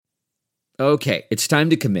Okay, it's time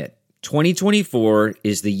to commit. 2024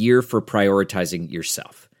 is the year for prioritizing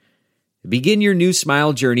yourself. Begin your new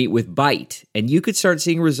smile journey with Byte, and you could start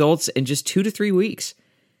seeing results in just 2 to 3 weeks.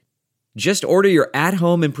 Just order your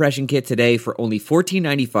at-home impression kit today for only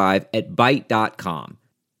 $14.95 at Byte.com.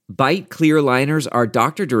 Byte clear liners are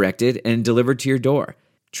doctor-directed and delivered to your door.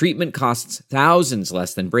 Treatment costs thousands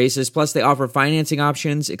less than braces, plus they offer financing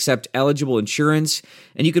options, accept eligible insurance,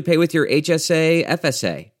 and you could pay with your HSA,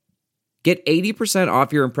 FSA. Get 80%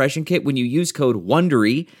 off your impression kit when you use code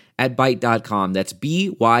WONDERY at Byte.com. That's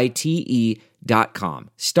BYTE.com.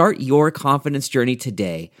 Start your confidence journey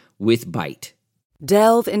today with Byte.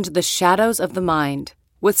 Delve into the shadows of the mind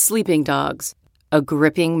with Sleeping Dogs, a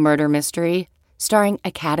gripping murder mystery starring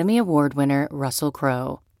Academy Award winner Russell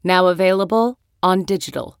Crowe. Now available on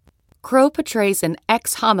digital. Crowe portrays an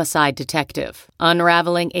ex-homicide detective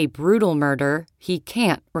unraveling a brutal murder he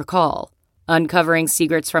can't recall. Uncovering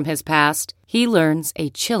secrets from his past, he learns a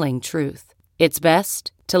chilling truth. It's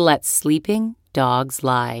best to let sleeping dogs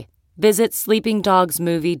lie. Visit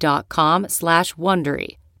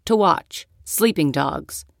sleepingdogsmovie.com/Wondery to watch Sleeping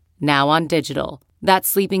Dogs, now on digital.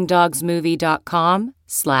 That's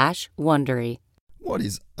sleepingdogsmovie.com/Wondery. What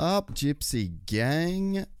is up, Gypsy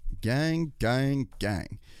gang? Gang.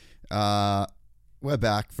 We're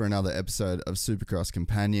back for another episode of Supercross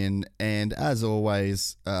Companion, and as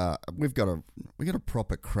always, we got a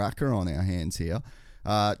proper cracker on our hands here.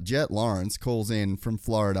 Jet Lawrence calls in from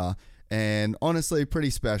Florida, and honestly,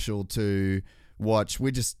 pretty special to watch.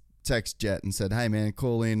 We just text Jet and said, "Hey man,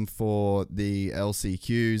 call in for the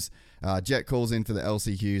LCQs." Jet calls in for the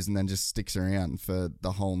LCQs and then just sticks around for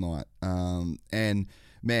the whole night. And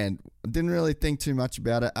man, I didn't really think too much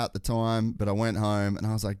about it at the time, but I went home and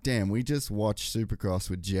I was like, damn, we just watched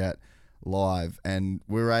Supercross with Jet live, and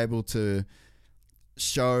we were able to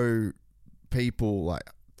show people, like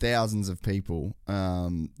thousands of people,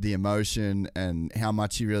 the emotion and how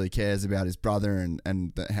much he really cares about his brother,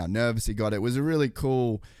 and how nervous he got. It was a really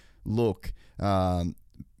cool look,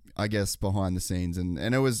 I guess, behind the scenes, and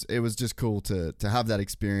it was just cool to have that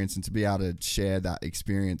experience and to be able to share that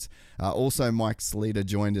experience. Also, Mike Sleater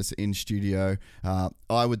joined us in studio.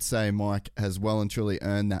 I would say Mike has well and truly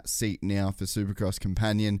earned that seat now for Supercross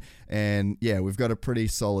Companion, and yeah, we've got a pretty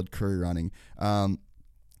solid crew running.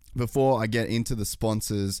 Before I get into the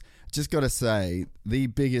sponsors, just got to say the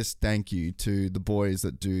biggest thank you to the boys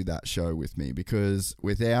that do that show with me, because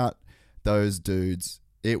without those dudes,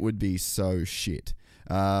 it would be so shit.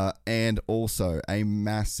 And also a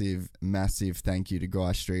massive thank you to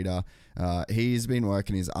Guy Streeter. He's been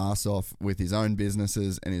working his ass off with his own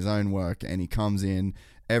businesses and his own work, and he comes in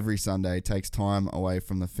every Sunday, takes time away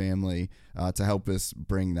from the family to help us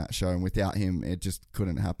bring that show, and without him it just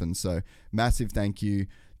couldn't happen. So massive thank you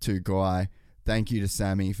to Guy. Thank you to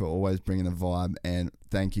Sammy for always bringing the vibe, and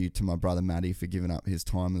thank you to my brother Matty for giving up his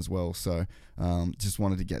time as well. So just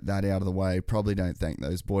wanted to get that out of the way. Probably don't thank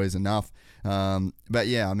those boys enough. But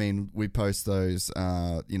yeah, I mean, we post those,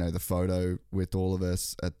 the photo with all of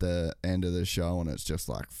us at the end of the show, and it's just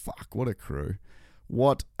like, fuck, what a crew.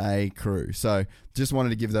 What a crew. So just wanted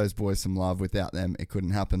to give those boys some love. Without them, it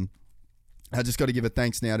couldn't happen. I just got to give a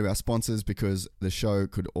thanks now to our sponsors, because the show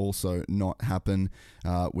could also not happen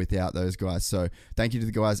without those guys. So thank you to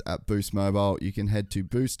the guys at Boost Mobile. You can head to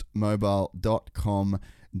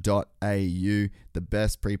boostmobile.com.au, the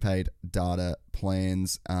best prepaid data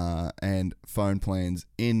plans and phone plans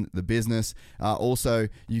in the business. Also,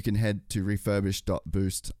 you can head to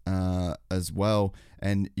refurbish.boost as well,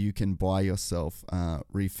 and you can buy yourself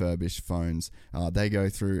refurbished phones. They go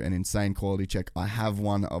through an insane quality check. I have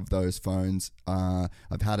one of those phones.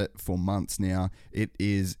 I've had it for months now. It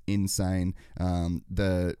is insane. A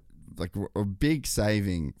big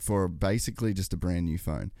saving for basically just a brand new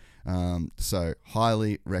phone. So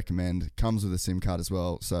highly recommend. Comes with a SIM card as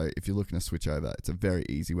well, so if you're looking to switch over, it's a very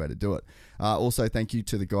easy way to do it. Also, thank you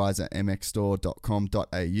to the guys at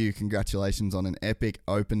mxstore.com.au. Congratulations on an epic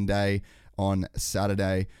open day on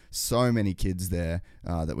Saturday. So many kids there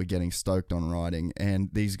that were getting stoked on riding, and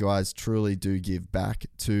these guys truly do give back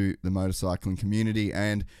to the motorcycling community,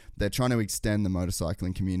 and they're trying to extend the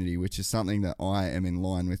motorcycling community, which is something that I am in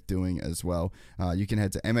line with doing as well. You can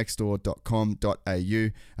head to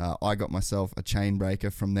mxstore.com.au. I got myself a chain breaker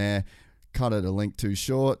from there. Cut it a link too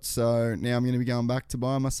short, so now I'm going to be going back to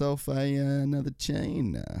buy myself another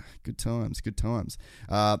chain. Good times.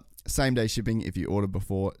 Same day shipping if you order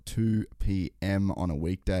before 2 p.m. on a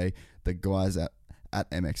weekday. The guys at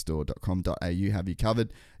mxstore.com.au have you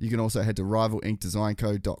covered. You can also head to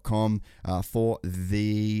rivalinkdesignco.com for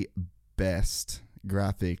the best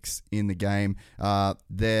graphics in the game.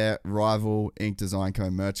 Their rival Ink Design Co.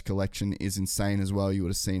 merch collection is insane as well. You would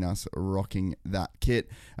have seen us rocking that kit.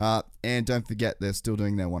 And don't forget, they're still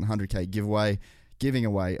doing their 100k giveaway, giving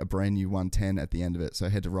away a brand new 110 at the end of it. So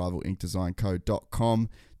head to rivalinkdesignco.com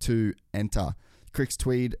to enter.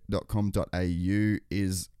 crixtweed.com.au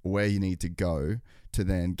is where you need to go to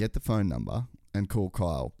then get the phone number and call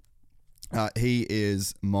Kyle. He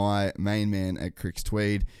is my main man at Crix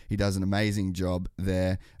Tweed. He does an amazing job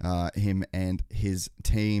there, him and his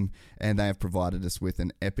team, and they have provided us with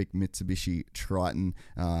an epic Mitsubishi Triton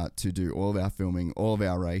to do all of our filming, all of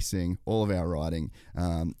our racing, all of our riding,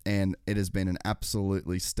 and it has been an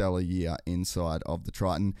absolutely stellar year inside of the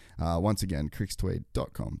Triton. Once again,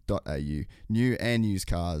 crixtweed.com.au. New and used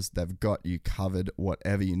cars, they've got you covered,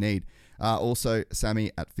 whatever you need. Also,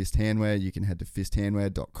 Sammy at Fist Handwear. You can head to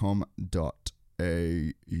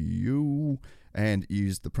fisthandwear.com.au and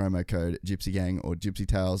use the promo code Gypsy Gang or Gypsy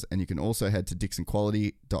Tales. And you can also head to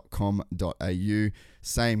dixonquality.com.au.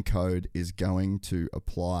 Same code is going to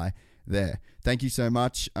apply there. Thank you so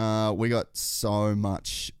much. We got so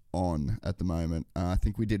much on at the moment. I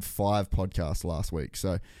think we did 5 podcasts last week.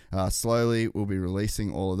 So slowly we'll be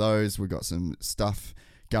releasing all of those. We've got some stuff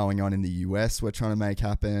going on in the US we're trying to make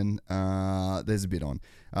happen. There's a bit on.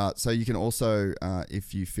 So you can also,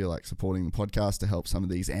 if you feel like supporting the podcast to help some of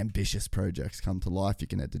these ambitious projects come to life, you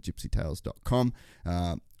can head to gypsytales.com.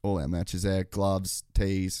 All our merch is there. Gloves,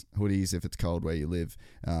 tees, hoodies, if it's cold where you live.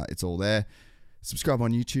 It's all there. Subscribe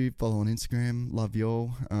on YouTube, follow on Instagram. Love you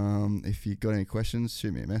all. If you got any questions,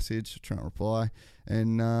 shoot me a message. Try and reply.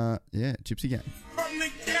 And yeah, Gypsy Gang. From the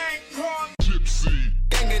gang called Gypsy.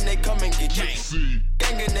 Gang and they come and get Gypsy.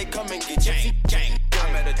 Gang and they come and get Gypsy. Gang.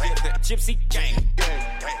 I met a Gypsy. Gang.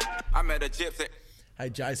 I met a Gypsy. Hey,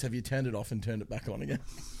 Jace, have you turned it off and turned it back on again?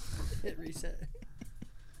 Hit reset.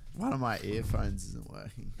 One of my earphones isn't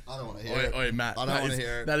working. I don't want to hear it. Oi, Matt. I don't want to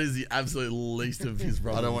hear it. That is the absolute least of his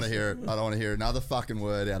problems. I don't want to hear it. I don't want to hear another fucking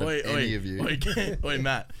word out of any of you. Oi,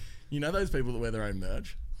 Matt. You know those people that wear their own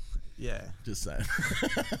merch? Yeah. Just saying.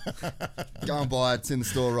 Go and buy it. It's in the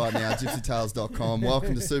store right now. GypsyTales.com.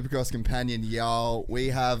 Welcome to Supercross Companion, y'all. We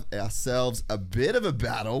have ourselves a bit of a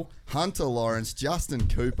battle. Hunter Lawrence, Justin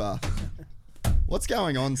Cooper. What's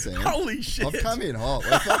going on, Sam? Holy shit. I've come in hot.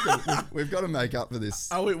 We've got to make up for this.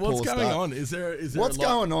 Oh, wait, what's poor going start. on? Is there What's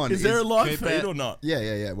going on? Is there a live Cooper- feed or not?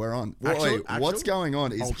 Yeah, we're on. Actual? What's going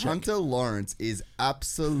on is I'll check. Hunter Lawrence is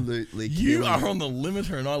absolutely You killing are it. on the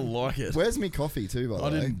limiter and I like it. Where's me coffee too, by the I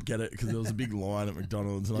way? didn't get it because there was a big line at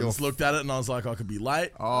McDonald's and I You're just looked at it and I was like, I could be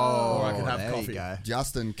late or I could have there coffee. you go.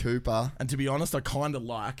 Justin Cooper. And to be honest, I kind of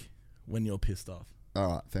like when you're pissed off. All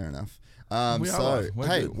right, fair enough. We are So, live. We're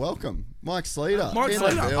hey, good. welcome. Mike Slater. Mike in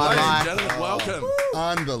the Slater, building. ladies Mike. and gentlemen, welcome.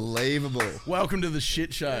 Unbelievable. Welcome to the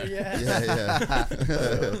shit show. Yeah.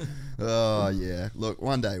 Oh, yeah. Look,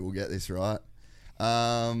 one day we'll get this right.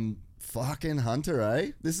 Fucking Hunter,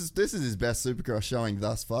 eh? This is his best Supercross showing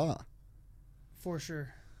thus far. For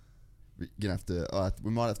sure. We're gonna have to.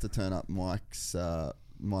 We might have to turn up Mike's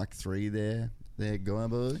Mike 3 there. There, go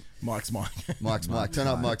boy. Mike's Mike. Mike's Mike. Turn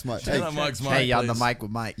up Mike's Mike. Turn up Mike's Mike. Hey, you're on the please. mic with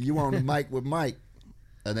Mike. You want to make with Mike,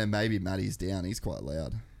 and then maybe Matty's down. He's quite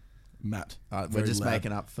loud. Matt. We're Very just loud.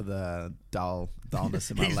 making up for the dullness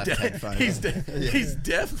in my He's left deaf. headphone. He's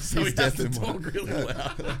deaf, so He's he deaf has to in talk one. really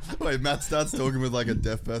loud. Wait, Matt starts talking with like a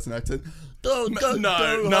deaf person accent. No,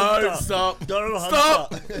 stop.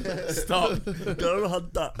 Stop. Go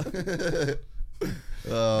Hunter.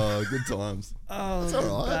 Oh, good times. Oh, It's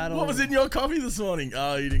all right. battle. What was in your coffee this morning?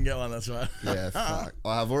 Oh, you didn't get one, that's right. Yeah, fuck.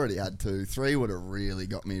 I've already had 2. 3 would have really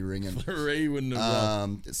got me ringing. 3 wouldn't have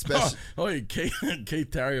Especially. Oh, Keith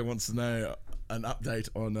Tarrier wants to know an update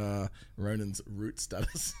on Ronan's route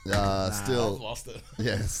status. I've Still, lost it.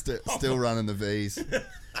 yeah, still running the V's.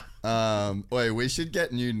 Wait, we should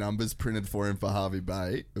get new numbers printed for him for Harvey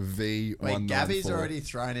Bay. V194. Wait, Gabby's already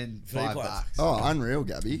thrown in $5. plates. Oh, unreal,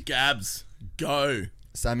 Gabby. Gabs, go.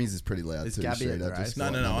 Sammy's is pretty loud Is too. Gabby at Sheeta, the just race? No,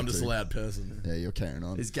 like I'm number just 2. a loud person. Yeah, you're carrying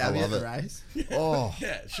on. Is Gabby I at love the it. race?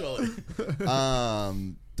 Yeah, surely.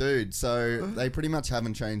 Dude, so they pretty much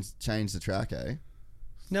haven't changed the track, eh?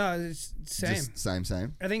 No, it's same. Just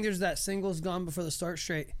same. I think there's that singles gone before the start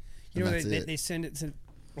straight. You And know, that's they, it. they send it to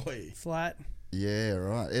Oi. flat. Yeah,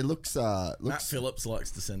 right. It looks Matt Phillips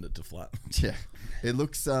likes to send it to flat. yeah. It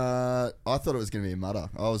looks I thought it was going to be a mutter.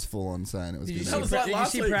 I was full on saying it was Did you going see, to be. was like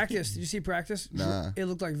last week. practice? Did you see practice? Nah. It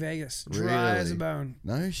looked like Vegas. Dry as a Really? bone.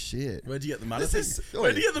 No shit. Where'd you get the mutter This thing? is-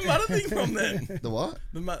 Where'd you get the mutter thing from then? The what?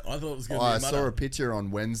 I thought it was going to Oh, be I a mutter. saw a picture on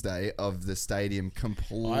Wednesday of the stadium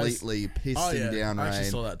completely pissing yeah. down I actually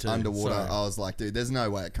rain, saw that too. underwater. Sorry. I was like, dude, there's no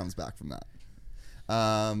way it comes back from that.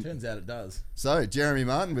 Turns out it does. So, Jeremy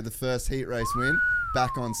Martin with the first heat race win.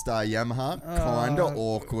 Back on Star Yamaha. Kinda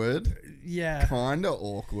awkward. Yeah. Kinda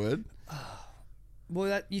awkward. Well,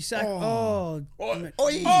 that you sack. Oh,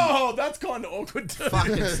 that's kind of awkward too.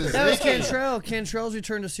 Fucking That was Suzuki. Cantrell. Cantrell's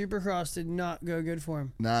return to Supercross did not go good for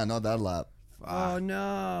him. Nah, not that lap. Oh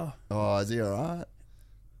no. Oh, is he alright?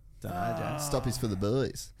 Don't know, Jack. Stoppies for the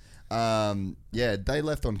bullies. Yeah, they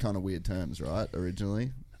left on kind of weird terms, right?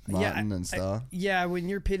 Originally, Martin and Star. Yeah, when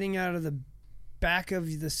you're pitting out of the back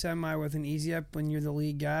of the semi with an easy up when you're the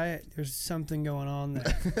lead guy, there's something going on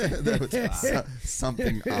there. There was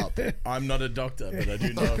something up. I'm not a doctor, but I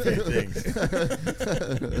do know a few things.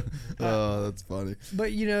 Oh, that's funny.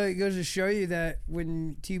 But you know, it goes to show you that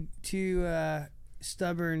when two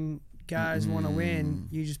stubborn guys want to win,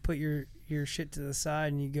 you just put your shit to the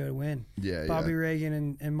side and you go to win. Yeah, Bobby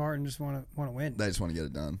Reagan and Martin just want to win. They just want to get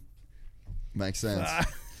it done. Makes sense.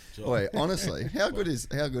 Wait, honestly, how good is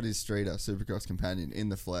Streeter, Supercross companion, in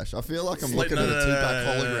the flesh? I feel like I'm looking at a two-pack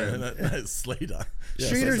hologram. No, Slater.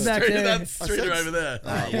 Streeter's back Streeter, there. that's Streeter over there.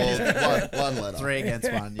 Well, one letter. 3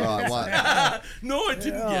 against 1. All right, one. No, I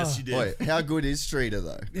didn't. Yes, you did. Wait, how good is Streeter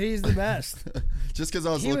though? He's the best. Just because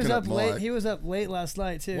I was He was looking up at late. Mike, He was up late last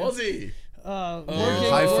night too. Was he?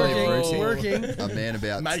 Hopefully Working. a man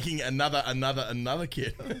about Making another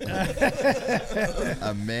kid.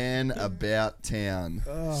 a man about town.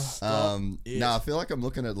 No, I feel like I'm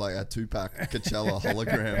looking at like a two-pack Coachella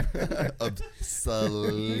hologram of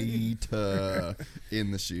Slater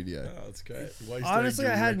in the studio. Oh, that's great. Honestly,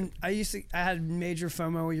 I had major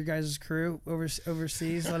FOMO with your guys' crew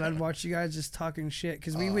overseas, and I'd watch you guys just talking shit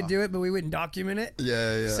because we would do it, but we wouldn't document it.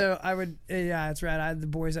 Yeah. So I would, it's rad. I had the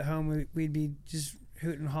boys at home. We'd be just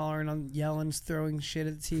hooting, hollering, on yelling, throwing shit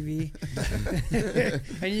at the TV,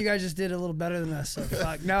 and you guys just did a little better than us. So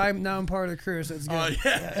fuck. Now I'm part of the crew, so it's good. Oh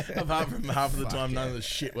yeah. Apart from half of the time, none of the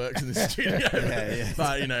shit works in the studio. Yeah.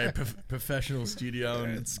 But you know, professional studio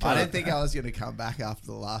and I didn't think I was going to come back after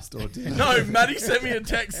the last audition. No, Matty sent me a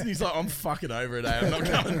text and he's like, "I'm fucking over it. I'm not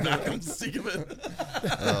coming back. I'm sick of it.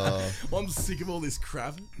 I'm sick of all this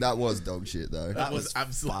crap." That was dog shit though. That was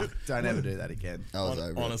absolute. Fuck. Don't ever do that again. I was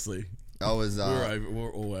over it. Honestly, I was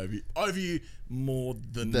we're all over you. Over you more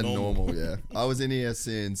than normal. Yeah. I was in here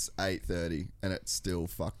since 8:30 and it's still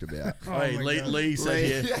fucked about. Hey, Lee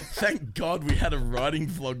said here, thank God we had a riding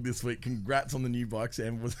vlog this week. Congrats on the new bike,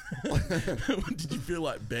 Sam. Did you feel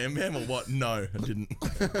like Bam Bam or what? No, I didn't.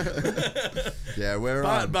 Yeah, we're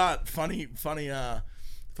But funny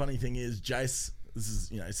thing is, Jace. This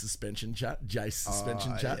is suspension chat. Jace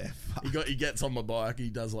suspension chat. Yeah, He gets on my bike. He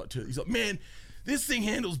does like two. He's like, man, this thing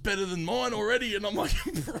handles better than mine already. And I'm like,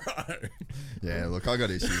 bro. Yeah, look, I got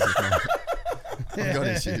issues with mine. I got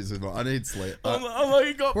issues with mine. I need sleep. I'm like,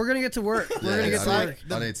 you got. We're gonna get to work. We're gonna get to work.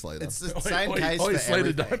 I need sleep. It's the same case for Slater,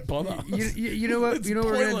 everything. don't bother. You know what? You know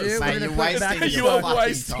what we're gonna do? pointless. Mate, We're you're gonna put it back. wasting You your are fucking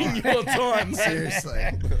wasting time. your time. Seriously.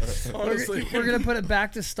 Honestly, We're gonna put it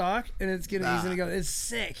back to stock, and he's gonna go. It's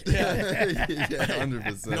sick. yeah,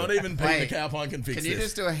 100%. not even Pete Wait, the Cowpine can fix Can you this.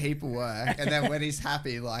 just do a heap of work and then when he's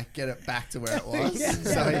happy, like get it back to where it was?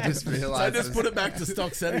 So he just So realizes. just put it back to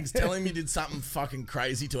stock settings. Tell him you did something fucking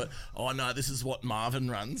crazy to it. Oh no, this is what Marvin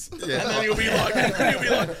runs. Yeah. And then he'll be like,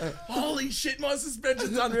 holy shit, my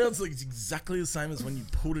suspension's unreal. It's like it's exactly the same as when you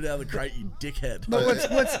pulled it out of the crate, you dickhead. But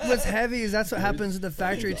what's heavy is that's what happens at the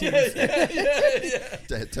factory teams.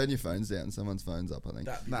 Turn your phones down. Someone's phone's up, I think.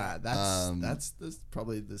 Nah, that's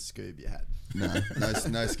probably the Scoob you had. No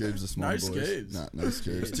scoobs this morning, No boys. scoobs. No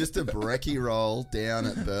scoobs. Just a brekkie roll down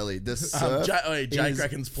at Burley. The surf Jay is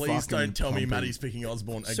Krakens, please fucking don't tell me pumping. Matty's picking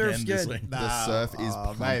Osborne Surf's again this good. week. The surf is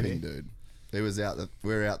pumping, maybe. dude. It was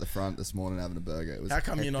we were out the front this morning having a burger. It was How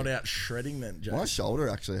come you're hectic. not out shredding then, Jay? My shoulder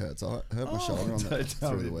actually hurts. I hurt my shoulder on the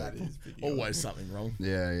through the week. Always something wrong.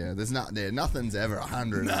 Yeah. There's nothing's ever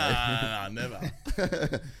 100. Nah, never.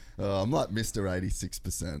 Oh, I'm like Mr.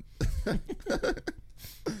 86%.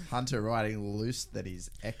 Hunter riding loose that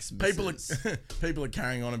he's ex People are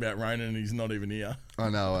carrying on about Ronan and he's not even here. I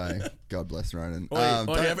know, eh? God bless Ronan.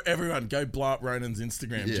 Everyone, go blow up Ronan's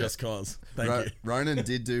Instagram Yeah. just cause. Thank you. Ronan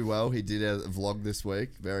did do well. He did a vlog this week.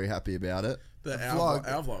 Very happy about it. Our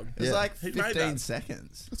vlog. It was Yeah. like He made 15 that.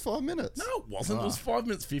 seconds. It's 5 minutes. No, it wasn't. It was 5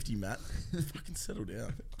 minutes 50, Matt. Fucking settle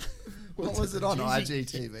down. What was it on Jeezy-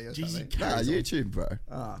 IGTV or Jeezy something? Nah, YouTube, bro.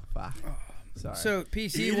 Oh, fuck. Sorry. So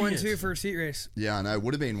PC 1-2 for a seat race. Yeah, I know.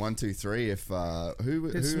 Would have been 1, 2, 3 if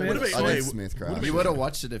who Smith? Would've been- I wait, think Smith crashed. you would have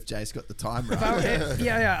watched it if Jace got the time right.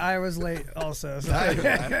 Yeah, I was late also. So.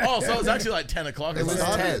 Oh, so it was actually like 10 o'clock. It was Like,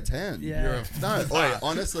 started at 10. Yeah. No, wait,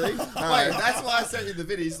 honestly. No, Wait, that's why I sent you the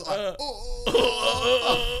video. He's like,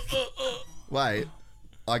 wait.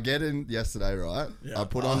 I get in yesterday, right? Yeah. I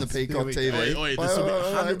put on the Peacock we TV. Oi, Wait, this will be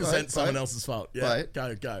wait, 100% wait, someone wait. else's fault. Yeah, Wait.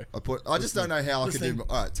 go. I just don't know how I could do.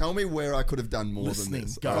 All right, tell me where I could have done more Listening. than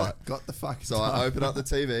this. Go. All right. Got the fucking So I open up the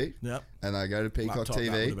TV. Yep. And I go to Peacock Laptop, that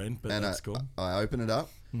TV, would've been, but and that's cool. I open it up,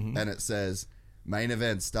 and it says main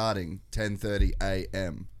event starting 10:30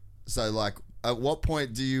 a.m. So like, at what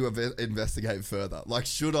point do you investigate further? Like,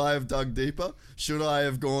 should I have dug deeper? Should I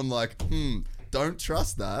have gone like, don't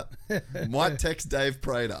trust that? Might text Dave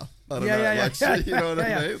Prater. I don't know. Like, you know what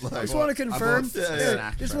I mean? Like, I just want to confirm.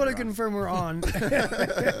 Just want to confirm we're on.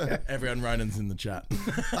 Everyone, Ronan's in the chat.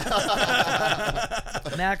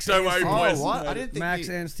 Max. Don't worry, Anstey. boys. what? I didn't think Max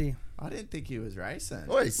he, Anstey. I didn't think he was racing.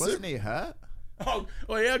 Oi, Wasn't he hurt? Oh,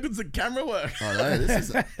 yeah, how good's the camera work? I know, this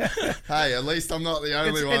is. Hey, at least I'm not the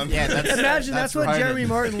only one. Yeah, Imagine that's what Ronan. Jeremy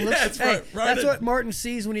Martin looks. Yeah, it's hey, Ronan. that's what Martin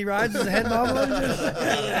sees when he rides his head bobbling.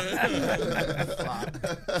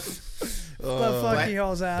 But fuck he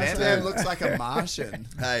hauls ass. Bam Bam looks like a Martian.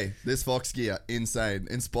 Hey, this Fox gear, insane.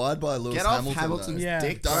 Inspired by Lewis Get off Hamilton. Hamilton's though. Yeah.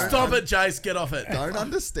 dick. Don't- Stop it, Jace. Get off it. Don't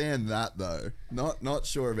understand that though. Not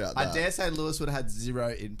sure about that. I dare say Lewis would have had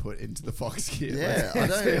zero input into the Fox gear. Yeah,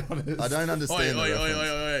 Let's be honest. I don't Oi, understand. the reference.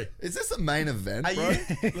 oi. Is this a main event, Are bro?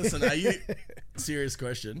 you, listen, are you, serious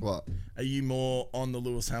question. What? Are you more on the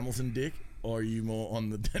Lewis Hamilton dick or are you more on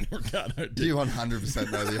the Daniel Ricciardo Do you dick?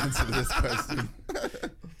 100% know the answer to this question?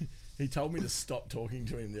 He told me to stop talking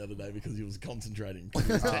to him the other day because he was concentrating.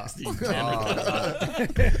 He was texting Dan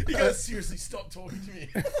Ricciardo. He goes, seriously, stop talking to me.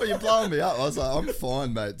 Well, you're blowing me up. I was like, I'm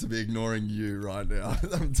fine, mate, to be ignoring you right now.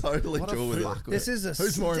 I'm totally What a cool with it. fuck. This is a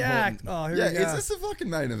Who's more stacked. important? Oh, here Yeah, we go. is this a fucking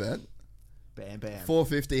main event? Bam Bam.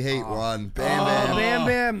 450 heat one. Bam, Oh, bam. Bam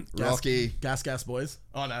Bam. Rocky. Gas, boys.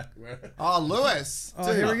 Oh, no. Oh, Lewis.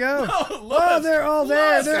 Oh, here we go. Oh, Oh, they're all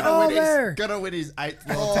there. They're all there. Gonna win his 8th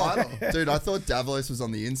world title. Dude, I thought Davos was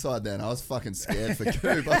on the inside then. I was fucking scared for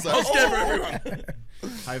Coop. I was like, I'll scare for everyone.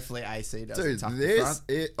 Hopefully AC doesn't dude, tuck the this front.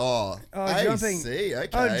 AC, Oh, jumping. okay.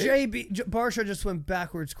 Oh, Barsha just went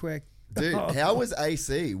backwards quick. Dude, how was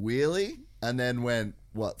AC? Wheelie and then went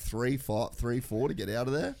what 3-4 to get out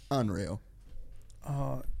of there? Unreal.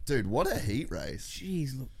 Oh, Dude, what a heat race.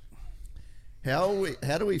 jeez. Look.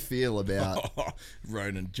 How do we feel about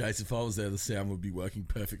Ronan, Jace, if I was there, the sound would be working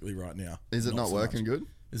perfectly right now. is it not so working much. good?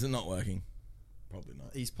 Is it not working? Probably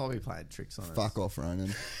not. He's probably playing tricks on us. Fuck off,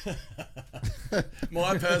 Ronan.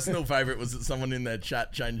 My personal favourite was that someone in their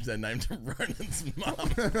chat changed their name to Ronan's mum.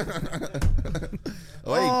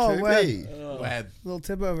 Oi, Oh, Coopy. Web. Little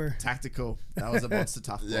tip over. Tactical. That was a monster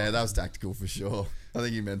tough Yeah, one. that was tactical for sure. I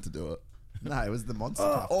think he meant to do it. No, it was the monster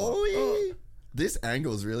tough one. Oh, yeah. This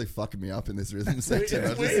angle is really fucking me up in this rhythm section.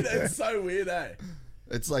 It's weird. It's so weird, eh?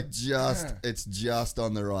 It's like it's just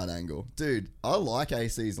on the right angle. Dude, I like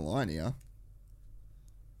AC's line here.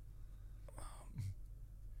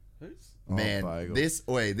 Who's? Man, Bogle.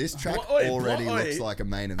 this track Oi, already oi. looks like a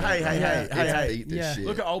main event. Hey, hey. Beat this Yeah. shit.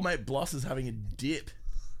 Look at old mate Bloss is having a dip.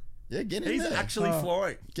 Yeah, get in He's there. actually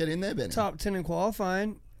flying. Get in there, Benny. Top 10 in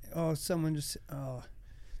qualifying. Oh, someone just. Oh.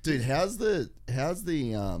 Dude, how's the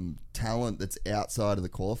talent that's outside of the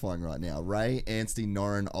qualifying right now? Ray, Anstey,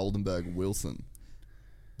 Noren, Oldenburg, Wilson.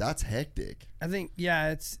 That's hectic. I think, yeah,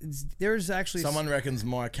 it's there's actually. Someone reckons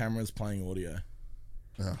my camera's playing audio.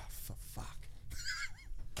 Oh, fuck.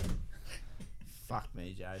 Fuck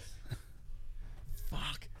me, Jace.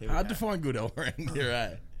 Fuck. we Hard go. to find good L around here,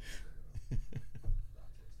 eh?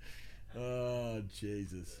 Oh,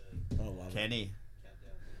 Jesus. I love it. Kenny.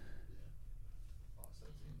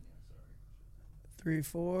 3,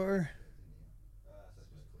 4.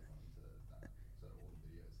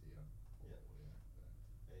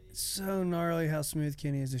 It's so gnarly how smooth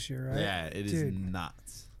Kenny is this year, right? Yeah, it is Dude.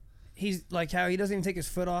 nuts. He's like how he doesn't even take his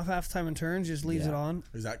foot off half the time in turns, just leaves it on.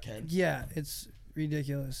 Is that Ken? Yeah, it's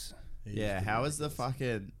ridiculous. Yeah, how is the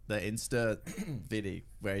Insta video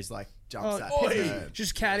where he's like jumps that oi. turn?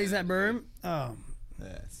 Just caddies that berm. Oh,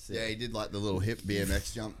 Yeah, sick. Yeah, he did like the little hip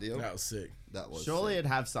BMX jump deal. That was sick. That was Surely sick.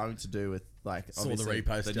 it'd have something to do with like Saw the obviously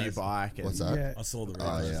repost, the new Jason. bike. And What's that? yeah. I saw the Oh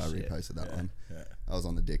repost. yeah, I shit. reposted that one. Yeah. I was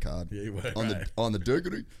on the dick hard. Yeah, you were, on right. the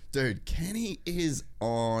diggity. Dude, Kenny is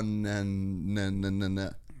on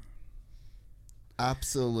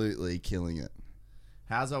absolutely killing it.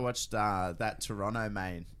 How's I watched that Toronto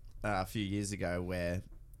main a few years ago where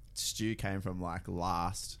Stu came from like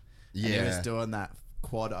last. And he was Yeah. doing that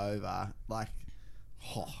quad over like.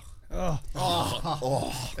 Oh,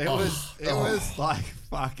 It was like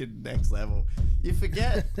fucking next level. You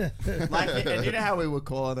forget, like, and you know how we were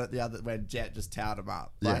calling it the other when Jet just towed him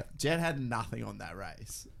up. Like Yeah. Jet had nothing on that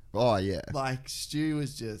race. Oh yeah. Like Stu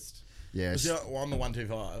was just Yeah. Was he on the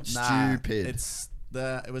 125? nah, Stupid.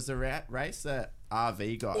 It was the race that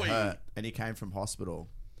RV got Oi. hurt and he came from hospital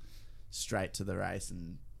straight to the race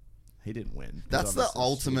and he didn't win. That's the Obviously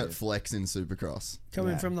ultimate stupid. flex in Supercross.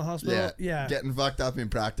 Coming Yeah. from the hospital. Yeah. Getting fucked up in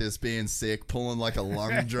practice, being sick, pulling like a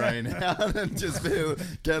lung drain out, and just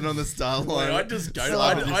getting on the start line. Like, I'd just go.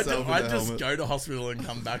 slapping I'd yourself in the just helmet. go to hospital and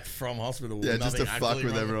come back from hospital. With Yeah, just to nothing fuck actually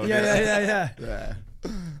with wrong. everyone. Yeah. Yeah.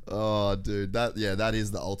 Oh, dude, that is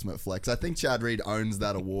the ultimate flex. I think Chad Reed owns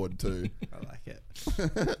that award too. I like it.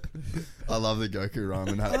 I love the Goku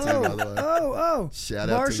ramen hat too. By the way, Oh. shout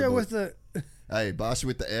out to the Barsha boy. with the Hey, Barsha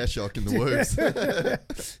with the air shock and the whoops. The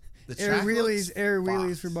air track wheelies, looks air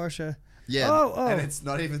wheelies for fucked. Barsha. Yeah, Oh. And it's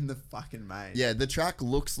not even the fucking main. yeah. The track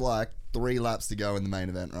looks like 3 laps to go in the main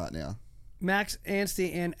event right now. Max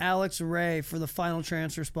Anstey and Alex Ray for the final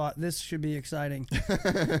transfer spot. This should be exciting.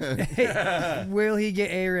 Hey, will he get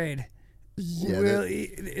A-Raid? Yeah,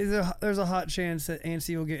 There's a hot chance that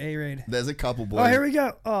Anstey will get A-Raid. there's a couple boys. Oh, here we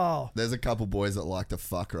go. Oh. There's a couple boys that like to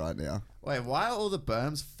fuck right now, Wait, why are all the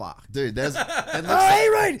berms fucked? dude. There's It looks Oh,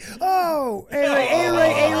 A-Raid! Oh,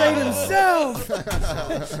 A-Raid himself!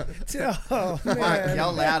 Oh, Mike, man.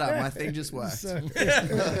 yell louder. My thing just worked. So- He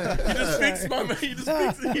just fixed my. He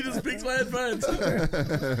just fixed my headphones.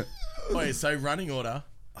 Wait, so running order.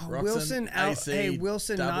 Roxon, Wilson out. AC, Hey,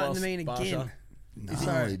 Wilson not in the Davos, main Barsha. again.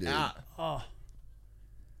 no, dude. Out. Oh,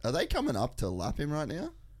 Are they coming up to lap him right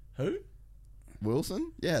now? Who?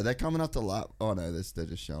 Wilson? Yeah, they're coming up to lap. Oh no, they're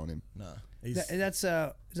just showing him. No. He's, that's is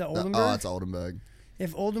that Oldenburg? Oh, it's Oldenburg.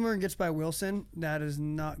 If Oldenburg gets by Wilson, that is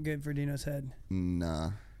not good for Dino's head.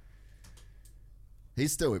 Nah.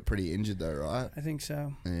 He's still pretty injured though, right? I think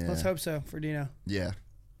so. Yeah. Let's hope so for Dino. Yeah.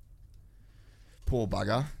 Poor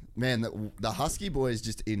bugger. Man, the Husky boys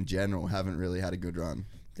just in general haven't really had a good run.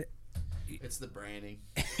 It's the branding.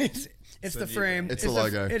 It's the frame. It's the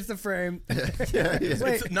logo. It's the frame. Yeah. Wait, it's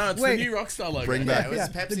wait. the new Rockstar logo. Bring Yeah, back. it was Yeah,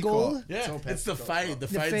 Pepsi the gold? Corp. Yeah, all it's the Pepsi fade. The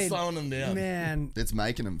fade's fade. slowing them down. Man, It's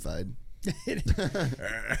making him fade.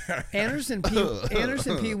 Anderson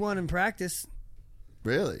P1 in practice,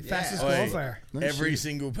 Really? fastest Oi. qualifier. No Every shit.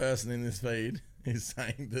 single person in this feed is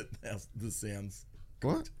saying that the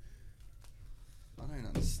What? I don't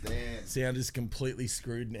understand. sound is completely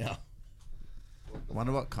screwed now. I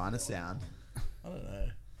wonder what kind of sound. I don't know.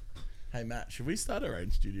 Hey Matt, should we start our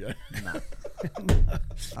own studio?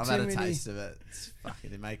 I've had a many- taste of it. It's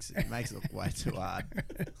fucking. It makes it look way too hard.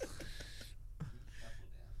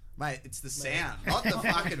 Mate, it's the sound, not the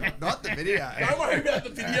fucking, not the video. Don't worry about the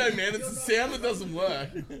video, man. It's the sound that doesn't work.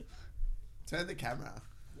 Turn the camera.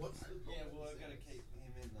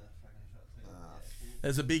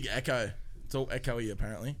 There's a big echo. It's all echoey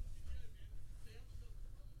apparently.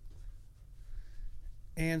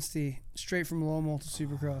 Anstey, straight from Lowell to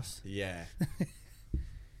Supercross. Yeah.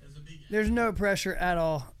 There's no pressure at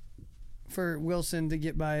all for Wilson to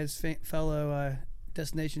get by his fellow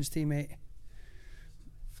Destinations teammate.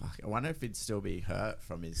 Fuck. I wonder if he'd still be hurt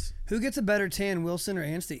from his. Who gets a better tan, Wilson or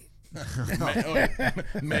Anstey?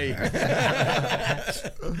 Me.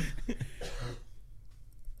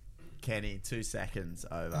 Kenny, 2 seconds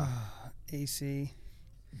over. AC.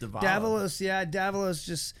 Davalos. Davalos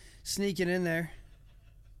just sneaking in there.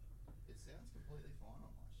 It sounds completely fine on my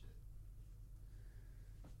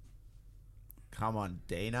shit. Come on,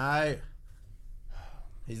 Dino.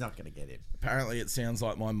 He's not going to get him. Apparently, it sounds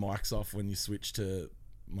like my mic's off when you switch to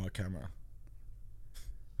my camera.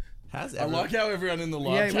 How's I everyone? like how everyone in the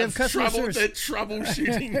live Yeah, we have chat's customer they're service.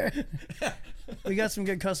 troubleshooting. We got some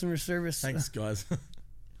good customer service. Thanks, guys.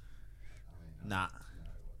 Nah.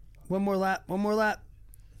 One more lap.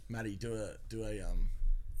 Matty, do a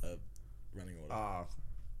running order. Oh,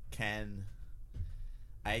 Ken,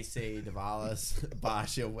 AC, Davalos,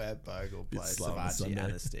 Barsha, Webb, Bogle, Bit Blow, slow on a Savachi, Sunday.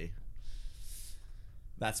 Honesty.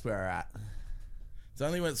 That's where we're at. It's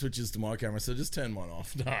only when it switches to my camera, so just turn mine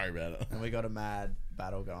off. Don't worry about it. And we got a mad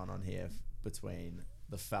battle going on here between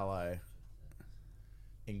the fellow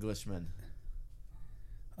Englishman.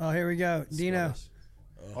 Oh, here we go. Dino. Scottish.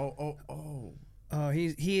 Oh,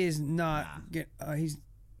 he is not. He's.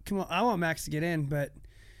 Come on, I want Max to get in, but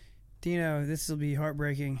Dino, this will be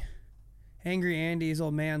heartbreaking. Angry Andy, his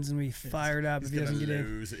old man's gonna be fired up if he doesn't get in.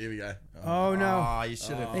 Lose. Here we go. Oh no! Oh, you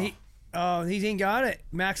should have. He ain't got it.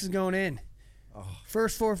 Max is going in.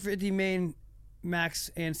 First 450 main, Max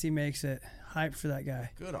Anstey makes it. Hyped for that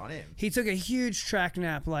guy. Good on him. He took a huge track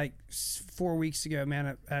nap like 4 weeks ago,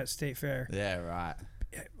 man, at State Fair. Yeah, right.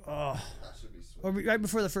 Or right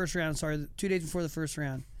before the first round. Sorry, 2 days before the first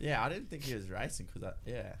round. Yeah, I didn't think he was racing because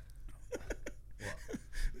yeah.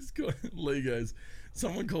 This guy, Lee goes,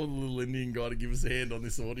 someone called a little Indian guy to give us a hand on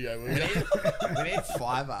this audio. We need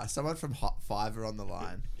Fiverr. Someone from Hot Fiverr on the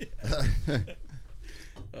line.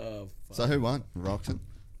 Oh, fuck. So who won? Roxon?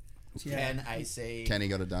 Ken, AC. Kenny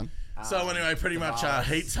got it done. So anyway, pretty much Davalos.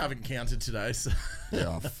 heats haven't counted today. So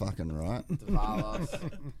Yeah, fucking right.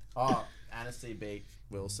 Davalos. Oh, Anasty beat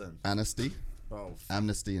Wilson. Amnesty. Oh,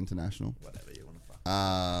 Amnesty International. whatever you want to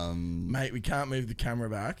fuck. mate, we can't move the camera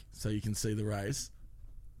back so you can see the race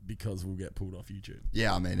because we'll get pulled off YouTube.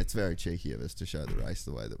 Yeah, I mean, it's very cheeky of us to show the race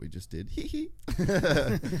the way that we just did. You're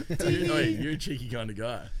a cheeky kind of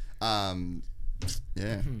guy.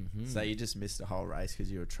 Yeah. So you just missed a whole race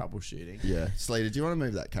because you were troubleshooting. Yeah. Slater, do you want to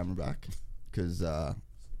move that camera back? Because,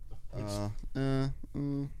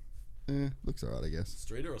 looks alright, I guess.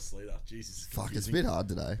 Streeter or Sleater? Jesus. Fuck, it's a bit hard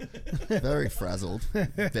today. Very frazzled.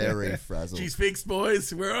 Very frazzled. She's fixed,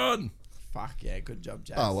 boys. We're on. Fuck yeah, good job,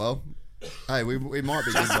 Jace. Oh, well. Hey, we might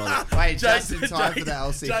be good by the... Wait, just in time for the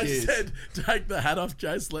Jace LCQs. said, take the hat off,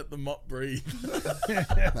 Jace. Let the mop breathe.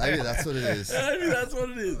 Maybe that's what it is. Maybe that's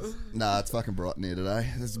what it is. Nah, it's fucking bright in here today.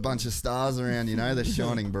 There's a bunch of stars around, you know. They're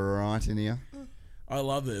shining bright in here. I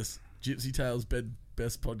love this. Gypsy Tales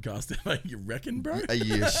best podcast ever. You reckon, bro? Are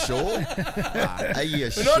you sure? Are you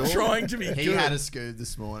We're sure? not trying to be He good. had a scoop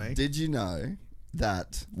this morning. Did you know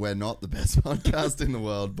that we're not the best podcast in the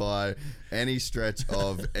world by any stretch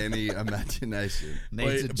of any imagination?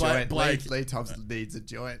 Needs a Wait, joint. Blake- Lee Thompson needs a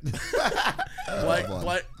joint.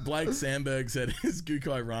 Blake Sandberg said, is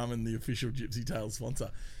Gukai Ramen the official Gypsy Tales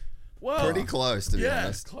sponsor? Well, Pretty close, to be yeah,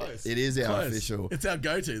 honest. close. It is our Close. official. It's our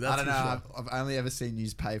go-to. That's I don't know. for sure. I've only ever seen you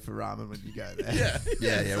pay for ramen when you go there. Yeah.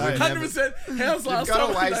 Yeah, we've never- 100%. How's You've last got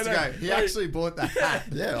time? a ways No, to no. go. He Wait, actually bought the hat.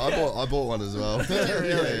 Yeah, I bought one as well.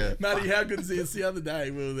 yeah. Matty, how good is this? The other day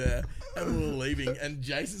we were there and we were leaving, and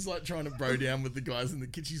Jason's like trying to bro down with the guys in the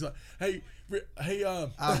kitchen. He's like, "Hey,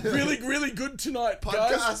 really good tonight, guys."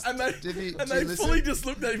 Podcast. And they Did you fully listen? just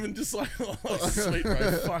looked at him and just like, "Oh, sweet bro,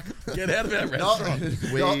 fuck, get out of our Not, restaurant.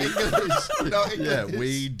 not English. Not English. Yeah,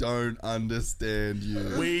 we don't understand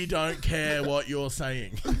you. We don't care what you're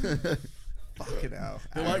saying." Fucking hell.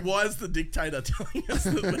 They're like, "Why is the dictator telling us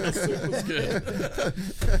that our soup was good?"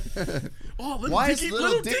 Oh, Why is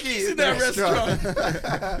little Dickie's in our restaurant.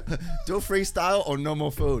 Do a freestyle or no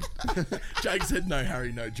more food? Jake said, "No,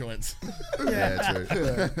 Harry, no joints." Yeah,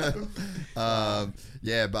 true.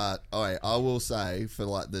 Yeah, but alright, I will say for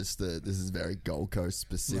like this is very Gold Coast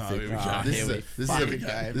specific. Oh, here we go. This Here is we a this is fucking a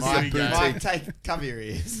go. this is a Here we go. boutique. Cover your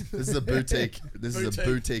ears. This is a boutique. This is a Boutique.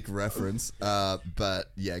 boutique reference. But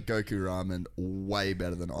yeah, Goku ramen way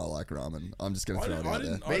better than I like ramen. I'm just gonna throw it out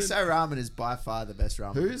there. Miso ramen is by far the best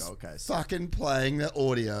ramen in Who's Gold Coast. fucking playing the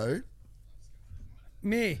audio?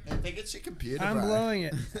 Me. I think it's your computer, I'm bro. blowing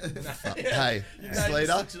it. Hey,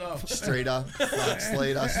 Slater, switch it off. Streeter, fuck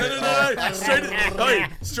Slater. No.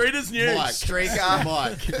 Streeter's new. Mike, Streaker.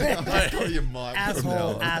 Mike. I call you Mike. from now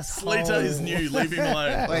Asshole. on. Asshole. Slater is new. Leave him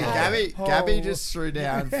alone. Wait, Oh. Gabby just threw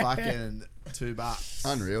down fucking $2.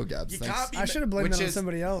 Unreal, Gabs. You Thanks. can't be. I should have blamed Which that on is-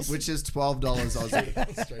 somebody else. Which is $12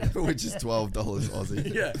 Aussie. Which is $12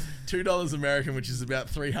 Aussie. Yeah, $2 American, which is about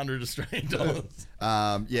 $300 Australian dollars.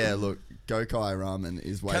 Yeah, look, Gokai ramen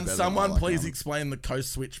is way Can better. someone than I like please ramen. explain the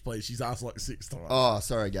coast switch, please? She's asked like 6 times. Oh,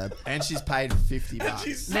 sorry, Gab. And she's paid $50.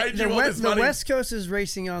 She's the, paid the, you all we- this the money. West Coast is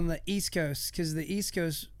racing on the East Coast because the East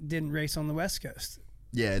Coast didn't race on the West Coast.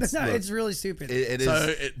 Yeah, it's No, look, it's really stupid. it is.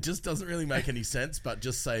 So it just doesn't really make any sense, but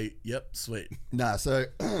just say, yep, sweet. Nah, so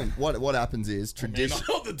what happens is Man, tradition.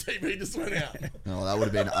 oh, the TV just went out. Oh, that would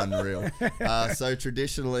have been unreal. So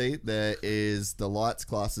traditionally, there is the lights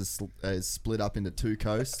class is split up into two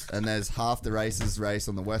coasts, and there's half the races race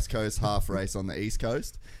on the West Coast, half race on the East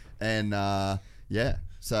Coast, and yeah.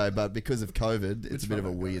 So, but because of COVID, it's a bit of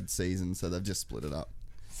a weird season, so they've just split it up.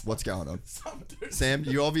 What's going on, Some dude's Sam?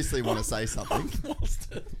 You obviously want to say something.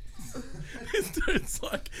 lost it. This dude's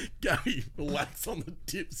like, Gabby, relax on the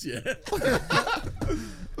tips, yeah?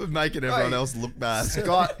 We're making everyone Wait. else look bad.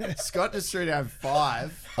 Scott just threw down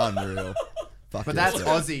 5. Unreal. Fuck But yeah, that's Sam.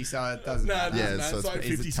 Aussie, so it doesn't No, matter. Yeah, no, so it's like it's-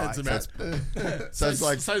 50 it's cents a a tight- minute. So it's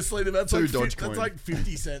like So Slater, that's two like, Dogecoin. that's like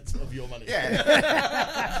 50 cents of your money.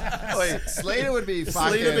 Yeah. Wait, Slater would be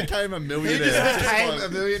fucking... Slater became a He millionaire. just became a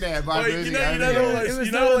millionaire by Wait, losing you know everything. all it those- was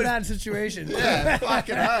you know not all a those- bad situation. Yeah,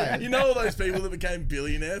 fucking hell. You know all those people that became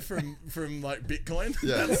billionaire from like Bitcoin?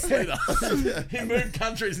 Yeah. That's Slater. He moved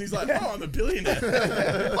countries and he's like, oh, I'm a billionaire.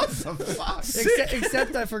 What the fuck?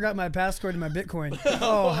 Except I forgot my passcode to my Bitcoin.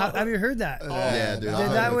 Oh, have you heard that? Yeah, dude. That- I've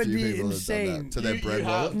heard that a would few be people that have done that insane. to their You bread have-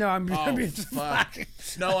 wallet. No, I'm Oh, being fuck.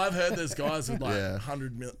 No, I've heard there's guys with like Yeah.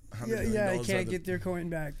 $100 million. Yeah, I can't get their coin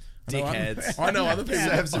back. Dickheads. I know other people.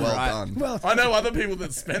 Serves them Well right. done. Well, I know other people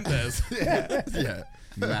that spent theirs. Yeah,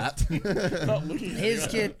 Matt. Not looking at his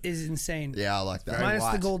it. kit is insane. Yeah, I like that. Minus the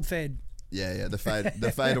white. gold fade. Yeah. The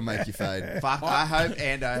fade will make you fade. Fuck, I hope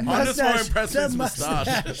Ando. I'm just more Mustache, impressed the with his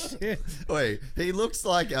moustache. Wait, he looks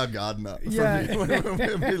like our gardener Yeah. from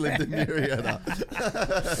when we lived in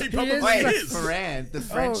Murrieta. He probably is. Wait, is. Ferran, the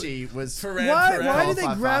Frenchie was. Ferran. Why do they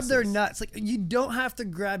 5 grab their passes. nuts? Like, you don't have to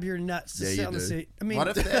grab your nuts to Yeah, sit you on the do. seat. I mean, What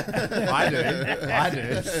if they- I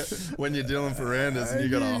do. When you're dealing for Randers and you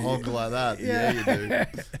got a honk like that, yeah, you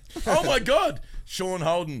do. Oh my God, Sean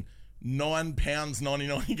Holden.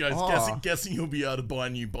 £9.99. He goes, Oh. guessing you'll be able to buy a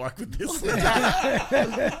new bike with this.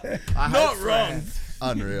 I Not hope wrong.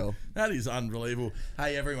 Unreal. That is unbelievable.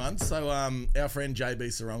 Hey everyone, so our friend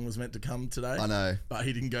JB Sarong was meant to come today. I know. But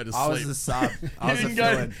he didn't go to sleep. I was the sub. I was he the didn't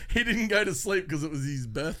go. fill-in. He didn't go to sleep because it was his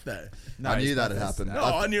birthday. No, I knew he's that not had this. happened.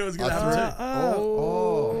 Oh, I knew it was going to happen too.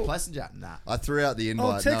 Oh, Plessinger. Nah. I threw out the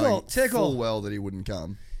invite Tickle, knowing tickle. full well that he wouldn't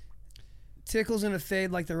come. Tickle's in a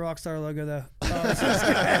fade like the Rockstar logo, though.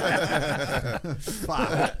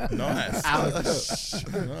 Fuck. Nice. Ouch.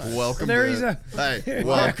 Welcome There to... he's a- Hey,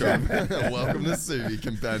 welcome. Welcome to Suvi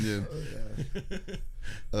Companion.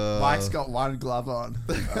 Mike's got one glove on.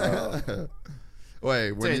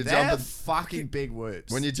 Wait, when Dude, you they're jumping fucking big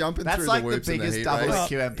whoops. when you're jumping That's through like the the whoops in the biggest heat double race, at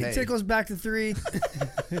QMP. Tickle's back to 3.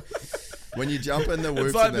 when you jump in the whoops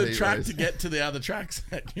It's like in the the heat track race, to get to the other tracks.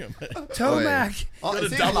 Tomac. Oh, Got is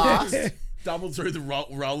to he double, last? double through the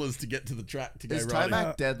rollers to get to the track to go Is riding.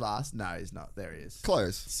 Tomac dead last? No, he's not. There he is.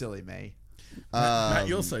 close. Silly me. Matt,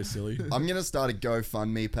 you're so silly. I'm going to start a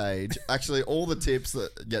GoFundMe page. Actually, all the tips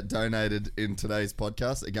that get donated in today's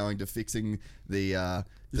podcast are going to fixing the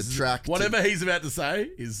track. Whatever he's about to say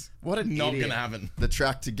is What an not idiot. going to happen. The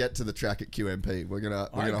track to get to the track at QMP. We're gonna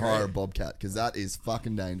agree. hire a bobcat because that is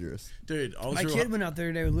fucking dangerous. Dude, I was My real- kid went out there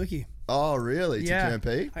today with Lukey. Oh really? Yeah. To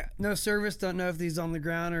QMP? No service. Don't know if he's on the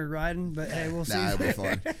ground or riding, but hey, we'll see. Nah, it'll be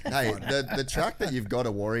fine. Hey, the track that you've got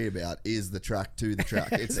to worry about is the track to the track.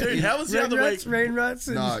 It's Dude, how was the Rain other ruts, week? rain ruts.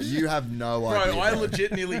 And no, you have no Bro, idea. I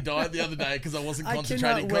legit nearly died the other day because I wasn't I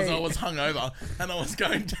concentrating cannot because I wait. was hungover and I was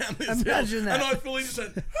going down this Imagine hill that. and I fully just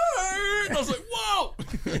said, "Hey!" and I was like, whoa!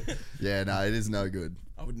 Yeah, no, it is no good.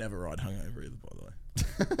 I would never ride hungover either, by the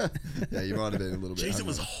way. Yeah, you might have been a little bit. Jeez, it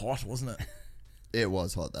was hungover. hot, wasn't it? It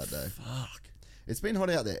was hot that day. Fuck. It's been hot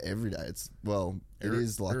out there every day. It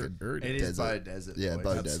is like a It is Bow Desert. Yeah, boys.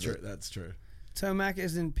 Bow That's Desert. true. That's true. Tomac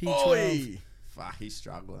is in P12. Oi! Fuck, he's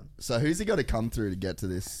struggling. So who's he got to come through to get to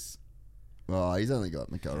this? Oh, he's only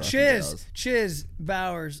got McElroy. Chiz,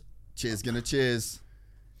 Bowers. Cheers, gonna cheers.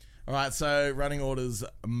 All right, so running orders: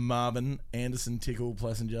 Marvin, Anderson, Tickle,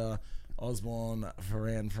 Plessinger, Osborne,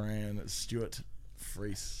 Ferran, Stewart,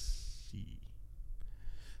 Freese.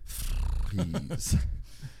 Please.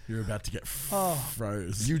 You're about to get Oh.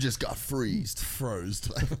 froze. You just got freezed.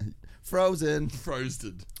 Frozed. Frozen.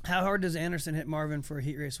 Frosted. How hard does Anderson hit Marvin for a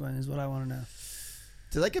heat race win is what I want to know.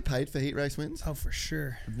 Do they get paid for heat race wins? Oh, for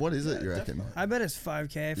sure. What is it, you reckon? I bet it's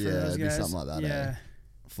 5K for Yeah, those it'd be guys. something like that, Yeah.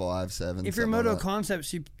 5, 7. If you're something Moto like that.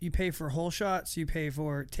 Concepts, you pay for hole shots, you pay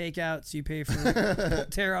for takeouts, you pay for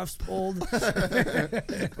tear offs pulled.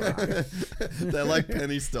 They're like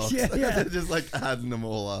penny stocks. Yeah, yeah. They're just like adding them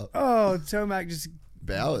all up. Oh, Tomac just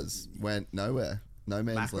Bowers went nowhere. No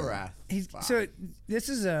man's land. McElrath. so this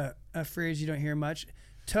is a phrase you don't hear much.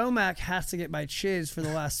 Tomac has to get by Chiz for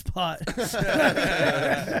the last spot.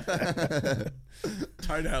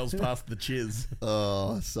 Toenails past the chiz.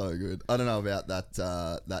 Oh, so good. I don't know about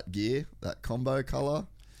that gear, that combo color.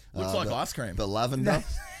 Looks like ice cream. The lavender.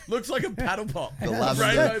 Looks like a paddle pop. The lavender.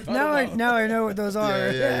 Rainbow paddle pop. now I know what those are.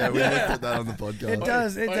 yeah. We looked at that on the podcast. It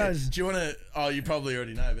does. It Wait, does. Do you want to? Oh, you probably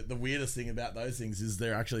already know, but the weirdest thing about those things is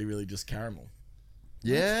they're actually really just caramel.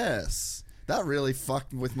 Yes. That really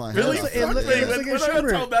fucked with my Really? head. It Fuck looks me. like When a I got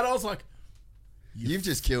sherbet. told that, I was like, You've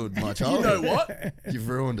just killed my you childhood. know what? You've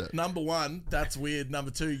ruined it. Number one, that's weird.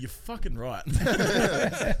 Number two, you're fucking right.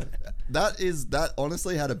 That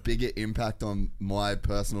honestly had a bigger impact on my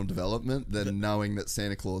personal development than knowing that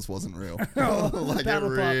Santa Claus wasn't real. Like it Paddle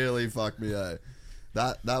pop. really fucked me out.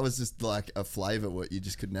 That was just like a flavor what you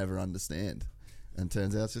just could never understand. And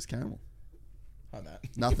turns out it's just caramel. Hi, Matt.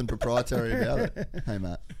 Nothing proprietary about it. Hey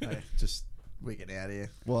Matt. Hey, just we get out of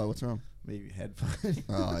here. Why, what's wrong? Leave your headphones.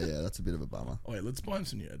 Oh yeah, that's a bit of a bummer. Oh, wait, let's buy him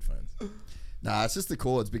some new headphones. Nah, it's just the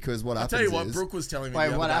chords because what I'll happens tell you what, is Brooke was telling me Wait,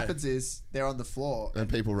 the what other day. happens is they're on the floor and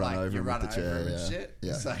people run like, over you him run with the over chair. him Yeah. and shit.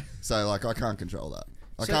 Yeah. So, So like I can't control that.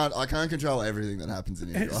 I can't control everything that happens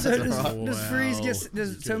in here. Guys, So alright? does Freeze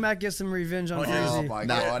does Tomac get some revenge on Oh, yeah. Oh Freezy? my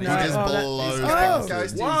Nah, god. he No, just oh, that- blows. Oh.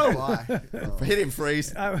 Goes to Whoa. his fly. Hit him,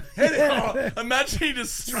 Freeze. Oh, imagine he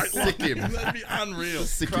just straight Sick him. That'd be unreal.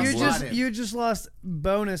 Sick Cross his line blood. him. You just lost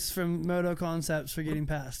bonus from Moto Concepts for getting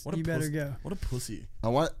past. What a You better pussy. go. What a pussy.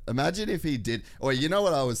 Imagine if he did. Or you know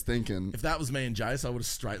what I was thinking? If that was me and Jace, I would have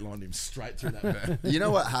straight lined him straight through that burn. You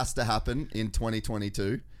know what has to happen in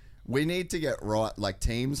 2022? We need to get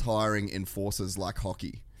teams hiring enforcers like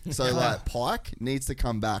hockey. So like Pike needs to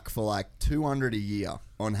come back for like 200 a year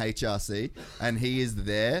on HRC, and he is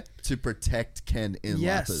there to protect Ken in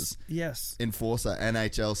lappers. Yes. Enforcer,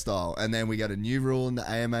 NHL style. And then we got a new rule in the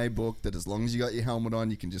AMA book that as long as you got your helmet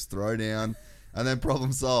on, you can just throw down. And then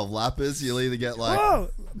problem solved. Lappers, you'll either get like... Whoa!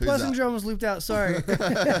 who's Pleasant that? Drum was looped out. Sorry.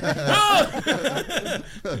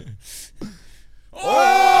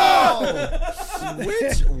 Oh!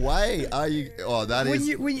 Which way are you... Oh, that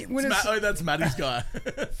is... when it's, That's Matty's guy.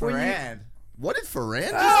 Ferran. What did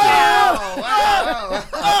Ferrand Oh, wow.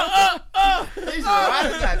 He's right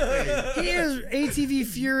at that thing. he is ATV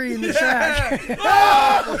Fury in the track. do?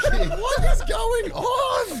 What is going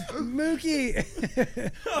on? Mookie.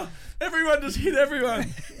 Everyone just hit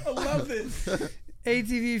everyone. I love this.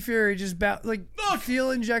 ATV Fury just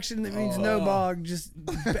fuel injection that means no bog. Just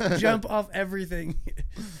jump off everything.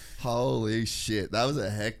 Holy shit. That was a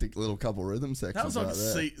hectic little couple rhythm sections That was like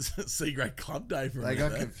right there. C-grade club day for They me.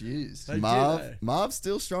 got there. confused. They did, eh? Marv's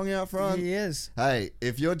still strong out front. He is. Hey,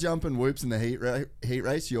 if you're jumping whoops in the heat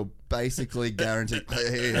race, you're basically guaranteed.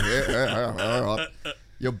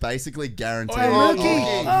 You're basically guaranteed. Oh, Mookie.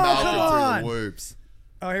 Oh, Oh, melted come through on. the whoops.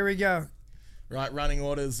 Oh, here we go. Right, running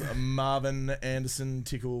orders: Marvin, Anderson,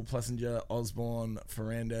 Tickle, Plessinger, Osborne,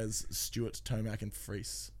 Ferrandez, Stewart, Tomac, and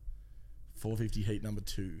Freese. 450 heat number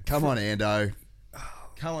 2. Come on, Ando.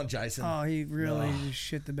 Come on, Jason. Oh, he really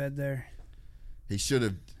shit the bed there. He should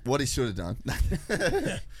have. What he should have done.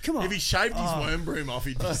 Come on. If he shaved his worm broom off,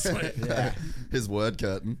 he'd be sweet. His word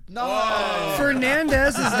curtain. No.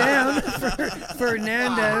 Fernandez is down.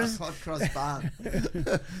 Fernandez. Hot cross bun.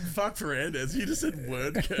 Fuck Ferrandez. You just said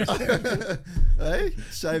word curse. Hey,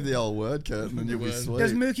 shave the old word curtain and you'll be Word. sweet.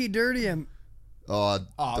 Does Mookie dirty him? Oh,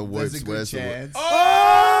 Oh, the there's whoops. a good Where's the chance.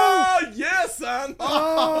 Oh, yes, son.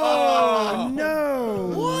 Oh,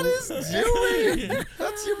 no. What is doing?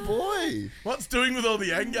 That's your boy. What's doing with all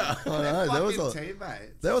the anger? I know. There was Fucking a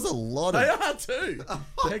teammates. there was a lot They of are too.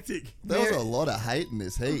 Hectic. there was a lot of hate in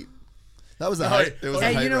this heat. That was a No, hate. It was a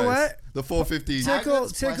hey, hate you know race. what? The 450. Tickle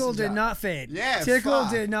That's did Plessinger. not fade. Yeah, Tickle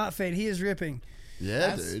fuck. did not fade. He is ripping. Yeah,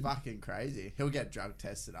 That's dude. fucking crazy. He'll get drug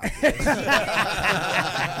tested after this.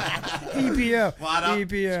 EPO. What up?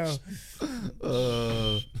 EPO.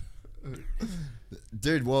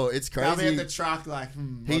 Dude, well, it's They'll be crazy. at the truck like,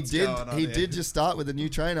 He what's did. going on He here? did just start with a new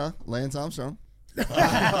trainer, Lance Armstrong.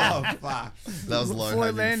 Oh, fuck. That was low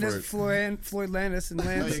Floyd hanging Landis, fruit. Floyd Landis, and I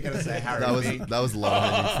thought you Lance. were going to say Harry Bink. That was low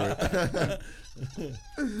hanging fruit.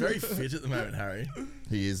 Very fit at the moment, Harry.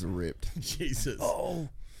 He is ripped. Jesus. Oh,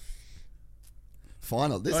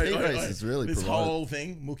 Final. This heat race is really This provided. whole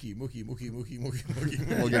thing, mookie. Mookie.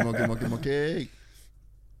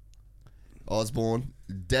 Osborne,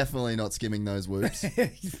 definitely not skimming those whoops.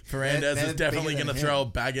 Fernandez They're is definitely bigger going to than throw a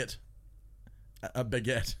baguette. A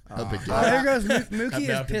baguette. A big oh guy. here goes Mookie. Is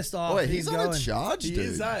Malcolm. pissed off. Oh, wait, he's on going. a charge, He dude.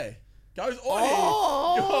 is, eh? Goes,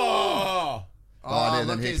 Oh! Oh, and then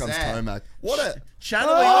look here who's comes there. Tomac. What a...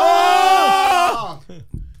 Channeling. Oh!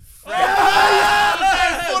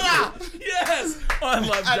 Yes! I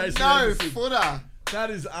love And Jason. no Anderson. footer. That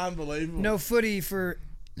is unbelievable. No footy for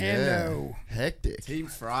Yeah. Ando. Hectic. Team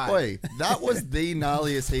fried. Wait, that was the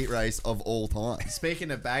gnarliest heat race of all time. Speaking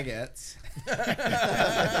of baguettes.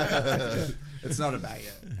 It's not a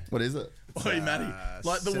baguette. What is it? Oi, Matty.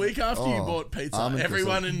 Like the week after you Oh, bought pizza, almond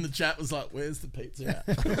everyone croissant. in the chat was like, where's the pizza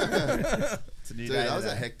at? It's a new Dude, day that was a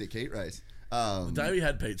today. hectic heat race. The day we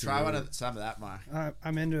had pizza. Try we were- some of that, Mike.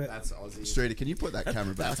 I'm into it. That's Aussie. Streeter, can you put that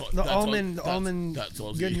camera back? That's what, The that's almond, what, the almond that's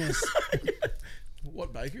Aussie. goodness.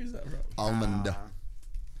 What bakery is that from? Almond.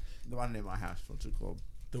 The one near my house. What's it called?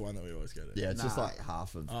 The one that we always go to. Yeah, it's just Nah. like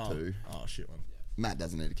half of Oh, two. oh shit one. Matt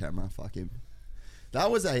doesn't need a camera. Fuck him. That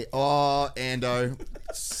was a... Oh, Ando.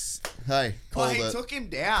 Hey, Oh, called he it. took him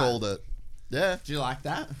down. Called it. Yeah. Do you like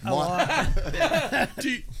that? A lot. Do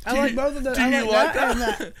you, I like both of them. Do I you like like that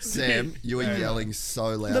that? and that. Sam, you were yelling so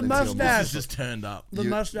loud. The into your mustache. This is just turned up. The You-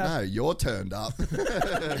 mustache. No, you're turned up.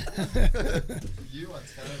 You are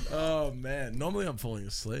turned up. Oh man, normally I'm falling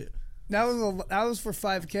asleep. That was for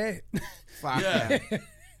 5K. Fuck Yeah. yeah.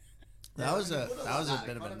 That was a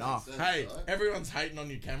bit of a knock. Hey, everyone's hating on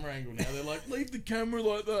your camera angle now. They're like, leave the camera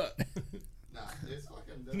like that. Nah, it's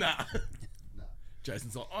fucking. Nah.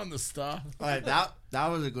 Jason's like, I'm the star. Wait, that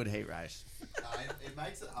was a good heat race. It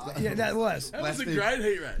makes it hard. Yeah, that was. That was a Let's be- great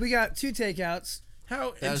heat race. We got 2 takeouts.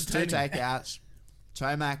 How There was 2 entertaining. takeouts.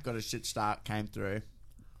 Tomac got a shit start, came through.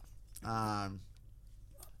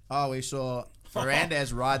 We saw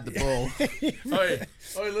Fernandez ride the bull.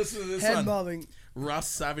 Oh, listen to this Head one. bobbing. Russ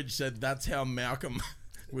Savage said that's how Malcolm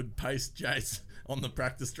would pace Jace on the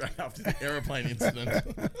practice track after the aeroplane incident.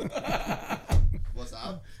 What's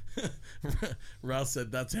up? Russ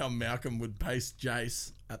said that's how Malcolm would pace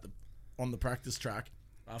Jace on the practice track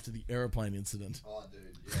after the aeroplane incident. Oh, dude,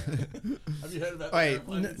 yeah. Have you heard about Wait,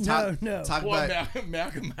 the aeroplane No, no. Why Tugboat.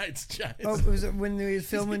 Malcolm hates Jace? Oh, was it when we was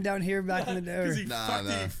filming down here back in the day? Because he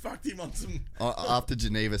Nah. fucked him on some... After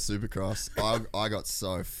Geneva Supercross, I got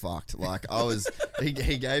so fucked. Like he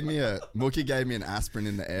gave me Mookie gave me an aspirin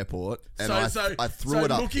in the airport, and I threw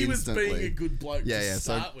it up Mookie instantly. was being a good bloke Yeah, to yeah,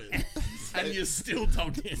 so- start with, and you still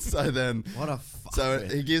dogged him. So then, What a fuck. so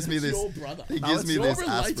he gives me It's this. your brother. He No, gives it's me you're this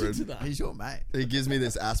related aspirin. to that. He's your mate. He gives me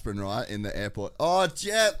this aspirin right in the airport. Oh,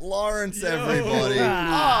 Jet Lawrence, everybody!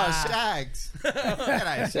 Oh, Shags.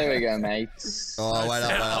 G'day, There we Shags. go, mates. Oh, wait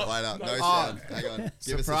up! sound. No No sound. Hang on.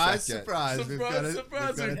 Give Surprise, us a second. surprise.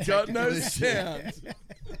 Surprise, a we've got no technical issue. sound.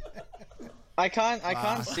 I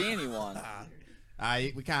can't see anyone.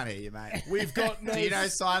 We can't hear you, mate. We've got no... Do you know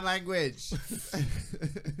sign language?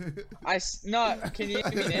 No, can you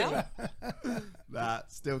hear me now? Nah,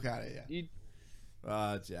 still can't hear you. You,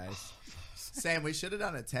 Oh, Jace. Sam, we should have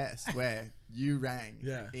done a test where you rang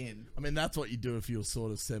in. I mean, that's what you do if you're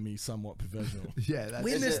sort of somewhat professional. Yeah, that's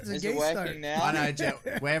We is missed it, the is gate it working start. now? I know,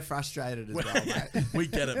 Jet. We're frustrated as well, mate. We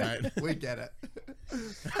get it, mate. We get it.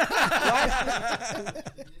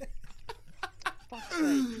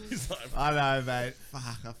 He's like, I know, mate. Fuck,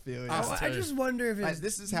 I feel you. I just wonder if it's. Mate,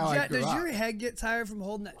 this is how I Jet, grew does up. your head get tired from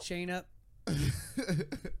holding that chain up?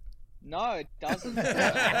 No, it doesn't.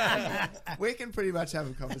 We can pretty much have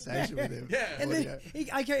a conversation with him. Yeah. And then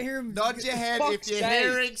I can't hear him. Nod your head Fuck's if your sake.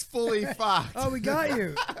 hearing's fully fucked. Oh, we got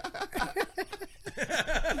you.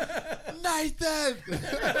 Nathan!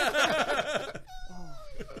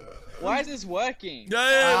 Why is this working?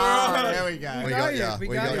 yeah, There we go. We got got you. ya. We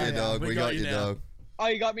We got got you. you, dog. We We got got you you, now. dog. Oh,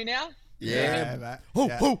 you got me now? Yeah. mate. Ho,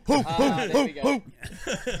 Yeah. ho, ho, ho, There we ho, go. ho.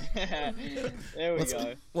 There we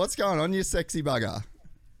go. What's going on, you sexy bugger?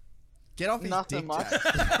 Get off his Nothing dick, much.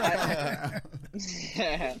 Jack.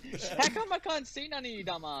 How come I can't see none of you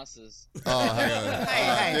dumbasses? Oh, hang on.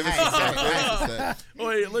 Hey, Give us hey, a sec. hey, Give us a sec.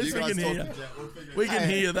 Wait, at least You we guys can hear. talk to Jet. We'll figure it We out. can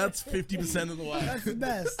hear. That's 50% of the way. That's the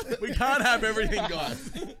best. We can't have everything,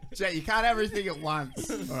 guys. Jet, you can't have everything at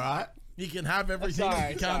once, all right? You can have everything.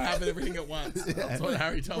 Sorry, you can't sorry. have everything at once. That's what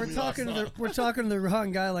Harry told We're me talking to last the we're talking to the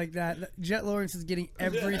wrong guy like that. Jet Lawrence is getting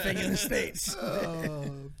everything in the states. Oh,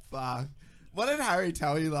 fuck. What did Harry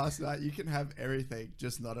tell you last night? You can have everything,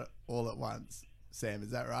 just not all at once. Sam, is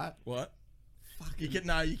that right? What? You can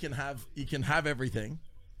have everything,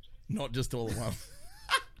 not just all at once.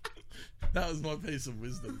 That was my piece of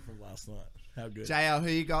wisdom from last night. How good. JL, who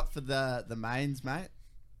you got for the mains, mate?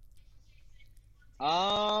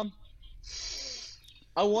 I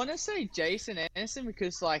want to say Jason Anderson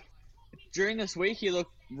because, like, during this week he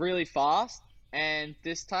looked really fast, and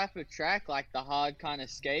this type of track, like the hard kind of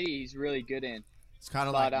skate, he's really good in. It's kind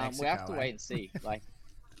of But like Mexico, we have to eh? wait and see. Like,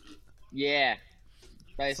 yeah,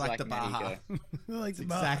 It's basically like the Baja. Mexico. Like the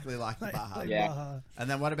Exactly like the Like- Baja. like Yeah. Baja. And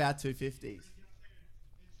then what about 250s?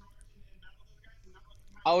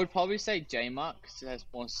 I would probably say J-Muck 'cause he has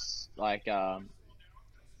more it's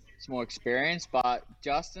more experience, but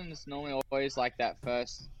Justin's normally always like that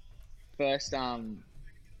first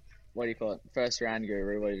what do you call it? First round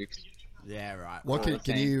guru. What do you? Yeah, right. What can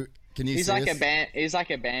you He's see like us? a band. He's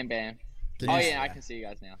like a Bam Bam. Can Oh you- yeah, I can see you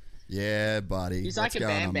guys now. Yeah, buddy. He's What's like a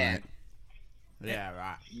going Bam on, Bam. mate? Yeah,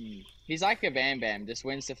 right. He's like a Bam Bam. Just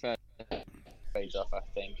wins the first page off, I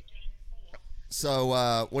think.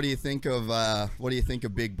 So, what do you think of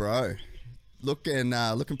Big Bro? Looking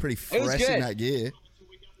pretty It was fresh in good. that gear.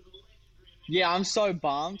 Yeah, I'm so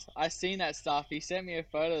bummed. I seen that stuff. He sent me a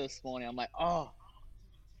photo this morning. I'm like, oh,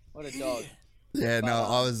 what a dog. Yeah, no,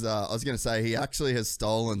 I was gonna say he actually has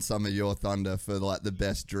stolen some of your thunder for like the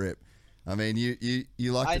best drip. I mean, you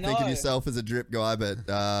like I to think of know. yourself as a drip guy,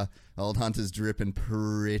 but old Hunter's dripping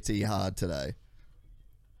pretty hard today.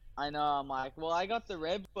 I know. I'm like, well, I got the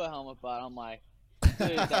Red Bull helmet, but I'm like,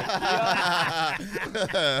 dude, like, yeah.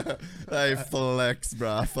 Hey, flex,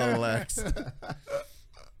 bruh, flex.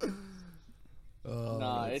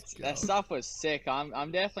 No, it's that stuff was sick.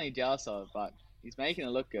 I'm definitely jealous of it, but he's making it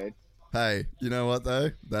look good. Hey, you know what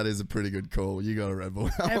though? That is a pretty good call. You got a Red Bull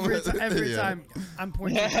helmet. Every Yeah. time I'm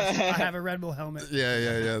pointing, I have a Red Bull helmet.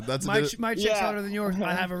 Yeah. That's My a bit. my chick's hotter than yours.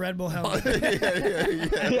 I have a Red Bull helmet.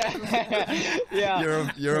 Yeah.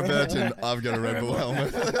 You're a virgin. I've got a Red Bull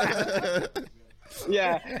helmet.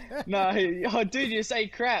 Yeah. No. Oh, dude, you say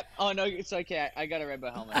crap. Oh no, it's okay. I got a Red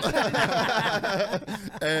Bull helmet.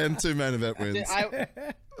 And 2 main event wins.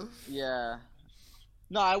 Yeah.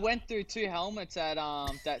 No, I went through 2 helmets at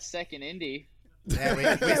that second Indy. Yeah, we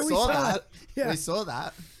saw that. Yeah. We saw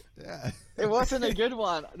that. Yeah. It wasn't a good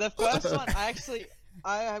one. The first one,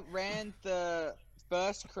 I ran the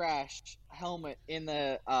first crash helmet in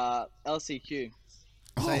the LCQ.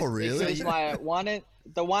 Oh, really? Because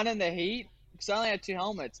the one in the heat, because I only had 2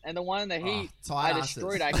 helmets, and the one in the heat, tight I asses.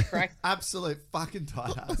 destroyed. I cracked Absolute fucking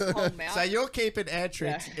tight ass. the whole mouth. So you're keeping air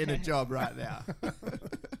tricks Yeah. in a job right now.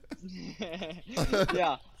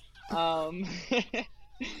 Yeah.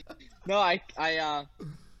 No, I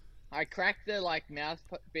cracked the mouth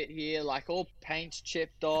bit here, all paint's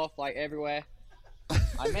chipped off, everywhere.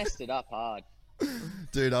 I messed it up hard.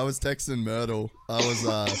 Dude, I was texting Myrtle. I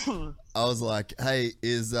was like, hey,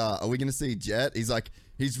 are we gonna see Jet? He's like,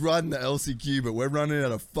 he's riding the LCQ, but we're running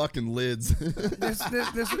out of fucking lids. This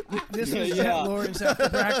was Yeah. Jet Lawrence after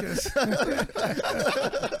practice.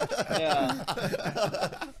 Yeah.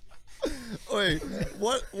 Wait,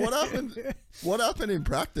 what happened? What happened in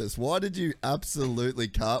practice? Why did you absolutely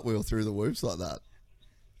cartwheel through the whoops like that?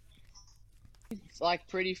 It's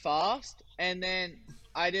pretty fast, and then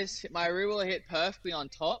my rear wheel hit perfectly on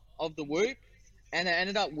top of the whoop, and I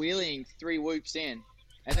ended up wheeling 3 whoops in.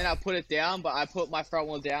 And then I put it down, but I put my front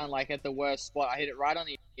wheel down at the worst spot. I hit it right on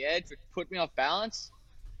the edge, which put me off balance,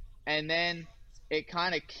 and then it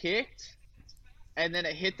kind of kicked, and then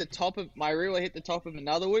it hit my rear wheel hit the top of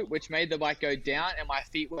another whoop, which made the bike go down, and my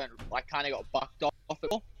feet kind of got bucked off it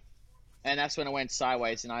all, and that's when it went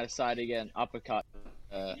sideways, and I decided to get an uppercut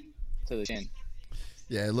to the chin.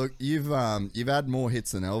 Yeah, look, you've had more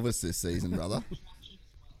hits than Elvis this season, brother.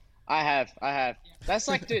 I have. That's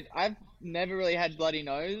dude, I've never really had bloody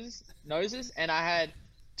noses, and I had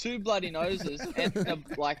 2 bloody noses, and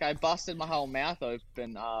I busted my whole mouth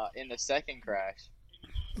open in the second crash.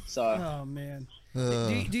 So. Oh man.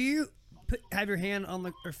 Do you have your hand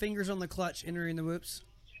on or fingers on the clutch entering the whoops?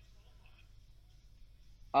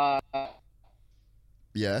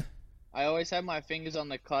 Yeah. I always have my fingers on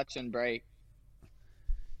the clutch and brake.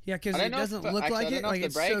 Yeah, because I it don't know if doesn't the- look actually, I like don't it. know if the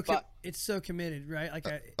brake, It's so committed, right?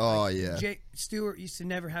 Yeah. Jake Stewart used to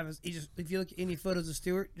never have if you look at any photos of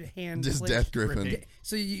Stewart, the hand Just clenched. death gripping.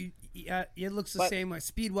 So it looks the same way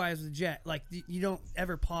speed wise with Jet. You don't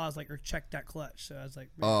ever pause or check that clutch. So I was like,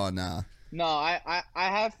 Oh, nah. No, I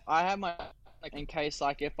have my in case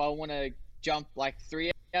if I want to jump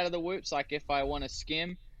 3 out of the whoops, if I want to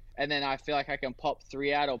skim, and then I feel like I can pop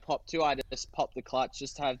 3 out or pop 2, I just pop the clutch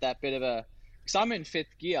just to have that bit of a. Because I'm in 5th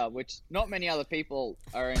gear, which not many other people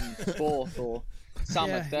are in 4th or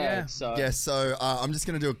some are 3rd. Yeah. So Yeah, so I'm just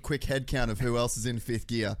going to do a quick head count of who else is in 5th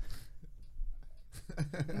gear.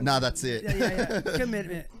 Nah, that's it. yeah.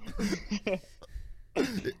 Commitment.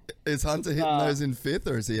 Is Hunter hitting those in 5th,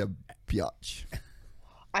 or is he a biatch?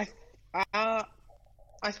 I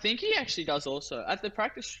think he actually does also at the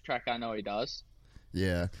practice track. I know he does.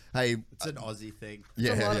 Yeah. Hey. It's an Aussie thing.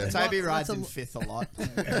 Yeah. Toby rides in 5th a lot.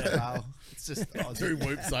 Well, it's just Aussie. 2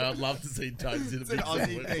 whoops, I'd love to see Tones in a It's an big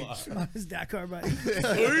Aussie thing. whoop. On his Dakar bike.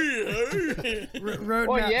 Ooh, Road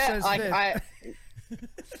Well, map yeah, says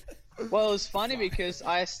fifth. Well, it was funny because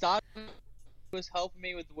I was helping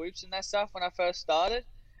me with the whoops and that stuff when I first started,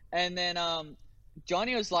 and then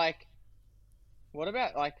Johnny was like, "What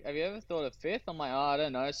about have you ever thought of 5th?" I'm like, "Oh, I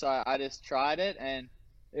don't know." So I just tried it, and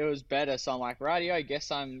it was better. So I'm like, "Rightio, I guess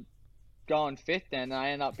I'm going 5th." Then and I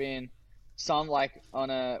end up being some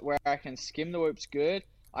on where I can skim the whoops good.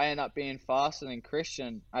 I end up being faster than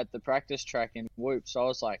Christian at the practice track in whoops. So I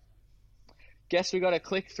was like, guess we got to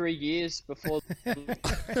click 3 years before and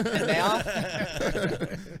now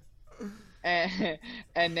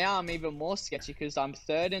and now I'm even more sketchy because I'm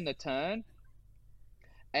 3rd in the turn,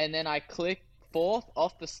 and then I click 4th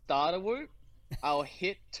off the starter whoop. I'll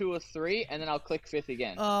hit 2 or 3, and then I'll click 5th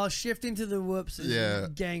again. Oh, shifting to the whoops is Yeah.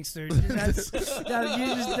 gangster.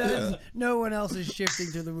 No one else is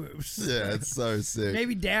shifting to the whoops. Yeah, it's so sick.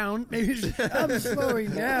 Maybe down. Maybe I'm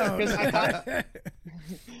slowing down.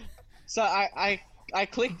 So I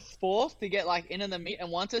click 4th to get into the meat, and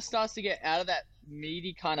once it starts to get out of that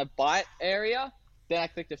meaty kind of bite area, then I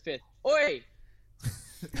click the 5th. Oi!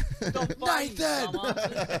 Stop fighting,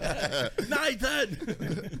 dumbasses. Nathan!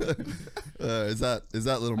 Is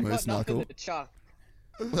that little I moose got nothing knuckle? to chuck.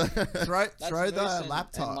 Throw That's the Moose and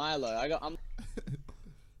laptop. Milo.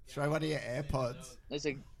 Throw one of your AirPods.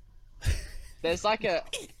 There's like a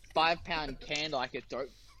 5-pound candle I could throw.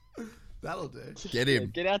 That'll do. Get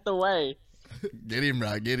him. Get out the way. Get him,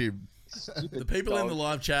 bro. Get him. The people in the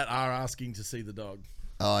live chat are asking to see the dog.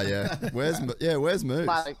 Oh, yeah. Where's Moose?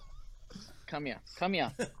 Milo, come here.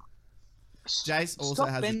 Jace also Stop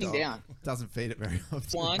has a bending dog. down. Doesn't feed it very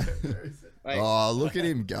often. One. Wait. Oh, look at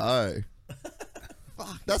him go.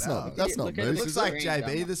 That's not Look at Moose. it. Looks Is like Green JB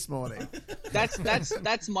drummer. this morning.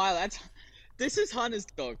 That's Milo. This is Hunter's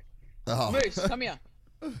dog. Oh. Moose, come here.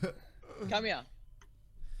 Come here.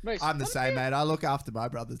 Moose, I'm the come same, here. mate. I look after my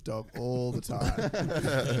brother's dog all the time.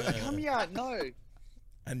 Come here. No.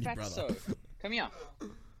 And your brother. Fatso. Come here.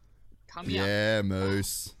 Come here. Yeah,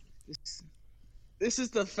 Moose. This is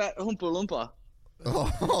the fat Oompa Loompa.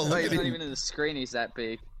 Oh, Oh, look he's at not him. even in the screen. He's that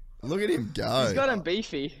big. Look at him go. He's got him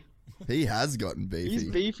beefy. He has gotten beefy. He's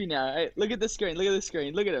beefy now. Hey, look at the screen. Look at the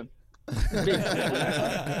screen. Look at him.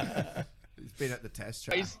 Big. He's been at the test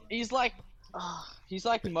track. He's like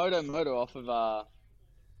Moto off of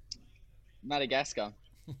Madagascar.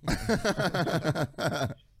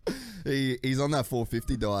 He's on that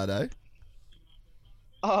 450 diet, eh?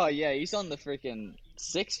 Oh yeah, he's on the freaking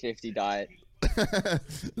 650 diet.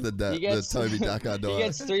 the Toby Dakar diet. He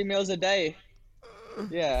gets 3 meals a day.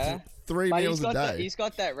 Yeah. 3 But meals a day. He's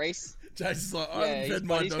got that race. Jason's like, I Yeah, haven't fed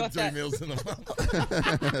but my he's dog got 3 that- meals in a month.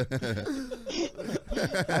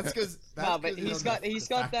 That's because. No, but he's got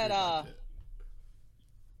that.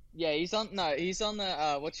 Yeah, he's on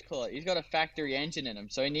the what you call it? He's got a factory engine in him,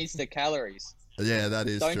 so he needs the calories. Yeah, that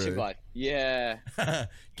is Don't true. you, bud? Yeah.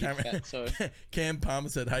 Cam, Yeah, so- Cam Palmer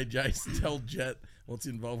said, "Hey, Jason, tell Jet what's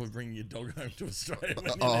involved with bringing your dog home to Australia." when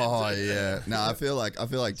you're Oh there, too." yeah. No, I feel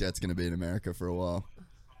like Jet's gonna be in America for a while.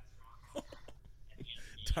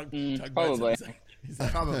 Tug probably. Is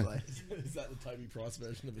that, Probably. is that the Toby Price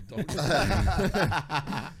version of a dog?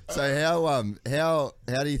 So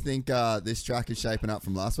how do you think this track is shaping up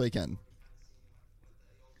from last weekend?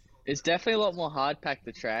 It's definitely a lot more hard packed,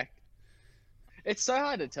 the track. It's so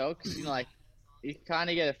hard to tell because you kind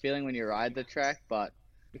of get a feeling when you ride the track, but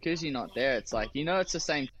because you're not there, it's like it's the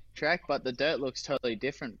same track, but the dirt looks totally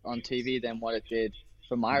different on TV than what it did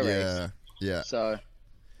for my race. Yeah. So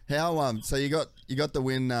How so you got the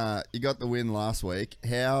win last week.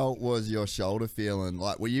 How was your shoulder feeling?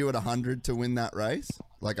 Like, were you at 100 to win that race?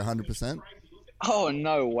 Like 100%? oh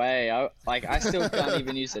no way! I still can't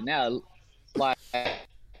even use it now. Like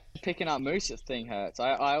picking up Moose's thing hurts.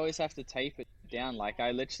 I always have to tape it down. Like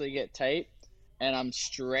I literally get tape, and I'm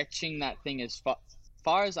stretching that thing as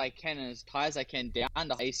far as I can and as high as I can down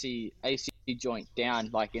the AC joint down,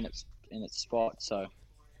 like in its spot. So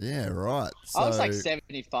Yeah, right. So, I was like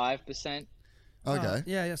 75%. okay.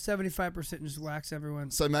 Yeah, 75% and just wax everyone.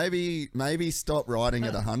 So maybe stop riding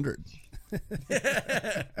at 100.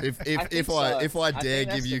 If I dare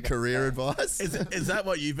that's give you the career advice, Is that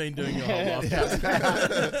what you've been doing your whole life?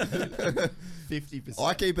 50%.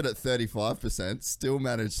 I keep it at 35%. Still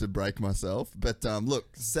manage to break myself, but look,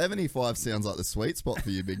 75 sounds like the sweet spot for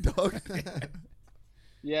you, big dog.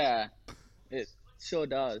 Yeah, it sure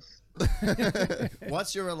does.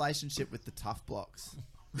 What's your relationship with the tough blocks?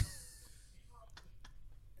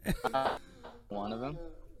 One of them.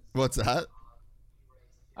 What's that?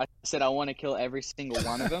 I said I want to kill every single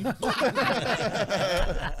one of them.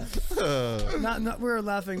 Not we were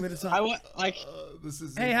laughing, but it's not. I want This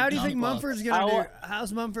is Hey, how do you think Mumford's gonna I do? wa-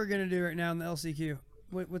 How's Mumford gonna do right now in the LCQ?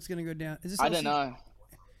 What's gonna go down? Is this I don't know.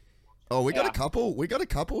 Oh, we got Yeah. a couple. We got a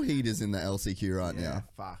couple heaters in the LCQ right Yeah, now.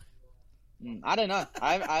 fuck. I don't know.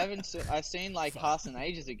 I haven't. I seen like Carson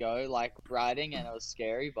ages ago, like riding, and it was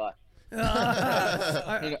scary. But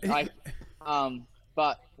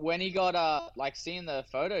but when he got like seeing the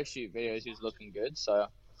photo shoot videos, he was looking good. So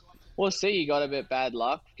we'll see. He got a bit bad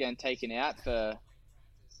luck getting taken out for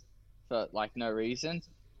like no reason.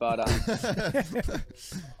 But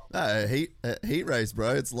No, heat race, bro.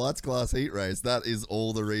 It's lights class heat race. That is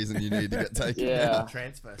all the reason you need to get taken Yeah. out.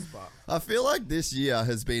 Transfer spot. I feel like this year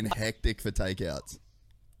has been hectic for takeouts.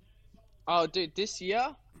 oh, dude, this year,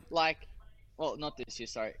 like, well, not this year.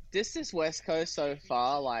 Sorry, this West Coast so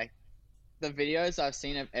far. Like the videos I've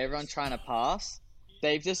seen of everyone trying to pass,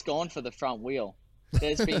 they've just gone for the front wheel.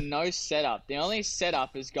 There's been no setup. The only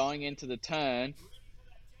setup is going into the turn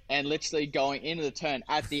and literally going into the turn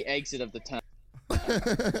at the exit of the turn.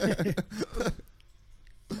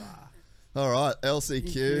 All right, Who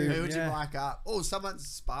LCQ. would you Yeah. mic up? Oh, someone's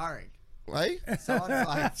sparring. Wait. Someone's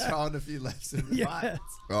like throwing a few lefts and rights.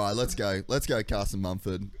 All right, let's go. Let's go, Carson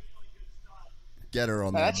Mumford. Get her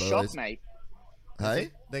on Oh, there, that's boys. shock, mate.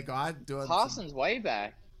 Hey? The guy doing Carson's way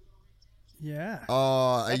back. Yeah. Oh,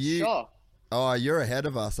 are That's you? shocked. Oh, you're ahead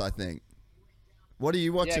of us, I think. What are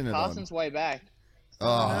you watching Yeah, it on? Carson's way back.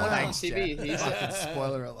 Oh, Thanks, TV. Jet. He's Fucking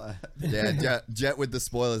spoiler alert. yeah, Jet with the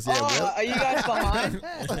spoilers. Yeah, Oh, are you guys behind?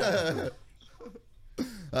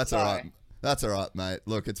 that's all right. sorry. That's all right, mate.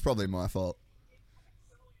 Look, it's probably my fault.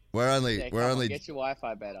 We're only Yeah, we're come on, only get your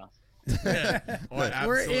Wi-Fi better. I We're in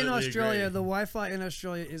absolutely Australia. agree. The Wi-Fi in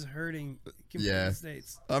Australia is hurting compared Yeah. to the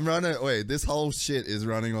States. I'm running. Wait, this whole shit is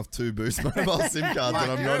running off 2 Boost Mobile SIM cards, and I'm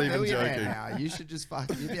not You're a even millionaire joking. now. You should just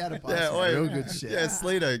fucking. You'd be able to buy Yeah, some wait, real good shit. Yeah,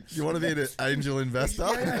 Sleater, you want to be an angel investor?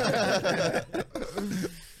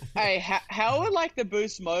 Hey, how are like the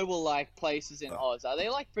Boost Mobile like places in Oz? Are they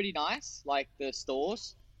like pretty nice? Like the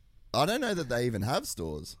stores? I don't know that they even have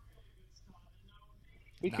stores.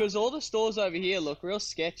 Because all the stores over here look real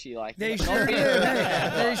sketchy. Like They not sure do. being-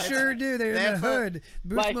 They sure do. They're in They're the for- hood.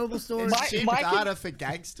 Boost like, Mobile stores. my- Cheap Mike data for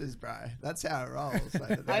gangsters, bro. That's how it rolls.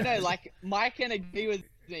 I know, like Mike can agree with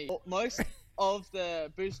me. Most of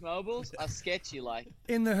the Boost Mobiles are sketchy. Like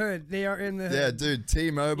In the hood. They are in the hood. Yeah, dude,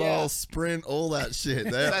 T-Mobile, Yeah. Sprint, all that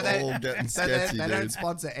shit. They're So they- all getting So sketchy, they don't dude.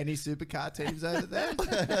 sponsor any supercar teams over there.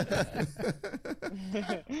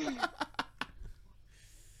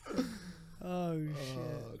 Oh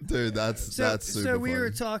shit. Dude, that's super so we were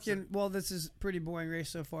funny. talking. Well, this is pretty boring race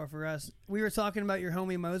so far for us. We were talking about your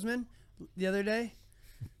homie Mosman the other day,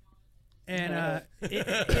 and I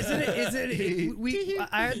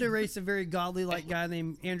had to race a very godly like guy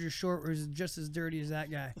named Andrew Short, who's just as dirty as that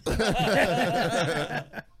guy.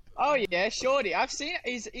 oh yeah, Shorty. I've seen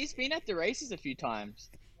he's been at the races a few times.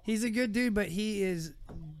 He's a good dude, but he is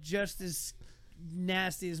just as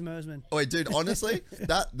nasty as Mosman. Wait, dude, honestly,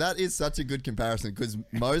 that is such a good comparison because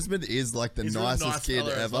Mosman is like the He's a nicest nice kid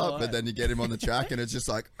fella as ever, well, but eh? then you get him on the track and it's just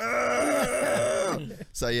like, "Argh!"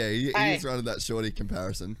 So yeah, he Hey. is running that shorty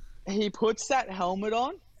comparison. He puts that helmet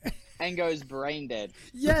on and goes brain dead.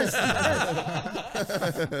 Yes.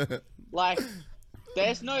 Like there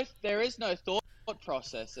is no thought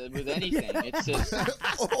process with anything. It's just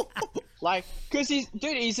like because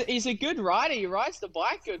he's a good rider. He rides the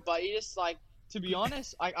bike good, but he just like to be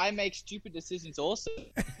honest, I make stupid decisions also.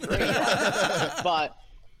 But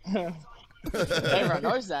everyone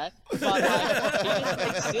knows that. But like,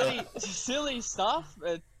 he just makes silly stuff.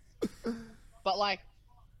 But like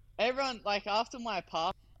everyone like after my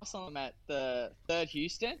pass on him at the third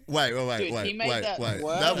Houston. Wait. Dude, he made that work.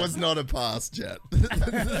 That was not a pass, Jet.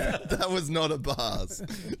 That was not a pass.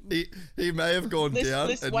 He may have gone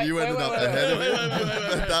down and wait, you wait, ended wait, up wait, ahead of wait, him, wait, wait,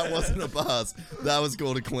 wait, but that wasn't a pass. That was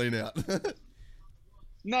called a clean out.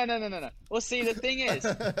 No. Well, see, the thing is,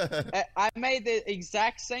 I made the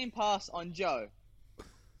exact same pass on Joe.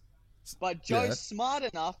 But Joe's Yeah. smart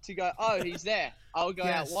enough to go, oh, he's there. I'll go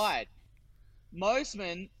Yes. out wide.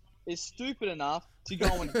 Mosman is stupid enough to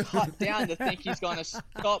go and cut down to think he's going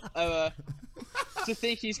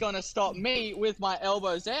to stop me with my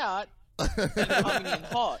elbows out and coming in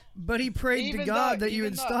hot. But he prayed to Even God though- that you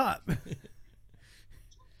even would though- stop.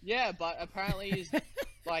 Yeah, but apparently he's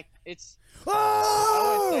like it's. I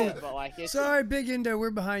Oh! won't say it, but like it's. Sorry, Big Indo, we're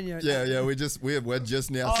behind you. yeah, we're just now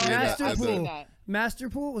Oh, seeing that. Master as a- Pool. that. Master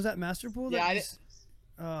Pool? Was that Master Pool? Yeah,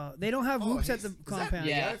 They don't have whoops at the Is that compound.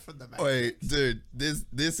 Yeah. Joe from the Wait, dude,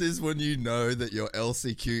 this is when you know that your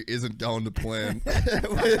LCQ isn't going to plan.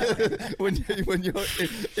 when you're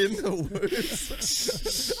in the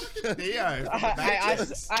woods. Neo from the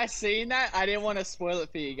Matrix. I seen that. I didn't want to spoil it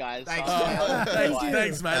for you guys. Thanks, so- man. Thank you.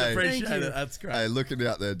 Thanks, mate. Hey. Appreciate Thank you. it. That's great. Hey, looking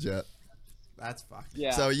out there, Jet. That's fucked.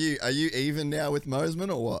 Yeah. So are you even now with Mosman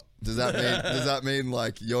or what? Does that mean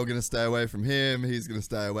like you're gonna stay away from him, he's gonna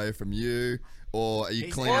stay away from you, or are you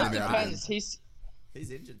He's cleaning Well, him it out? depends. He's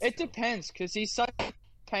injured. It still. depends because he's such a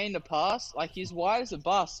pain to pass. Like he's wide as a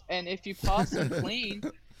bus, and if you pass him clean,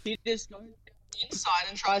 he just goes inside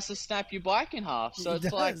and tries to snap your bike in half. So He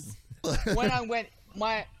it's like does. when I went,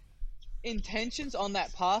 my intentions on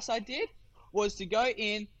that pass I did was to go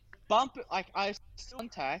in, bump it, like I still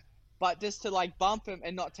contact, but just to like bump him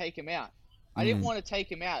and not take him out. I didn't want to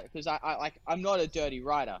take him out because I'm not a dirty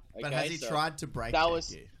rider. Okay? But has he So tried to break that check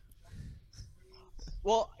was- you?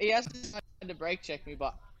 Well, he hasn't tried to brake check me,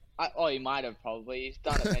 but he might have probably. He's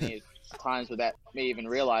done it many times without me even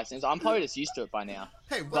realizing. So I'm probably just used to it by now.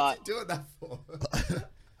 Hey, what's but- he doing that for?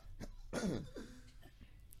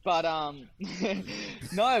 But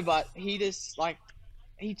no, but he just like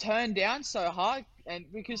he turned down so hard, and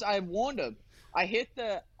because I warned him, I hit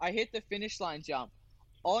the finish line jump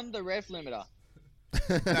on the rev limiter.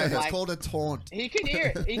 No, it's Like- called a taunt. He can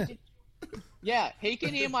hear it. He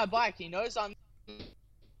can hear my bike. He knows I'm.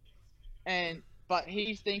 but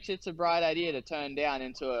he thinks it's a bright idea to turn down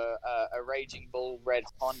into a Raging Bull red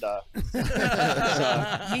Honda.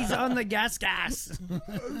 He's on the gas.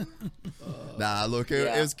 Nah, look,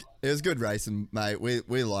 it was good racing, mate. We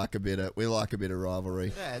like a bit of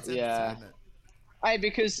rivalry. Yeah, it's Yeah. entertainment. Hey,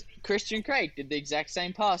 because Christian Craig did the exact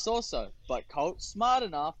same pass also, but Colt's smart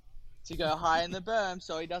enough to go high in the berm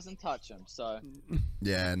so he doesn't touch him. So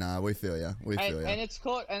Yeah, nah, we feel ya. and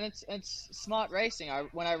it's smart racing.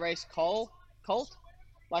 When I raced Colt,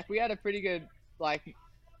 like we had a pretty good at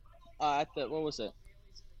the what was it?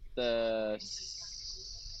 The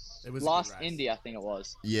It was a last good race. Indy, I think it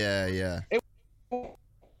was. Yeah.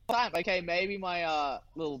 Time. Okay, maybe my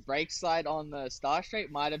little brake slide on the Star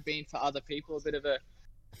Straight might have been for other people a bit of a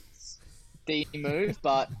D move,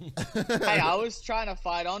 but hey, I was trying to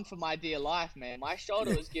fight on for my dear life, man. My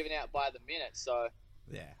shoulder was giving out by the minute, so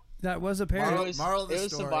Yeah. That was a parody. Moral of the it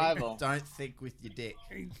was story, survival. don't think with your dick.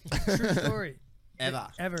 True story.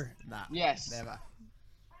 Ever. Nah. Yes. Never.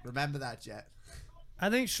 Remember that, Jet. I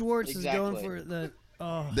think Schwartz is going Exactly. for the.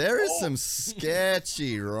 Oh, There is some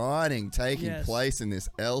sketchy riding taking Yes. place in this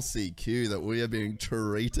LCQ that we are being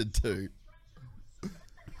treated to.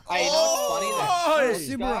 Hey, you know what's funny?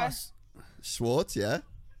 That guy, Subaros. Schwartz, yeah?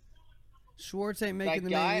 Schwartz ain't that making the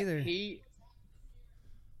guy, main either.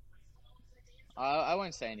 I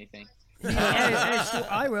won't say anything.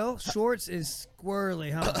 I will. Schwartz is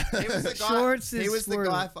squirrely, huh? He was the guy. Schwartz is he was the squirrely.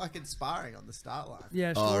 guy fucking sparring on the start line.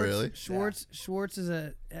 Yeah. Oh, Schwartz, really? Schwartz is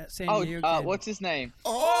at San Oh, Diego. kid. what's his name?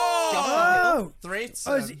 Oh, Threats.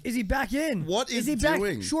 is he back in? What is he back?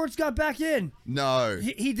 doing? Schwartz got back in. No.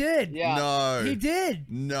 He did. Yeah. No. He did.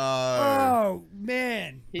 No. Oh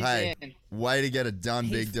man, He's Hey, in. way to get it done,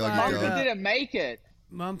 He big doggy fired dog. up. Mumford didn't make it.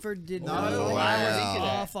 Mumford did No, not. wow. I was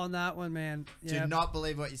off on that one, man. Do Yeah. not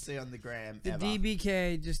believe what you see on the gram. The ever.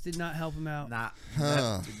 DBK just did not help him out. Nah.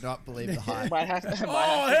 Huh. Do not believe the hype. Might have to. Oh,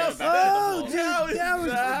 Might have to go back Oh, to dude, the ball. that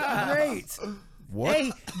was great. What?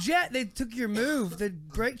 Hey, Jet, they took your move, the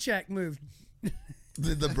brake check move.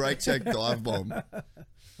 The brake check dive bomb.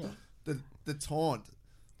 The taunt.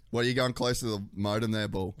 What, are you going close to the modem there,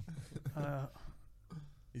 Bull?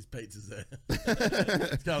 His pizza's there.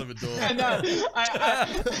 It's kind of a door. No,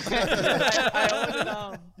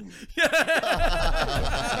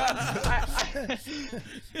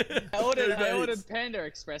 I ordered Panda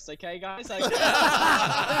Express. Okay, guys.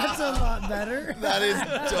 That's a lot better. That is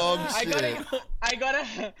dog shit. I gotta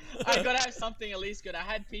have something at least good. I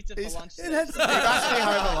had pizza for lunch. today. That's You're actually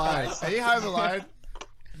home alone. Are you home alone?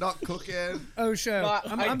 Not cooking. Osho.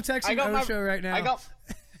 But I'm texting I got Osho right now. I got.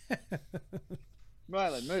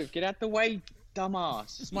 Rylan, move. Get out the way,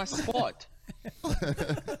 dumbass. It's my spot.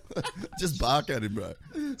 Just bark at him, bro.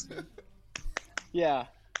 Yeah.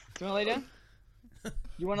 Do you want to lay down?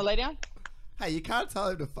 You want to lay down? Hey, you can't tell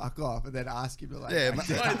him to fuck off and then ask him to like. Yeah,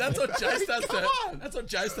 Wait, that's what Jace does to. That's what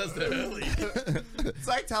Jace does to Hurley. It's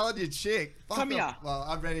like telling your chick. Fuck Come off. here. Well,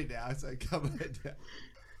 I'm ready now, so come on down.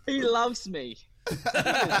 He loves me.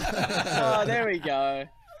 Oh, there we go.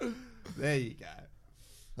 There you go.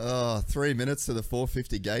 Oh, 3 minutes to the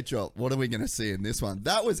 450 gate drop. What are we going to see in this one?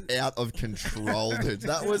 That was out of control, dude.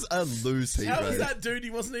 That was a loose heat How was race. that dude? He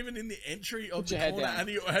wasn't even in the entry of the your head corner, down. and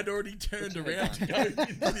he had already turned around to go into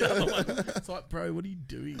the other one. It's like, bro, what are you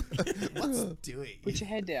doing? What's doing? Put your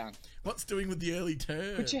head down. What's doing with the early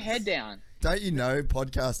turn? Put your head down. Don't you know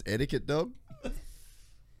podcast etiquette, dog?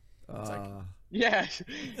 Yeah.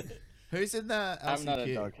 Who's in the LCQ? I'm not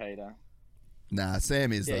a dog hater. Nah,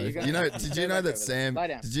 Sam is Yeah, though. you gotta- You know? Did you Go know back that over there. Sam? Lie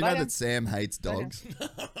down. Did you Lie know down. that Sam hates dogs? No,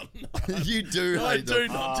 You do I hate do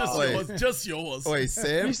dogs. not. Just Wait. yours. Just yours. Wait,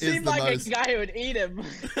 Sam You is seem the like most. a guy who would eat him.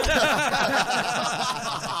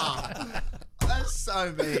 That's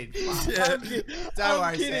so mean. Fuck. Yeah. Don't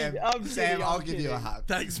worry, kidding. Sam. I'm Sam, kidding. I'll I'm give you a kidding. hug.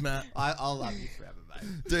 Thanks, Matt. I'll love you forever, mate.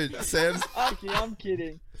 Dude, Sam's I'm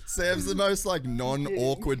kidding. Sam's the most like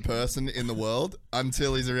non-awkward person in the world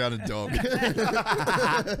until he's around a dog.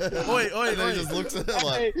 Oi, oi, And then oi. he just looks at it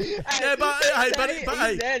like, Yeah, but hey, but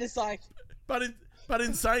hey, Then it's like, but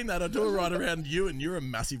in saying that, I do it right around you, and you're a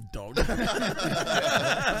massive dog.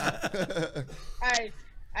 hey,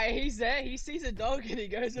 he's there. He sees a dog and he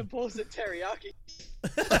goes and pulls a teriyaki.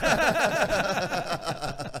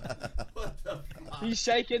 What the fuck? He's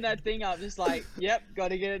shaking that thing up, just like, yep, got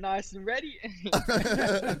to get it nice and ready.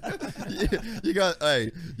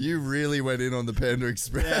 You really went in on the Panda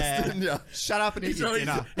Express, didn't you? Shut up and eat your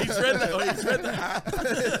dinner. He's read the hat.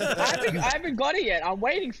 I haven't got it yet. I'm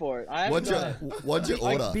waiting for it. What'd you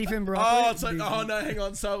order? Beef and broccoli. Oh, it's like, oh no, hang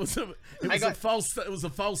on. So it was a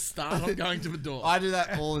false start on going to the door. I do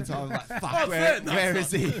that all the time. I'm like, fuck, Oh, fair. No, where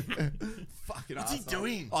it's is not. he? Fucking What's he arsehole.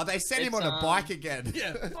 doing? Oh, they sent him It's, on a bike again.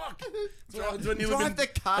 Yeah, fuck. That's what happens when you live Drive in, the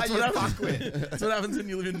car, that's you what fuck happens- with. That's what happens when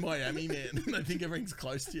you live in Miami, man. They think everything's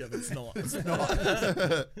close to you, but it's not. It's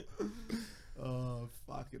not. Oh,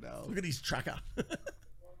 fucking hell. Look at his tracker.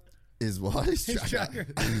 Is what? His His tracker.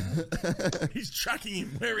 tracker. He's tracking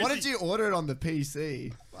him. Where is Why he? did you order it on the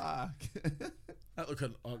PC? Fuck. That look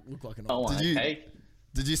like an Oh, old. Did you- okay.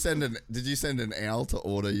 Did you send an owl to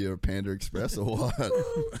order your Panda Express or what? No,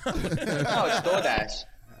 it's DoorDash.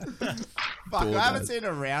 Fuck, I haven't DoorDash. seen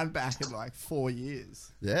a round back in like 4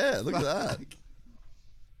 years. Yeah, look at that.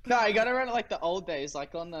 No, you gotta run it like the old days,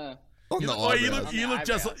 like on the. On You the look, eyebrows.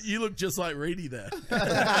 you look just like Reedy there,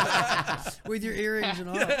 With your earrings and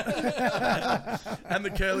all. and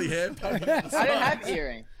the curly hair. I don't have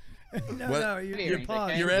earring. No, your Earrings,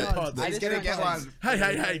 pods. okay? Your AirPods. I He's just gonna run get like- one.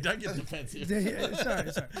 Hey, don't get defensive.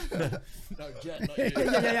 sorry. No, Jet, not you.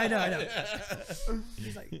 Yeah, I know.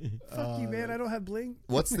 He's like, fuck you, man. I don't have bling.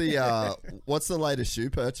 What's the latest shoe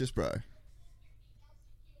purchase, bro?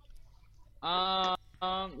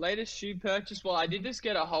 Latest shoe purchase. Well, I did just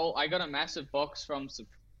get I got a massive box from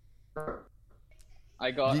Supreme.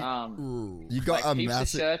 I got You got like a heaps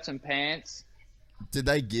massive. of shirts and pants, Did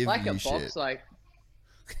they give like you a box, shit?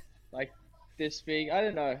 like this big. I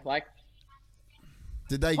don't know, like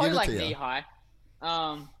Did they give probably it like to knee you? high.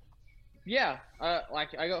 Yeah.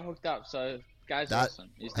 Like I got hooked up, so guy's That- awesome.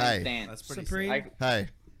 His hey. name's Dan. That's pretty Supreme. sick. Hey,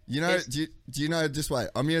 you know? It's- Do you know? Just wait.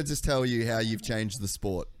 I'm gonna just tell you how you've changed the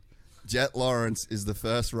sport. Jet Lawrence is the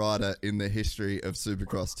first rider in the history of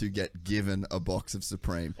Supercross to get given a box of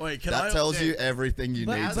Supreme. Wait, can that I- tells you everything you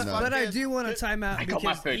need to know. But I do want to time out I got my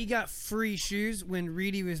because food. he got free shoes when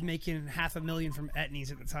Reedy was making $500,000 from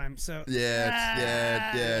Etnies at the time. So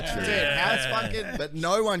yeah, true. Dude, how's fucking... But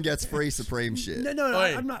no one gets free Supreme shit. no,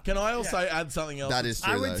 Wait, I'm not. can I also add something else? That is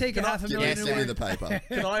true. I would though. take a Can I- $500,000 Yes, to send me work. the paper.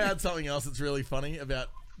 Can I add something else that's really funny about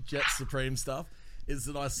Jet Supreme stuff? Is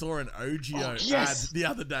that I saw an OGO yes. ad the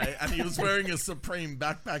other day, and he was wearing a Supreme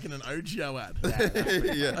backpack in an OGO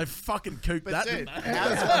ad. Yeah. I fucking cooped But that, dude, didn't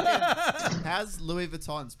I? how's Louis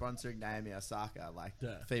Vuitton sponsoring Naomi Osaka? Like,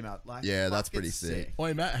 Yeah. female. Like, Yeah, that's fucking pretty sick.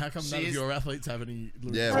 Wait, Matt, how come none of She's- your athletes have any?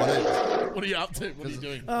 Yeah, what What are you up to? What are you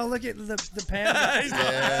doing? Oh, look at the pants.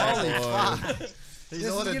 yeah, Holy boy. fuck. This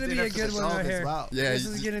is gonna be a good one right here. Well. Yeah, This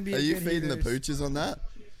is gonna be are a you good feeding the Hooters. pooches on that?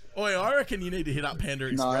 Oi, I reckon you need to hit up Panda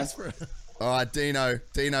Express for it. All right,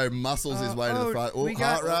 Dino muscles his way to the front. Oh, we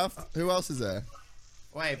got- Hartraft. Who else is there?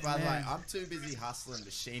 Wait, by the way, Man. I'm too busy hustling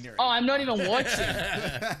machinery. Oh, I'm not even watching.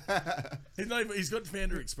 He's got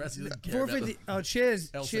Panda Express. He doesn't care about 450. Oh, cheers.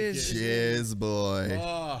 Elsa Cheers. Gibbs. Cheers, boy.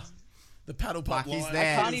 the, the paddle pop Fuck, he's line.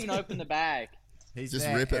 there. I can't even open the bag. He's Just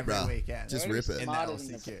there rip it, every bruh. weekend. Just Where rip is it. in the Smarter than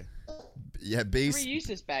the- LCQ. Yeah, beast. Reuse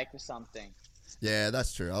this bag for something. Yeah,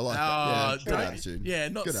 that's true. I like Oh, that. Yeah, good don't- attitude. Yeah,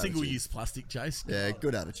 not Good attitude. single-use plastic, Jace. Yeah,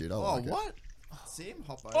 good attitude. I Oh, like it. what? See him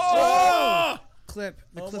hop over. Oh! Clip.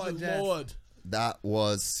 The Oh clip my of death. lord! That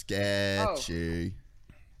was sketchy.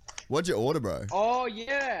 What'd you order, bro? Oh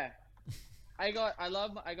yeah. I got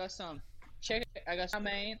some I got some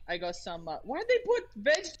main. I got some. Why'd they put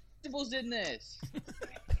vegetables in this?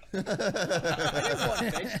 I didn't want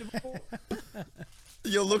vegetables.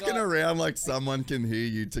 You're looking got- around like someone can hear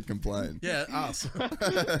you to complain. Yeah, us.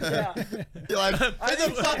 Yeah. You're like, I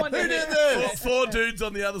think someone who did did this? Four dudes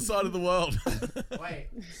on the other side of the world. Wait,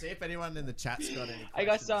 see if anyone in the chat's got any I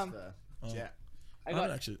got questions some- for Jet. I I got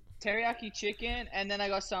haven't actually. teriyaki chicken, and then I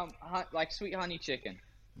got some like sweet honey chicken.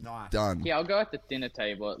 Nice. Done. Yeah, I'll go at the dinner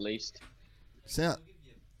table at least. Sound.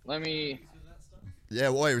 Let me. Yeah,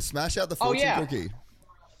 wait, smash out the Oh, fortune yeah. cookie.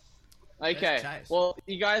 Okay. Chase. Well,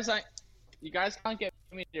 you guys can't get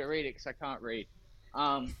me to read it because I can't read.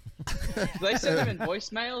 If they send them in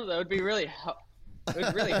voicemail, that would be really it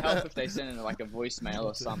would really help if they sent in like a voicemail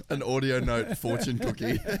or something. An audio note fortune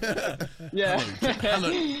cookie. Yeah.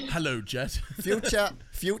 Hello, Jet.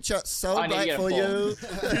 Future, so I need to bright get a for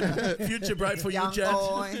phone. you. Future bright for you, Young Jet.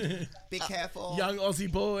 boy, be careful. Young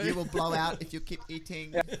Aussie boy. You will blow out if you keep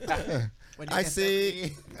eating. When you I get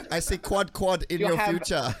see healthy. quad in You your have-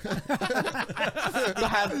 future.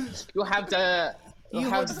 You have the You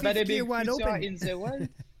have want very 50 big wide future open. in the world.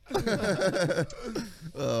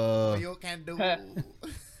 You can do.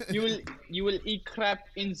 You will eat crap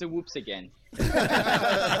in the whoops again.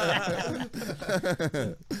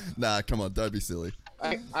 Nah, come on, don't be silly.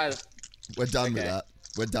 I We're done with Okay. that.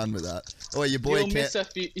 We're done with that. Oh, your boy you'll can't. miss a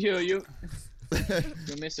few. You'll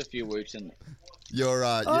miss a few whoops in. You're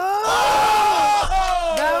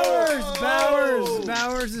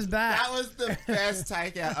Bowers is back. That was the best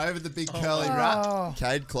takeout over the big curly rat. Oh,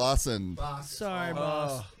 Cade Claassen. sorry,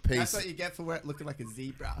 boss. That's Peace. what you get for looking like a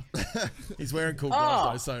zebra. He's wearing cool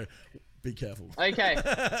gloves though, so be careful. Okay.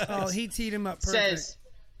 Oh, he teed him up perfect. Says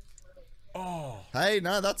Hey,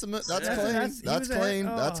 no, that's clean. he That's was ahead. clean.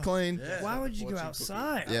 Oh. That's clean. Why would you go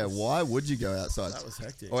outside? Yeah, why would you go outside? That was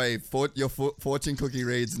hectic. Wait, your fortune cookie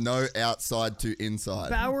reads no outside to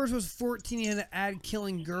inside. Bowers was 14. He had to add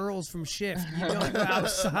killing girls from shift. You don't go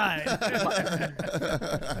outside.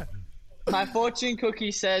 my fortune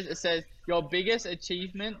cookie says your biggest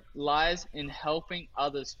achievement lies in helping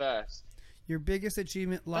others first. Your biggest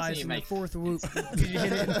achievement lies you in the make. fourth whoop. Did you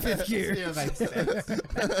hit it in fifth gear? Yeah, makes sense.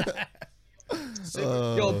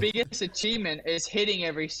 Your biggest achievement is hitting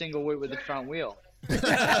every single whoop with the front wheel.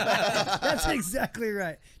 That's exactly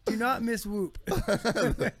right. Do not miss whoop.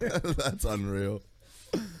 That's unreal.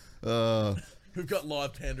 We've got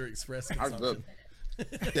live Panda Express consumption.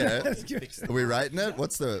 Yeah. That's good. Are we rating it?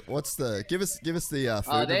 What's the? Give us the food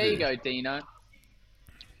Oh, there you review. go, Dino.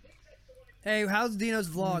 Hey, how's Dino's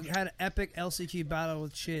vlog? Had an epic LCQ battle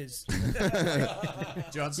with Chiz. John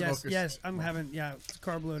Yes, Smokers. yes, I'm having,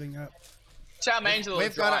 carb loading up. Chow main's a little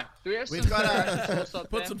We've got dry. a- Do we have we've some got a- sauce up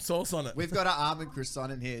Put there? some sauce on it. We've got an almond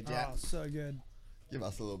croissant in here, Jack. Oh, so good. Give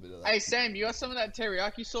us a little bit of that. Hey Sam, you got some of that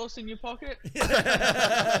teriyaki sauce in your pocket?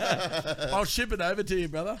 I'll ship it over to you,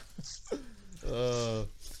 brother. It'll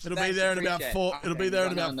be Thanks, there in about appreciate it. four. It'll be there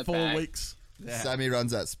in Run on about the 4 bag. weeks. Sammy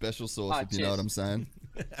runs that special sauce, Oh, if you know cheers. what I'm saying.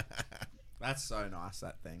 That's so nice,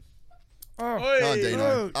 that thing. Oh, Oh, Dino.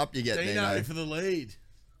 oh. Up you get, Dino Dino. for the lead.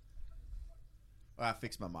 Oh, I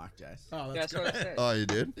fixed my mic, Jace. Oh, That's what I said. Oh, you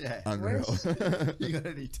did? Yeah. Unreal. You got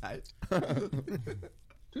any tape?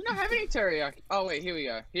 Do we not have any teriyaki? Oh wait, here we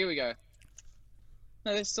go.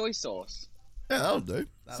 No, there's soy sauce. Yeah, that'll do.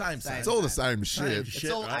 Same. It's all the same shit. It's shit,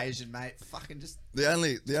 all right? Asian, mate. Fucking just. The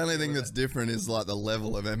only thing that's different is like the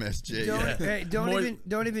level of MSG. Don't, Yeah. hey, don't More-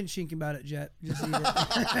 even chink about it, Jet. Just eat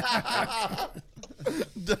it.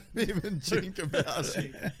 Don't even think about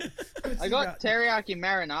it. I got teriyaki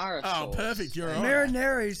marinara Oh, sauce. perfect. You're on.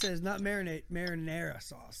 Marinara, he says, not marinate, marinara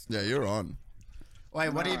sauce. Yeah, you're on. Wait,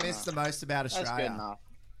 what do you miss the most about That's Australia? good enough.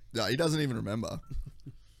 Yeah, he doesn't even remember.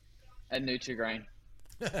 And Nutri-Grain.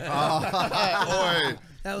 Oi,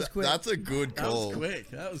 That was quick. that's a good That call. was quick.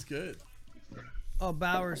 That was good. Oh,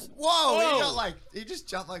 Bowers. Whoa, he just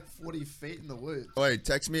jumped like 40 feet in the woods. Wait,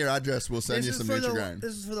 text me your address. We'll send you some Nutri-Grain.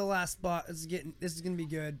 This is for the last spot. This is gonna be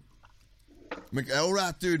good.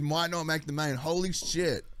 McElrath, dude, might not make the main. Holy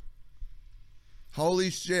shit. Holy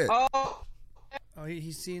shit. Oh, Oh,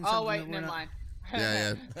 he's seeing something. wait, that we're never not- mind.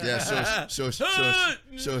 Yeah.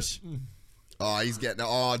 Shush. Oh, he's getting.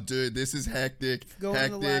 Oh, dude, this is hectic. Going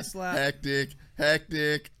on the last lap.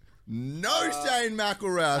 Hectic. No Shane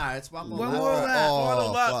McElrath. No, it's one more. One lap. more lap.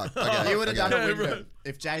 Oh, lap. fuck. Okay, He would have done a okay. windmill.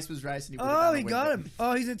 If Jace was racing, he would have Oh, done a he got windmill. him.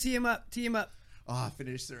 Oh, he's gonna tee him up. Oh, I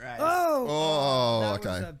finished the race. Oh. Oh, that okay.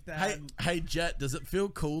 Was a bad. Hey, Jet, does it feel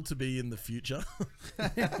cool to be in the future?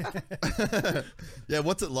 Yeah,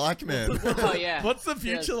 what's it like, man? Oh yeah. What's the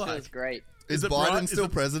future feels, like? Feels great. Is it Biden bright? still Is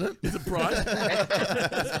it- president? Is it bright? Is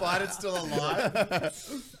Biden still alive?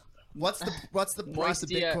 What's the price of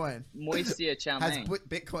Moistia, Bitcoin? Moistia chow Has mein.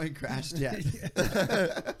 Bitcoin crashed yet?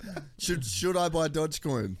 Should I buy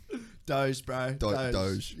Dogecoin? Doge, bro.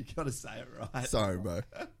 Doge. You gotta say it right. Sorry, bro.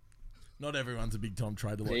 Not everyone's a big Tom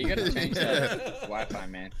trader. Yeah, you gotta change that Wi-Fi,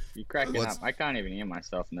 man. You cracking What's- up. I can't even hear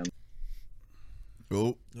myself no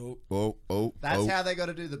Oh, Oh. That's how they got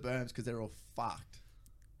to do the berms because they're all fucked.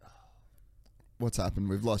 What's happened?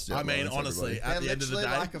 We've lost Jet I mean, Lawrence, honestly, everybody. at the They're end of the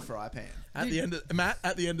literally day, like a fry pan. at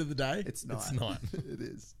the end of the day, It's not. It's not. It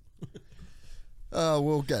is.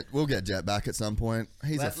 We'll get Jet back at some point.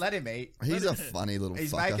 He's Let him eat. he's a funny little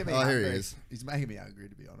He's fucker. making me Oh, hungry. here he is. He's making me hungry,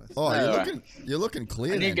 to be honest. Oh, No, you're looking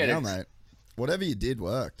clear And you then get now, it. mate. Whatever you did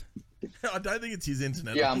worked. I don't think it's his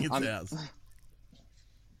internet. Yeah, I think it's I'm- ours.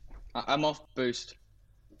 I'm off boost.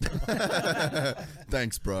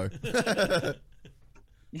 Thanks, bro.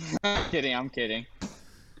 I'm kidding.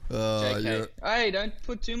 JK. Hey, don't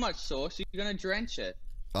put too much sauce. You're gonna drench it.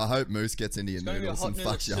 I hope Moose gets into your gonna be a noodles hot and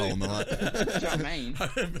noodle fucks your soup. whole night. Chow mein.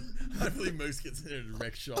 Hopefully Moose gets in a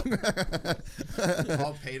direct shot.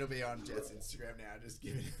 Oh, Pete will be on Jet's Instagram now, just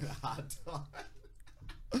giving him a hard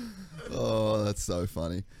time. Oh, that's so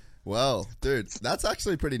funny. Well, dude, that's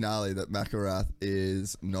actually pretty gnarly that McElrath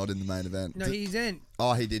is not in the main event. No, he's in.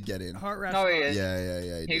 Oh, he did get in. Heart rap. No, he is. Yeah.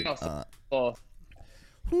 He He did. got four.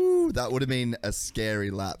 Whew, that would have been a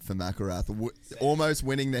scary lap for McElrath. Almost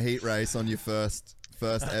winning the heat race on your first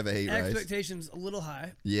ever heat race. Expectations a little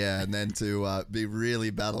high. Yeah, and then to be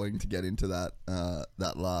really battling to get into that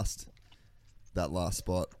last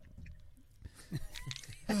spot.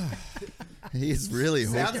 He's really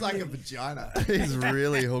hooking. Sounds like a vagina. He's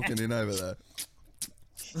really hooking in over there.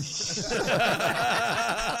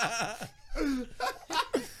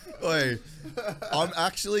 Wait, I'm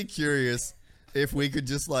actually curious if we could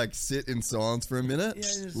just like sit in silence for a minute,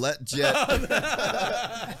 let Jet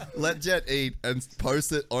eat and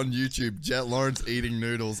post it on YouTube. Jet Lawrence eating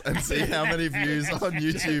noodles and see how many views on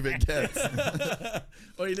YouTube it gets.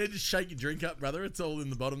 Oh, you need to shake your drink up, brother. It's all in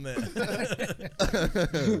the bottom there.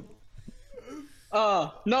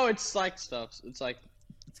 No, it's like stuff. It's like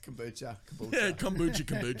It's kombucha. Yeah,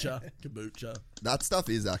 kombucha. That stuff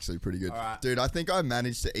is actually pretty good. right. Dude, I think I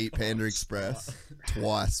managed to eat Panda Express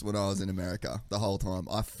twice when I was in America the whole time.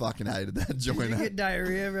 I fucking hated that Did you joint. get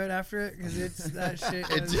diarrhea right after it? Because it's that shit.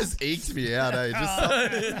 It just eked me out, eh?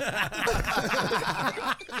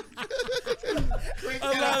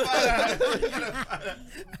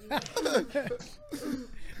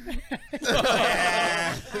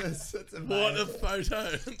 What a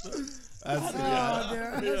photo.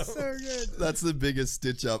 That's so good. That's the biggest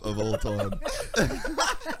stitch up of all time.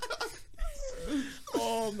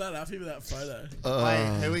 Oh, I'm not happy with that photo.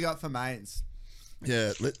 Wait, who we got for mains?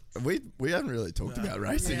 Yeah, we haven't really talked about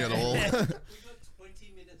racing at all.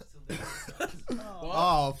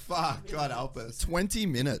 Oh, fuck. God help us. 20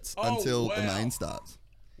 minutes Oh, until the wow. main starts.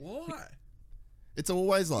 Why? It's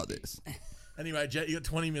always like this. Anyway, Jet, you got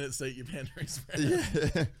 20 minutes to eat your Panda Express.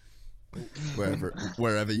 Yeah.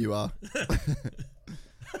 Wherever you are.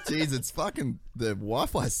 Jeez, it's fucking the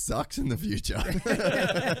Wi-Fi sucks in the future.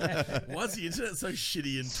 Why is the internet so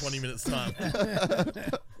shitty in 20 minutes time?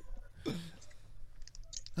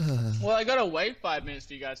 well, I gotta wait 5 minutes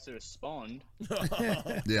for you guys to respond.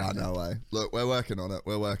 Yeah, no way. Look, we're working on it.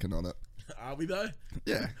 Are we though?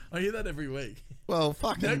 Yeah. I hear that every week. Well,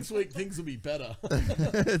 fucking. Next week things will be better.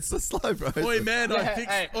 It's a slow process. Oi man, I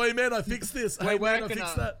hey. fixed this. We're Hey man, I working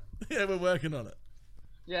fixed on that. Yeah, we're working on it.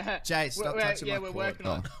 Yeah, Jay, stop touching my we're cord. working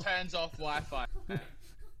on turns off Wi-Fi.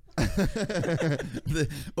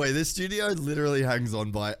 Wait, this studio literally hangs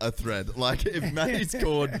on by a thread. Like, if Matty's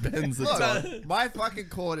cord bends the top. Look, my fucking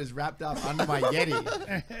cord is wrapped up under my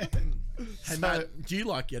Yeti. Hey Matt, do you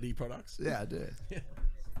like Yeti products? Yeah, I do.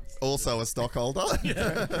 Also a stockholder.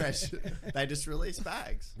 Fresh. They just released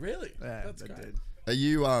bags. Really? Yeah, That's they great. did. Are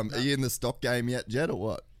you in the stock game yet, Jed, or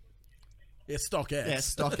what? Yeah, StockX. Yeah,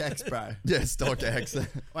 StockX, bro. Yeah, StockX.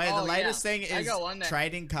 Wait, Oh, the latest yeah. thing I is got one there.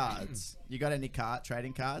 trading cards. You got any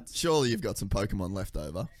trading cards? Surely you've got some Pokemon left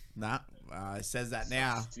over. Nah, it says that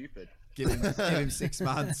now. Stupid. Give him 6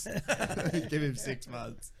 months. Give him 6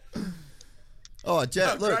 months. Oh,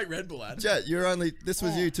 Jet, look. Great Red Bull ad. Jet, this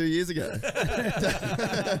was you 2 years ago.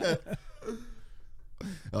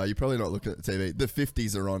 Oh, you're probably not looking at the TV. The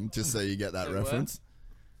 50s are on, just so you get that They reference.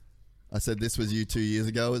 I said this was you 2 years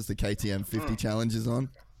ago as the KTM 50 challenge is on.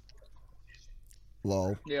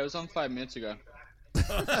 Lol. Yeah, it was on 5 minutes ago.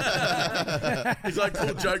 He's like,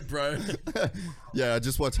 cool joke, bro. Yeah, I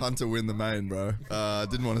just watched Hunter win the main, bro.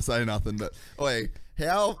 Didn't want to say nothing, but... Wait,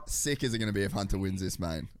 how sick is it going to be if Hunter wins this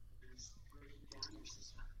main?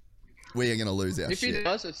 We are going to lose our If he shit.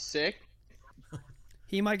 does, it's sick.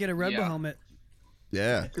 He might get a Red Bull Yeah. helmet.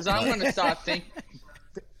 Yeah. Because I'm gonna start thinking.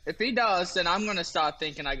 If he does, then I'm gonna start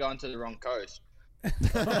thinking I go into the wrong coast.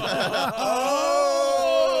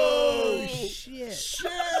 Oh, shit.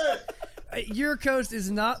 Your coast is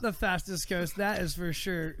not the fastest coast, that is for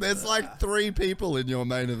sure. There's like 3 people in your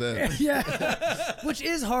main event. Yeah. Which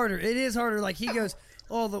is harder. It is harder. Like, he goes,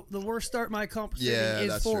 oh, the worst start my competition Yeah,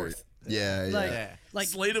 is that's fourth. true. Yeah, yeah. Like, Yeah. like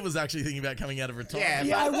Slater was actually thinking about coming out of retirement.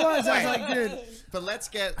 yeah, I was. I was like, dude. But let's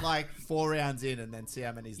get like 4 rounds in and then see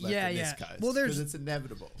how many's left Yeah, in yeah. this coast. Well, there's- because it's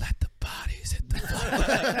inevitable. Let the parties hit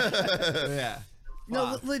the Yeah.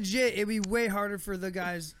 No, legit, it'd be way harder for the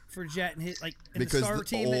guys, for Jet and his, like, in Because the star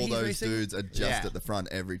team that all he's those racing. dudes are just Yeah. at the front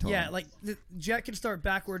every time. Yeah, like, Jet can start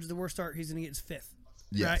backwards. The worst start he's going to get is 5th.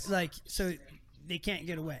 Yes. Right? Like, so they can't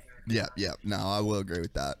get away. Yeah. No, I will agree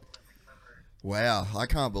with that. Wow, I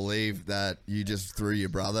can't believe that you just threw your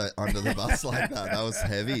brother under the bus like that. That was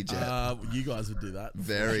heavy, Jet. You guys would do that.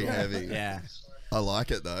 Very heavy. Yeah. I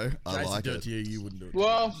like it though. I Jason like do it it. to you, you wouldn't do it.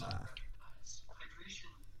 Well,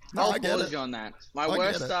 No, I'll I get apologize it. on that. My I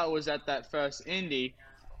worst get it. start was at that first Indy,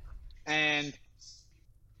 and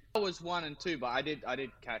was 1 and 2, but I did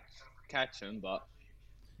catch him, but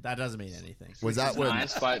That doesn't mean anything. Was that it's when?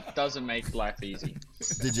 nice, but it doesn't make life easy.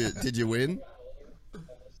 Did you win?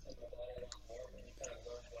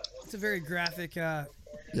 It's a very graphic. Yeah.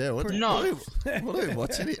 What? No. What are we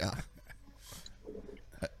watching here?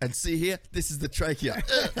 And see here, this is the trachea.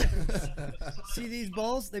 See these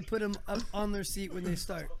balls? They put them up on their seat when they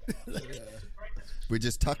start. We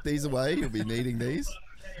just tuck these away. You'll be needing these.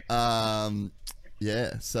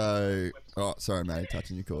 Yeah. So, oh, sorry, mate.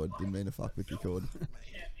 Touching your cord. Didn't mean to fuck with your cord.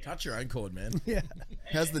 Touch your own cord, man. Yeah.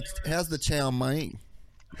 How's the chow mein?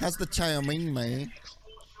 How's the chow mein, man?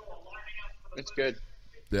 It's good.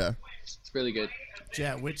 Yeah. It's really good.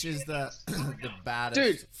 Jet, which is the baddest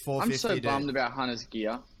Dude, 450 I'm so dude? bummed about Hunter's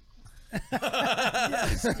gear.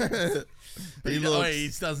 He He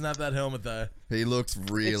doesn't have that helmet though. He looks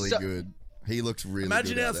really It's so- good. He looks really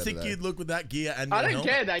Imagine good. how out there sick today. you'd look with that gear and I your don't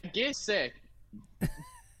helmet. care. That gear's sick.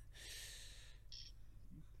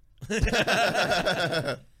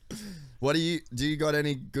 What do you got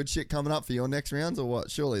any good shit coming up for your next rounds or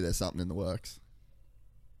what? Surely there's something in the works.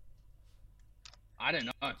 I don't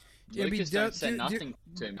know. Yeah, Lucas do- don't say do- nothing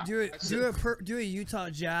to me. Do a Utah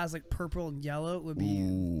Jazz like purple and yellow would be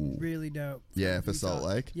really dope. Yeah, for Utah. Salt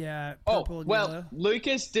Lake. Yeah, Oh, purple and well, yellow.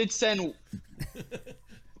 Lucas did send...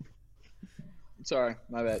 Sorry,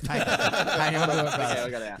 my bad. Hang on to it, Okay, brother. I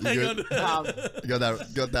got it out. You good? Um,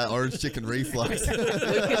 Got that orange chicken reflux.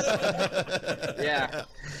 yeah.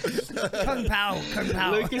 Kung Pao, Kung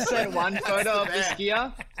Pao. Lucas sent one photo of this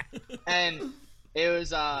gear, and it was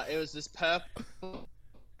this purple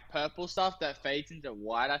stuff that fades into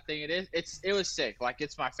white. I think it is. It was sick. Like,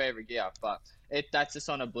 it's my favorite gear, but that's just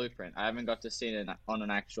on a blueprint. I haven't got to see it on an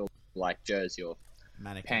actual like jersey or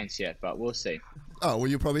Mannequin. pants yet, but we'll see. Oh, well,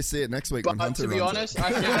 you'll probably see it next week when But Hunter to be runs honest, it.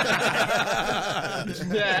 I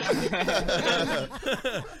think, yeah.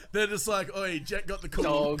 They're just like, oi, Jet got the cool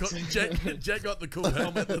Dogs. Jet got the cool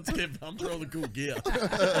helmet. Let's give Hunter all the cool gear.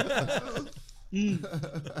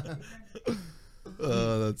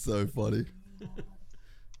 Oh, that's so funny.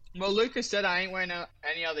 Well, Lucas said I ain't wearing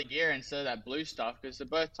any other gear instead of that blue stuff because the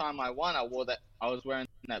both time I won, I was wearing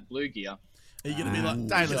that blue gear. Are you gonna be like?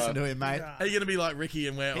 Don't listen to him, mate. Are you gonna be like Ricky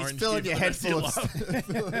and wear He's orange filling gear your for head the rest full of of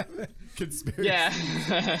your life? conspiracy. Yeah.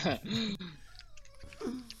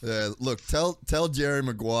 Yeah, look, tell Jerry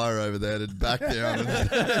Maguire over there to back down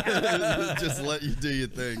and just let you do your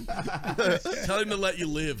thing. Tell him to let you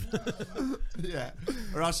live. Yeah.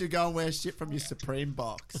 Or else you go and wear shit from your Supreme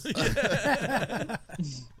box.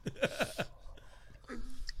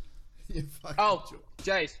 You fucking Oh, jerk.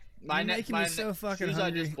 Jace, my You're making me my so fucking shoes I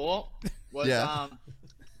hungry. just bought was Yeah.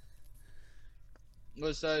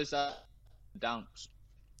 Was those dunks.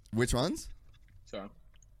 Which ones? Sorry.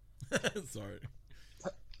 Sorry.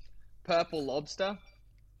 Purple lobster.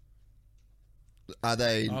 Are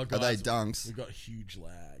they Oh, are guys, they dunks? We got huge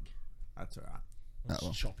lag. That's all right. It's Oh,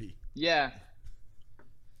 well. choppy. Yeah.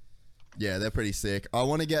 Yeah, they're pretty sick. I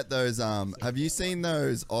want to get those. Have you seen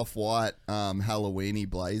those off-white Halloweeny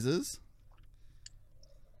blazers?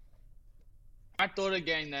 I thought of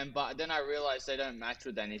getting them, but then I realized they don't match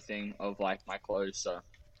with anything of like my clothes. So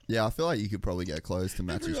Yeah, I feel like you could probably get clothes to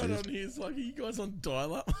match your Everyone shoes. on here is like, are you guys on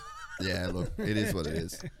dial-up? Yeah, look, it is what it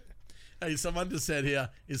is. Hey, someone just said here,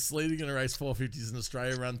 is Sleater going to race 450s in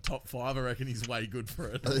Australia, run top 5? I reckon he's way good for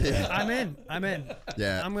it. Yeah, I'm in.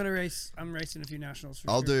 yeah. I'm gonna race. I'm racing a few nationals. For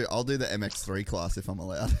I'll sure. do the MX3 class if I'm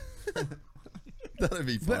allowed. That'd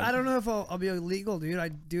be fun. But I don't know if I'll be illegal, dude. I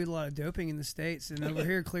do a lot of doping in the States, and over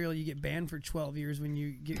here, clearly, you get banned for 12 years when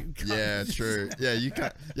you get. Yeah, true. Yeah, you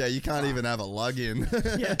can't. Yeah, you can't even have a lug in.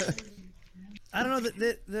 Yeah. I don't know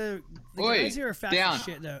the Oi, guys here are fast down. as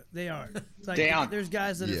shit though. They are. Like, Down. There's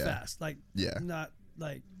guys that Yeah. are fast. Like Yeah. not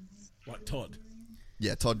like Like Todd.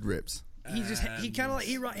 Yeah, Todd Grips. he kind of like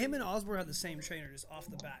him and Osborne have the same trainer just off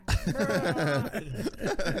the back.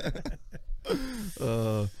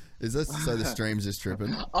 Is this so? The stream's just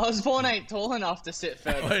tripping. Osborne ain't tall enough to sit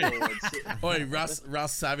further Oi. forwards. Oi,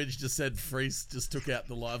 Russ Savage just said Freeze just took out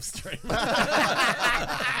the live stream.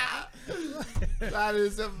 That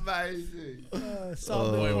is amazing.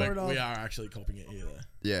 Solve the Oi, board we off. are actually copying it here, though.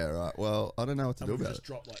 Yeah, right. Well, I don't know what to And do we've about just it.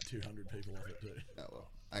 dropped like 200 people off it, too. Oh, well.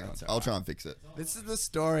 Hang on, I'll try and fix it. This is the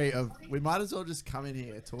story of we might as well just come in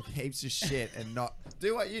here, talk heaps of shit, and not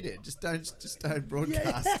do what you did. Just don't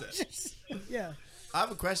broadcast it. Yeah. I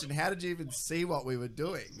have a question. How did you even see what we were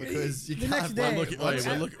doing? Because you The can't. next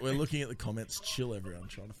day. We're looking at the comments. Chill, everyone.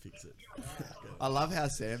 Trying to fix it. I love how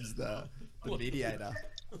Sam's the mediator.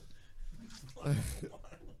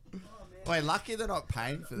 Wait, lucky they're not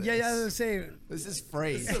paying for this. Yeah, I was gonna say. This is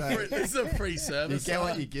free. This So is a free you service. get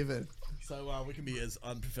what you're given. So we can be as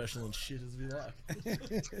unprofessional and shit as we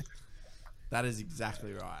like. That is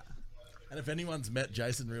exactly right. And if anyone's met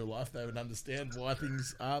Jason in real life, they would understand why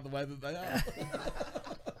things are the way that they are.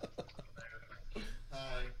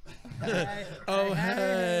 Oh,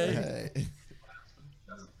 hey.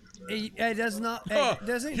 It does not.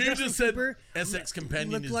 Doesn't Hugh Justin just said Cooper Essex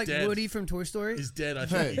Companion look is like dead. Woody from Toy Story? Is dead. I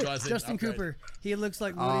think you guys need Justin to upgrade. Cooper. He looks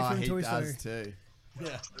like Woody from He Toy does Story. too.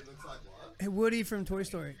 Yeah. Woody from Toy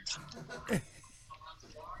Story.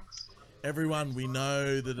 Everyone, we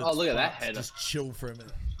know that it's Oh, look at that fucked. header. Just chill for a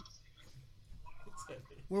minute.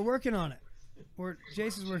 We're working on it.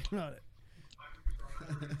 Jason's working on it.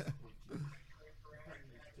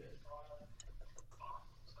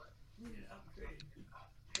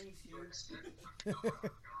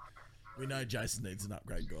 We know Jason needs an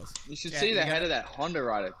upgrade, guys. You should see the head of that Honda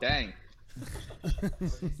rider. Dang.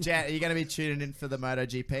 Jet, are you going to be tuning in for the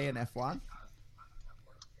MotoGP and F1?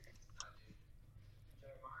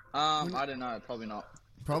 I don't know. Probably not.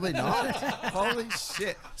 Probably not. Holy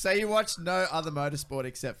shit. So you watch no other motorsport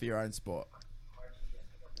except for your own sport?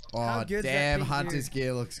 How Oh, good's that damn, pink Hunter's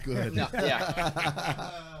gear looks good. No,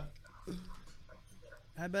 yeah.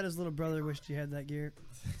 I bet his little brother wished he had that gear.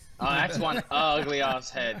 Oh, that's one ugly ass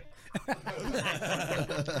head.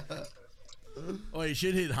 Oh, you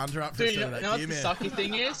should hit Hunter up for Dude, you some know of what that the gear, man. sucky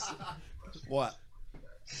thing is? What?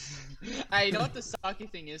 Hey, you know what the sucky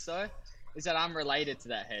thing is, though? Is that I'm related to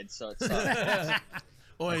that head, so it's sucks.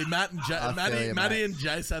 Oi, Matt and I feel Matty you, and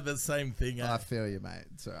Jace have the same thing. Eh? I feel you, mate.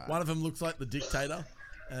 It's alright. One of them looks like the dictator,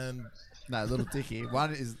 and No, Little Dicky.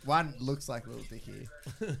 One looks like Little Dicky.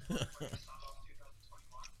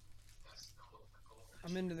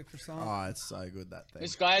 I'm into the croissant. Oh, it's so good, that thing.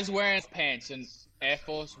 This guy's wearing pants and Air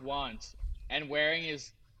Force Ones and wearing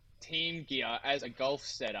his team gear as a golf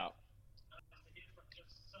setup.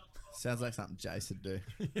 Sounds like something Jason would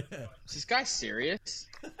do. Is this guy serious?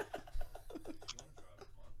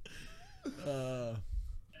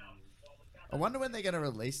 I wonder when they're going to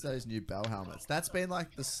release those new Bell helmets. That's been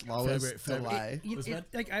like the slowest February.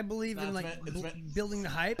 delay. I believe in like it's meant- building the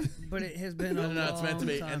hype, but it has been no, a no, it's meant to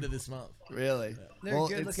be long end time. of this month. Really? They're Well,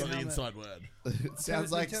 good it's, It's looking not the helmet. inside word. it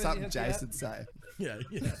sounds like Tell- something tell- Jason'd say. Yeah.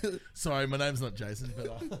 Sorry, my name's not Jason,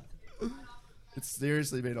 but It's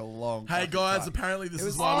seriously been a long hey fucking guys, time. apparently this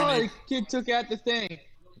is why we Oh, need. the kid took out the thing.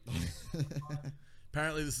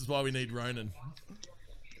 Apparently this is why we need Ronan.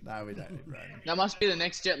 No, we don't need Ronan. That must be the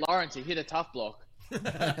next Jet Lawrence. He hit a tough block.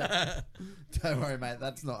 Don't worry, mate.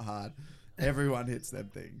 That's not hard. Everyone hits them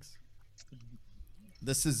things.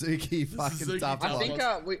 The Suzuki fucking Suzuki tough tough I block.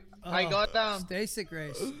 think I got Stasic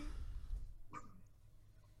race.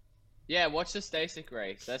 yeah. Watch the Stasic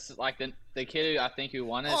race. That's like the kid who I think who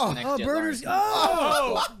won it. Oh, the next Oh, Jet Burner's.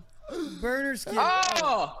 Lawrence. Oh, Burner's kid.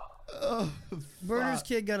 Oh, Burner's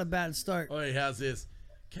kid got a bad start. Oi, how's this?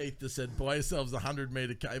 Keith just said, buy yourselves a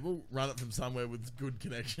 100-meter cable, run it from somewhere with good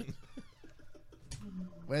connection.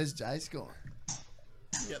 Where's Jace gone?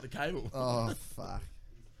 Get the cable. Oh, fuck.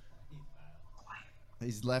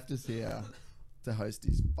 He's left us here to host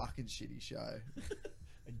his fucking shitty show.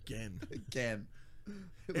 Again. Again.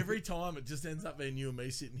 Every time it just ends up being you and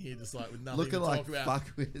me sitting here just like with nothing Looking to like talk about.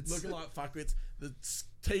 fuckwits. Looking like fuckwits. The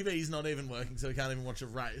TV's not even working, so we can't even watch a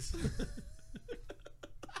race.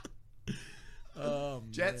 Oh,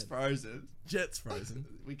 Jet's man. frozen. Jet's frozen.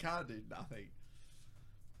 We can't do nothing.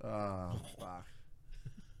 Oh, fuck.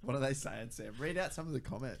 What are they saying, Sam? Read out some of the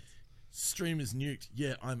comments. Stream is nuked.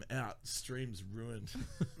 Yeah, I'm out. Stream's ruined.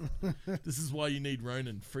 This is why you need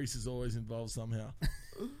Ronan. Freeze is always involved somehow.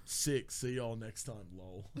 Sick. See y'all next time.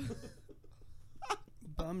 Lol.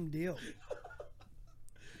 Bum deal.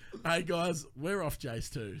 Hey guys, we're off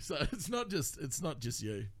Jace too, so it's not just you.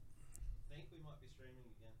 I think we might be streaming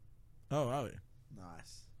again. Oh, are we?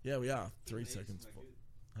 Nice. Yeah, we are. 3 seconds.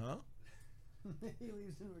 Huh? He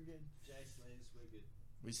leaves and we're good. Jason leaves, we're good.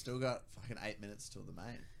 We still got fucking 8 minutes till the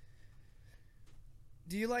main.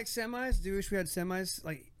 Do you like semis? Do you wish we had semis?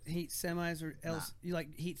 Like heat semis or else you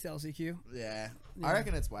like heat LCQ? Yeah. Yeah. I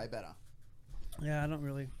reckon it's way better. Yeah, I don't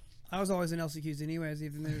really. I was always in LCQs anyways,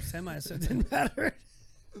 even though they're semis, so it didn't matter.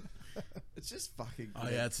 It's just fucking Oh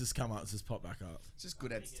good. yeah, it's just come up. It's just popped back up. It's just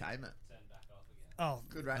good entertainment. Turn back off again. Oh,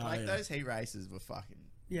 Good race. Oh, Like yeah. those heat races were fucking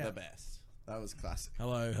Yeah. the best. That was classic.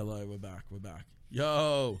 Hello, we're back.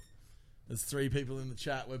 Yo, there's 3 people in the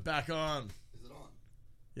chat. We're back on. Is it on?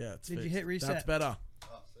 Yeah, it's Did you fixed. hit reset? That's better.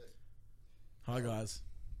 Oh, sick. Hi guys.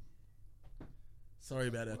 Sorry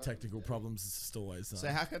about our technical problems. It's just always. So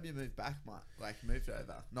how come you moved back, Mike? Like moved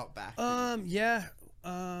over, not back. yeah.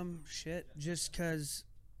 Shit. Just cause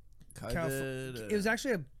COVID. It was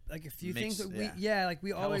actually a few things Mixed, that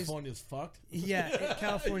we always California's fucked.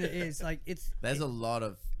 California is like There's a lot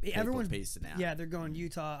of everyone's piecing out. Yeah, they're going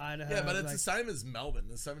Utah, Idaho. Yeah, but it's like, the same as Melbourne.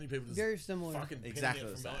 There's so many people just very similar. fucking pinning Exactly it the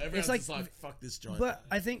from same. Melbourne. Everyone's It's just like- like, fuck this joint. But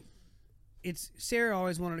I think it's Sarah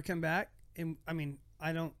always wanted to come back, and I mean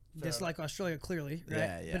I don't dislike Australia clearly, right?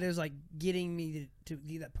 Yeah, yeah. But it was like getting me to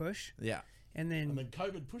do that push, Yeah. and then and then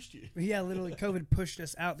COVID pushed you. yeah, literally COVID pushed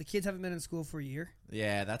us out. The kids haven't been in school for a year.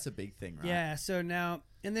 Yeah, that's a big thing, right? Yeah, so now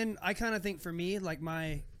and then I kind of think for me, like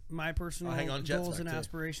my personal hang on, Jet's goals back and too.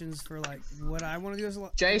 aspirations for like what I want to do as a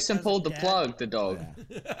Jason as a pulled the dad, plug, the dog.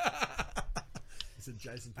 He said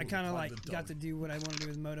Jason. I kind of like got to do what I want to do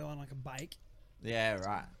with moto on like a bike, Yeah,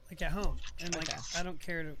 right. like at home, and like I don't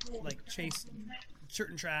care to like chase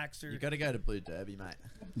certain tracks or You got to go to Blue Derby, mate.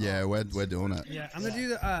 Yeah, we're doing it. yeah. I'm gonna do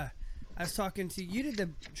the. I was talking to you. Did the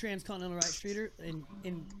Transcontinental Right Streeter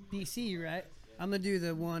in BC, right? I'm gonna do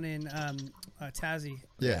the one in Tassie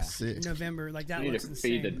Yeah, sick. in November. Like that You need looks to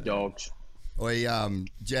insane. feed the dogs. We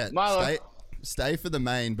Jet, Milo. stay for the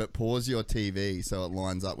main, but pause your TV so it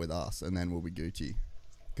lines up with us, and then we'll be Gucci.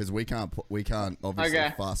 Because we can't obviously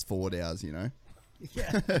Okay. fast forward ours, you know.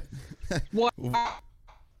 Yeah. What?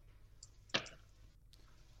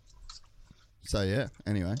 So yeah.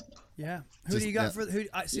 Anyway, Yeah. Who Just- do you got yeah. for who?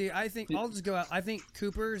 I see. I think I'll just go out. I think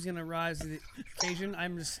Cooper is gonna rise to the occasion.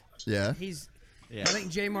 I'm just. yeah. He's. Yeah. I think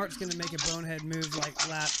J Mart's gonna make a bonehead move like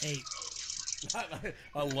lap 8.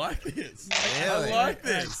 I like this. Really? I like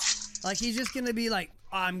this. Like he's just gonna be like,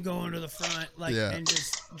 I'm going to the front, like, Yeah. and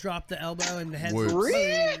just drop the elbow and the head.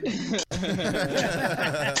 Whoops.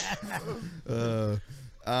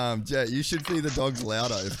 Jet, you should feed the dogs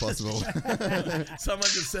louder if possible. Someone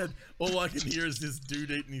just said, all I can hear is this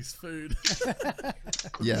dude eating his food.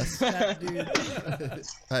 Yes. That dude.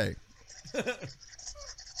 Hey.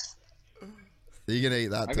 Are you gonna eat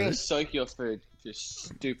that I'm too? gonna soak your food, you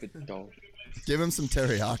stupid dog. Give him some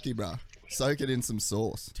teriyaki, bro. Soak it in some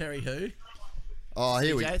sauce. Terry who? Oh,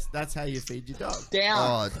 here we. Jace, that's how you feed your dog. Down.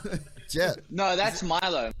 Oh, Jet. No, that's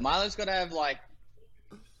Milo. Milo's got to have like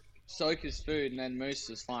soak his food, and then Moose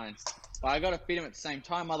is fine. But I got to feed him at the same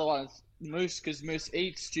time, otherwise Moose, because Moose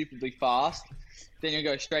eats stupidly fast, then you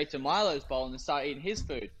go straight to Milo's bowl and then start eating his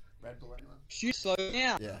food. Shoot, slow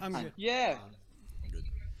down. Yeah. I'm good. Yeah.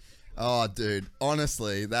 Oh, dude.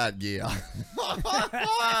 Honestly, that gear.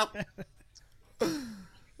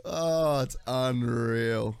 Oh, it's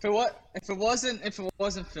unreal. If it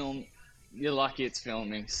wasn't filmed, you're lucky it's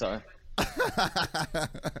filming. So Oh,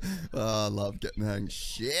 I love getting hang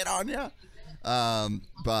shit on you.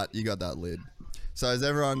 But you got that lid. So has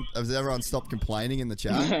everyone stopped complaining in the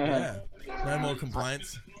chat? Yeah. No more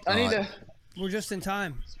complaints. I need Alright. to We're just in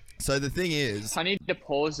time. So the thing is,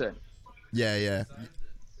 pause it. yeah.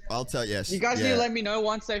 I'll tell you. You guys need yeah. to let me know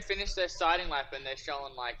once they finish their starting lap and they're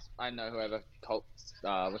showing like I don't know whoever Colt,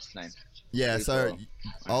 what's his name? Yeah, so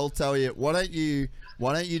I'll tell you. Why don't you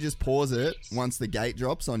just pause it once the gate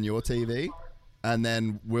drops on your TV, and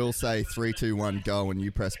then we'll say 3, 2, 1, go, and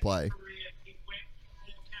you press play.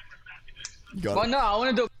 You got Well, it? no, I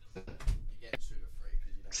want to do.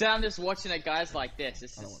 So I'm just watching it, guys, like this.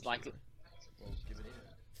 It's just like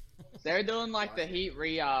they're doing like the heat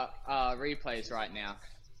replays right now.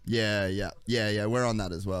 Yeah. We're on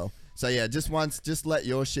that as well. So yeah, just let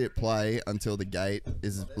your shit play until the gate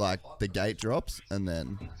is like the gate drops, and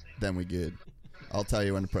then we're good. I'll tell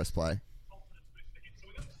you when to press play.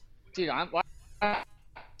 Dude, for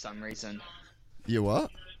some reason You what?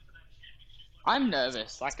 I'm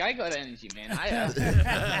nervous. Like I got energy, man.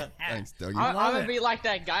 Thanks, Dougie. I'm gonna be like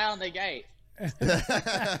that guy on the gate.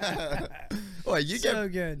 Wait, you So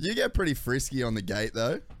good. You get pretty frisky on the gate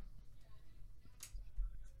though.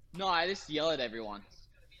 No, I just yell at everyone.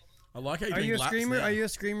 I like how you're Are doing you a laps screamer? now. Are you a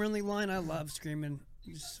screamer in League Line? I love screaming.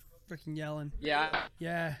 Just freaking yelling. Yeah.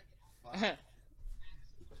 Yeah.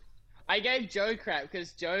 I gave Joe crap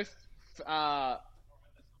because Joe, at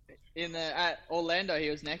Orlando, he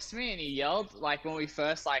was next to me and he yelled like when we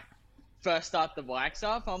first start the bikes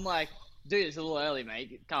up. I'm like, dude, it's a little early,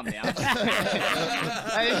 mate. Calm down.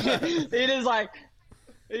 And he just like,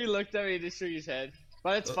 he looked at me and just shook his head.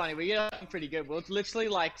 But it's funny. We get on pretty good. We'll literally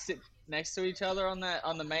like sit next to each other on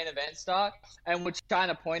the main event start, and we're trying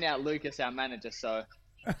to point out Lucas, our manager. So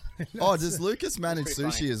Oh, does Lucas manage pretty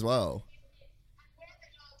sushi funny. as well?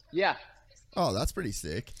 yeah. Oh, that's pretty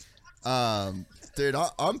sick. Dude,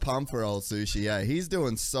 I'm pumped for old Sushi. Yeah, he's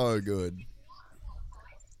doing so good.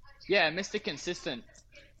 Yeah, Mr. Consistent.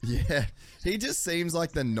 Yeah, he just seems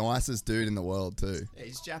like the nicest dude in the world too. Yeah,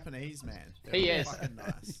 he's Japanese, man. He They're is. fucking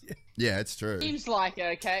nice. Yeah, it's true. Seems like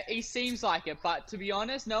it, okay? He seems like it, but to be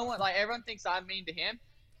honest, no one, like, everyone thinks I'm mean to him.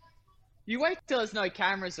 You wait till there's no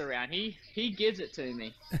cameras around. He gives it to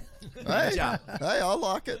me. Hey, I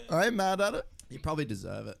like it. I ain't mad at it. You probably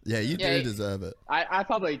deserve it. Yeah, you Yeah, do deserve it. I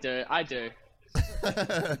probably do. I do.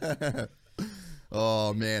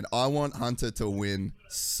 Oh man, I want Hunter to win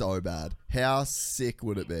so bad. How sick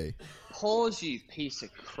would it be? Pause, you piece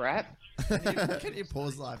of crap. Can you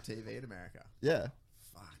pause live TV in America? Yeah,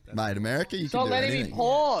 Fuck. mate, America, you Stop can do letting anything. me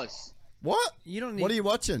pause. What? You don't need. What are you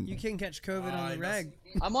watching? You can catch COVID on the reg.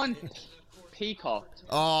 I'm on Peacock.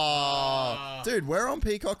 Oh, dude, we're on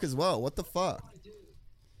Peacock as well. What the fuck?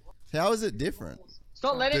 How is it different?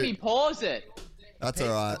 Stop letting Dude. me pause it. That's all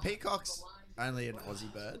right. The Peacock's only an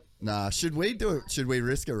Aussie bird. Nah, should we do it? Should we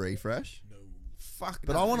risk a refresh? Fuck.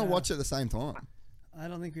 But I want to watch it at the same time. I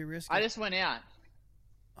don't think we risk it. I just went out.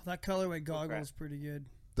 Oh, that colorway goggle is pretty good.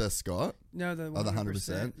 The Scott? No, the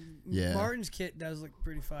 100%. Yeah. Martin's kit does look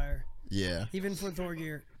pretty fire, Yeah. even for Thor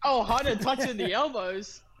gear. Oh, Hunter touching the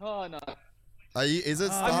elbows. Oh no. Are you? Is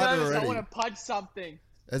it I'm started nervous. I already? want to punch something.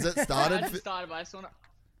 Has it I started? just started, but I just want to.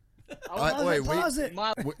 Wait, Pause it.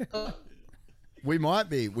 we might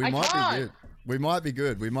be. We I might can't. be good. We might be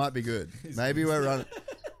good. We might be good. Maybe we're running.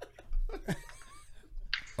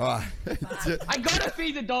 All right. I gotta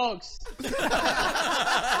feed the dogs.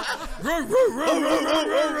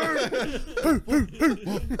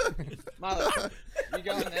 Mother, you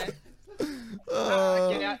going there?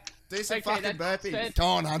 Get out. Do some Okay, fucking that's burpees. fed. Come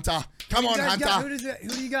on, Hunter. Come on, Guys, who Hunter. does it? Who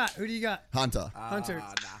do you got? Who do you got? Hunter. Hunter.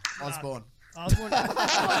 Nah. Osborne. Osborne.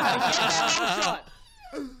 Shot.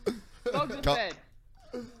 Dogs are Come- fed.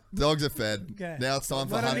 Dogs are fed. Okay. Now it's time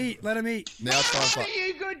for Let him Hunter. eat. Let him eat. Now it's time What for. are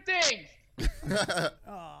you good thing?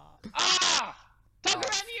 Ah! Tuck around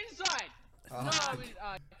the inside. No,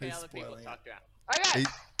 okay, He's other people spoiling it. tucked around. Okay.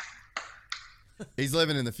 He's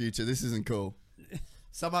living in the future. This isn't cool.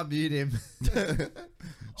 Someone mute him.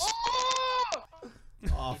 Oh!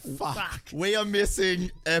 Oh, fuck. We are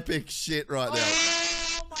missing epic shit right now.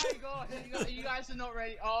 Oh my god! You guys are not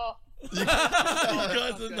ready. Oh. You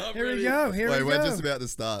guys are not Here ready. we go. Here Wait, we we're go. just about to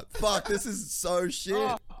start. Fuck, this is so shit.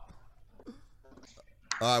 Oh.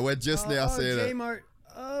 All right, we're just now seeing it. J-Mart.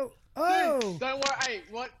 Oh. Don't worry. Hey,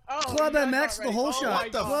 what? Oh, Club you guys MX, aren't the ready. whole Oh shot. my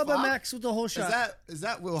God. Club fuck? MX with the whole shot. Is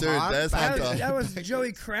that Will Dude, Hahn? there's Back- Hunter. That was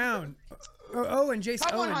Joey Crown. Oh, and Jason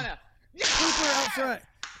Come on, Owen. Hunter. Cooper out front.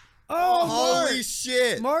 Oh, Holy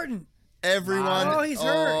shit. Martin. Everyone. Oh, he's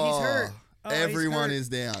hurt. He's hurt. Oh, he's Everyone hurt. is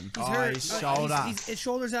down. He's Oh, hurt. his shoulder. His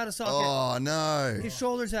shoulder's out of socket. Oh, no. His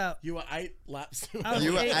shoulder's out. You were 8 laps. I was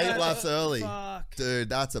You were 8 laps- laps early. Fuck. Dude,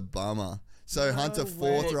 that's a bummer. So Hunter way.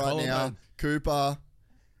 fourth right Colin, now. man. Cooper.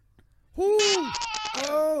 Woo.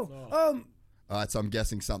 Oh. All right, so I'm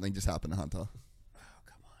guessing something just happened to Hunter. Oh,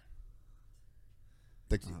 come on.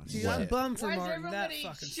 The, Dude, I'm bummed for Why is Martin. That everybody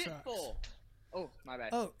fucking shit sucks. for? Oh, my bad.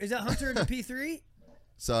 Oh, is that Hunter in the P3?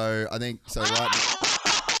 so I think so. Right.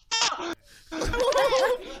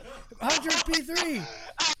 Hunter in P3.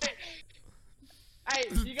 Hey,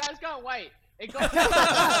 you guys can't wait. It got.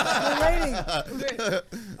 We're waiting.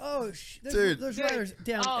 Oh, Dude. there's riders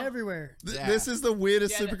down Oh. everywhere. Yeah. This is the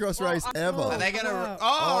weirdest Yeah, Supercross well, race I'm- ever. Are they gonna? Wow.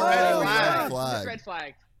 Oh, Oh, red yeah. flag. Flag. Red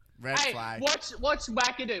flag. Red Hey, flag. watch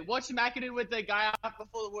McAdoo. Watch McAdoo with the guy up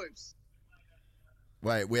before the whoops.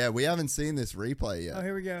 Wait, we haven't seen this replay yet. Oh,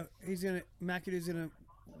 here we go. McAdoo's gonna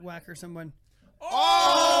whack her someone.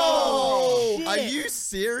 Oh, shit. are you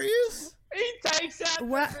serious? He takes out.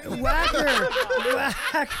 Whacker.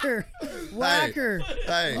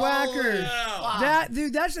 Hey, Whacker. That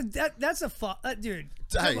dude. That's a fuck. Dude.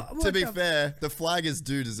 hey. What To be the- fair, the flaggers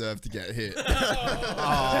do deserve to get hit. No.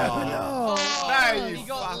 No, you he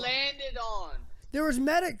got fuck. landed on. There was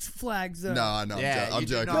medic flags though. no, Yeah, I'm you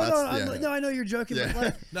do joking. not- That's, No, I know you're joking, Yeah. but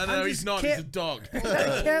like, No, I he's just not. He's a can't- dog.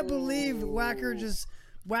 I can't believe Whacker just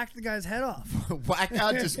whacked the guy's head off.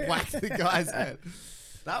 Whacker just whacked the guy's head.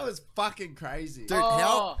 That was fucking crazy. Dude,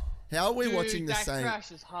 how are we Dude, watching the that same?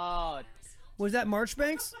 crash is hard. Was that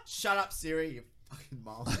Marchbanks? Shut up, Siri, you fucking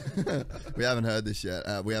mom. We haven't heard this yet.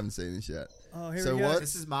 We haven't seen this yet. Oh, here So we go. what-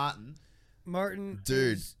 This is Martin. Martin.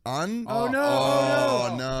 Dude, is- oh no, oh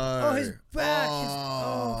oh, no. Oh, his back.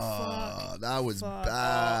 Oh, fuck. that was Fuck.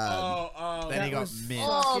 bad. Then he That got was mint.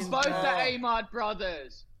 Oh, Fucking both the bad. Amard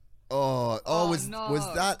brothers. Oh, was no.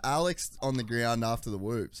 that Alex on the ground after the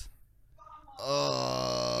whoops?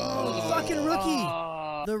 Oh, the Oh, fucking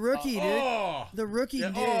rookie. The rookie, dude. Oh, The rookie yeah,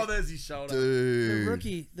 did oh, it. there's his shoulder. dude,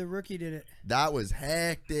 The rookie did it. that was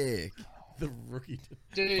hectic, The rookie.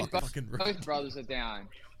 Dude, Fucking rookie. both brothers are down.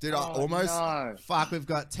 dude. I almost. No. Fuck, we've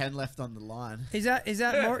got 10 left on the line. Is that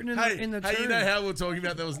Martin in Hey, the hey, turn? you know how we were talking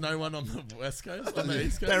about there was no one on the west coast, on the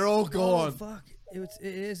east coast? They're all Oh gone. fuck! It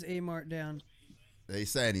is A Mart down.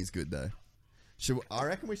 He's saying he's good though. I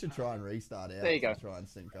reckon we should try and restart out. There you go. Try and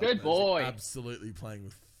sync up. Good boy. Absolutely playing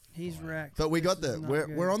with. He's wrecked. But we got This is the not we're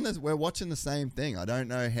good. we're on this. We're watching the same thing. I don't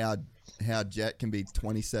know how Jet can be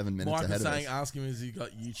 27 minutes Mike ahead was of saying, us. ask him, has he got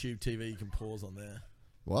YouTube TV you can pause on there?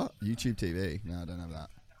 What? YouTube TV? No, I don't have that.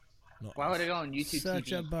 Not Why would it go on YouTube Such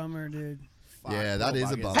TV? a bummer, dude. Yeah, that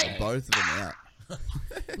is a buggers. bummer. Hey! Both of them out.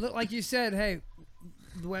 Look, like you said, hey,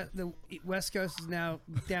 the West Coast is now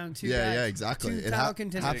down two. Yeah, back, yeah, exactly. Two It title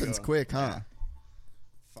contenders. happens quick, huh?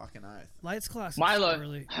 Fucking oath. Lights class. Milo,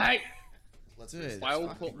 Early. hey, Dude, I will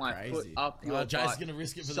it's put fucking my crazy. foot up your Jay's butt going to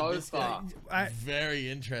risk it for so the biscuit. far. I, Very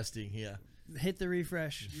interesting here. hit the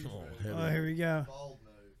refresh. Oh, Oh, here we go.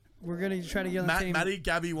 We're gonna try to get on the team. Matty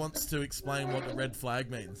Gabby wants to explain what the red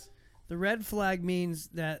flag means. The red flag means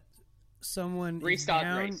that someone is Restart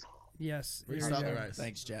down. race. Yes. there we Restart the go. race.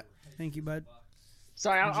 Thanks, Jet. Thank you, bud.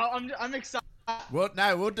 Sorry, I'm excited. We'll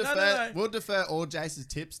defer. no. We'll defer all Jace's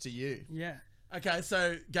tips to you. Yeah. Okay,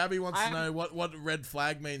 so Gabby wants to I'm- know what red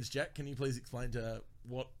flag means, Jack. Can you please explain to her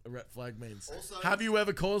what a red flag means? Have you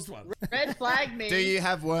ever caused one? Red flag means. Do you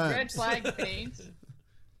have worms? Red flag means.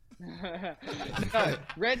 No,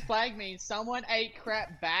 red flag means someone ate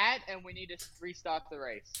crap bad and we need to restart the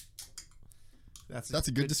race. That's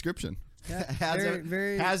a good description. Yeah.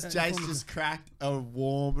 How's Jace informative. just cracked a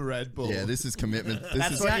warm Red Bull? Yeah, this is commitment. This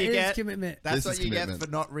That's is what That you is get. commitment. That's This what is you get commitment.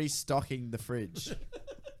 for not restocking the fridge.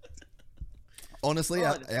 honestly Oh,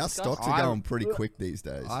 our disgusting. stocks are going pretty quick these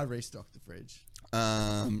days. I restocked the fridge.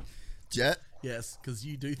 Jet, Yes, because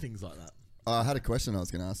you do things like that. I had a question I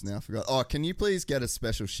was going to ask now. I forgot. Oh, can you please get a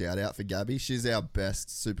special shout out for Gabby? She's our best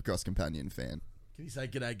Supercross companion fan. Can you say,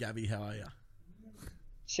 "G'day, Gabby, how are you?"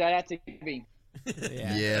 Shout out to Gabby.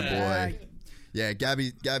 Yeah, boy. Yeah,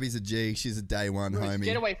 Gabby's a G. She's a day one homie.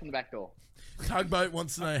 Get away from the back door. Tugboat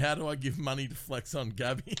wants to know, how do I give money to flex on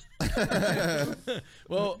Gabby?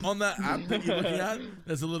 Well, on that app that you're looking at,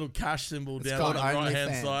 there's a little cash symbol It's down on called the right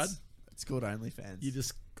hand OnlyFans. side. It's called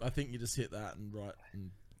OnlyFans. I think you just hit that and right. And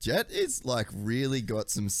Jet is like really got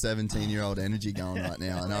some 17-year-old energy going right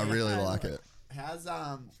now, and I really like it. How's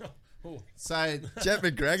Oh. so Jet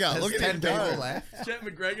McGregor, there's look at 10 him people go. left. Jet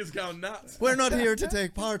McGregor's going nuts. We're not here to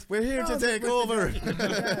take part. We're here to take over.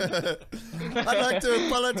 I'd like to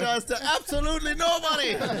apologize to absolutely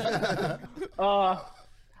nobody.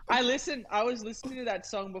 I was listening to that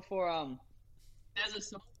song before. There's a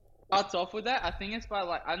song that starts off with that. I think it's by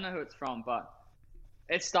I don't know who it's from, but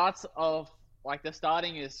it starts off the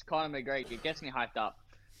starting is Conor McGregor. It gets me hyped up.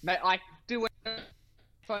 Mate, when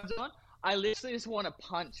phones on, I literally just want to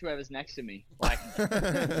punch whoever's next to me. I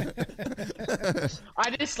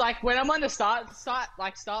just when I'm on the start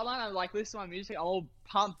line, I'm listen to my music. I'm all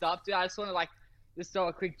pumped up, dude. I just want to just throw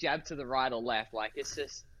a quick jab to the right or left. It's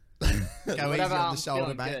just Go easy whatever. on I'm the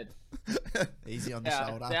shoulder, feeling mate. good. Easy on the Yeah,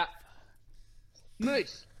 shoulder. yeah.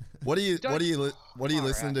 Moose. What are you All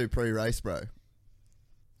listening to pre-race, bro?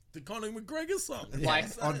 The Conor McGregor song. Yeah,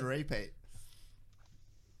 on repeat.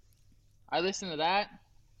 I listen to that.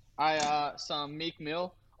 Some Meek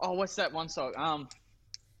Mill. Oh, what's that one song?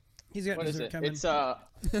 He's got What is dessert it? coming. It's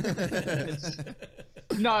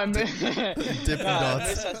no, Moose Dippin'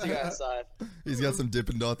 Dots. has to go outside. He's got some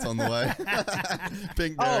Dippin' Dots on the way.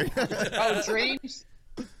 Pinkberry. Dreams.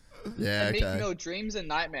 Yeah, Meek okay. Mill, Dreams and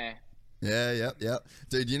Nightmare. Yeah, yep.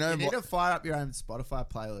 Dude, you know You need what? to fire up your own Spotify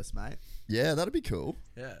playlist, mate. Yeah, that'd be cool.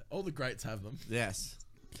 Yeah, all the greats have them. Yes.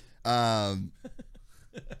 You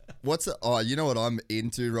know what I'm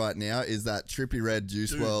into right now is that Trippy Red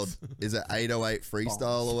Juice Dudes. WRLD. Is it 808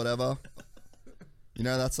 freestyle or whatever? You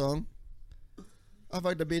know that song? I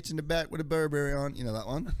fucked a bitch in the back with a Burberry on. You know that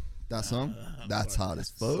one? That song? That's hard as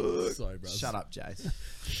fuck. Sorry, bro. Shut up, Jace.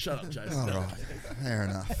 Shut up, Jason. All right, fair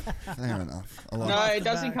enough. I like No, it. it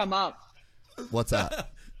doesn't come up. What's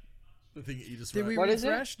that? The thing that you just Did wrote. we What is it?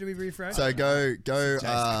 refresh? Did we refresh? So go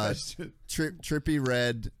question. Trippy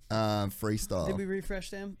Red freestyle. Did we refresh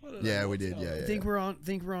them? Yeah, we did. Yeah. Think we're on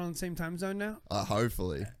the same time zone now.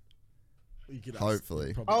 Hopefully. You could ask-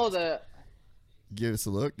 Hopefully. probably Oh, ask- the Give us a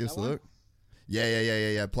look. That one?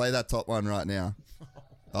 Yeah. Play that top one right now.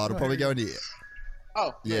 Oh, it'll probably go into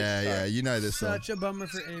Yeah. You know this song. Such a bummer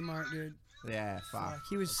for A-Mart, dude. Yeah, fuck.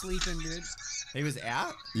 He was sleeping, dude. He was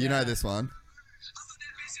out? You know this one.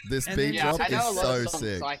 This And beat then- Yeah, drop I know a is lot so of songs.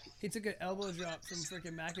 sick. He took an elbow drop from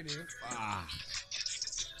freaking McAdoo.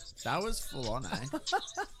 That was full on, eh?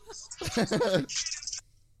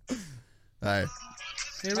 Hey,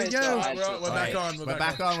 Here we Wait, go. so Right, we're back on. We're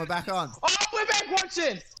back on. We're back on. Oh, we're back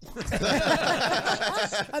watching.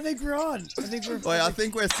 I think we're on. wait, I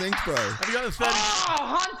think we're synced, bro. Have you got the 30?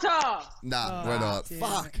 Oh, Hunter. Nah, we're not. Damn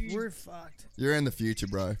Fuck. it. We're fucked. You're in the future,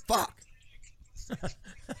 bro. Fuck.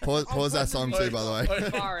 Pause that song too, by the way.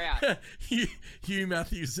 Far out. Hugh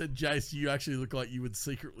Matthews said, Jace, you actually look like you would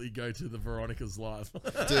secretly go to the Veronica's live.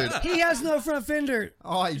 Dude, He has no front fender.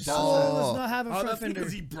 Oh, he does. Does not have a front that's fender.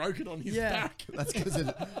 because he broke it on his Yeah. back. That's because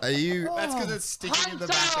are you? it's sticking in the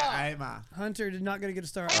back of Aimer. Hunter did not going to get a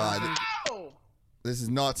start. Oh! This is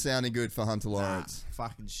not sounding good for Hunter Lawrence.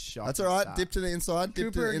 Fucking shot. That's all right. Dip to the inside.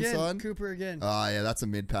 Dip Cooper to the again. inside. Cooper again. Oh yeah, that's a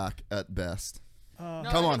mid pack at best. No,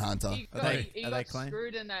 Come on, Hunter. He got, Are he they got clean?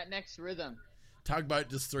 screwed in that next rhythm. Tugboat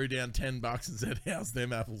just threw down $10 and said, "How's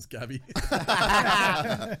them apples, Gabby?"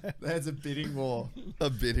 There's a bidding war.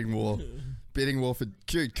 A bidding war. Bidding war for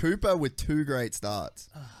dude, Cooper with 2 great starts.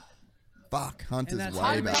 Fuck, Hunter's And that's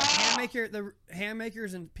way back. Handmaker, the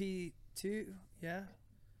Handmakers in P2. Yeah.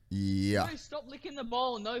 Yeah. No, stop licking the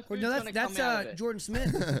ball. No Well, food's no, gonna come out of it. Jordan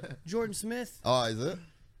Smith. Jordan Smith. Oh, is it?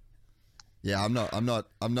 Yeah, I'm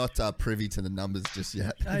not privy to the numbers just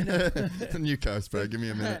yet. I know. The new coast, bro. Give me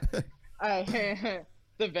a minute. The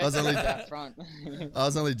was only- best up front. I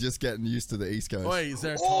was only just getting used to the East Coast. Wait, is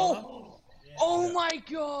there a timer? Oh my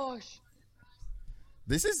gosh!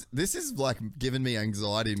 This is like giving me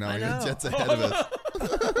anxiety knowing I know. the Jets ahead of us.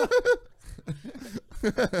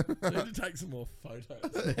 I need to take some more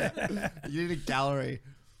photos. You need a gallery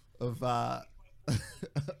of of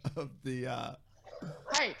the.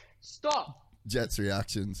 Hey, stop! Jets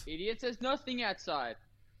reactions. Idiots, there's nothing outside.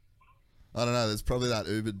 I don't know. There's probably that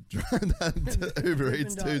Uber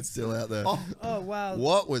Eats Dog. dude still out there. Oh, wow.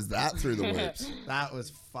 What was that through the whips? That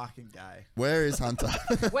was fucking gay. Where is Hunter?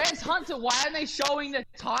 Where's Hunter? Why aren't they showing the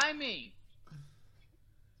timing?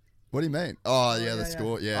 What do you mean? Oh yeah, the yeah,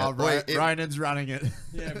 score. Yeah. Oh, Wait, it- Ronan's running it.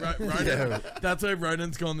 Yeah, Ronan. That's where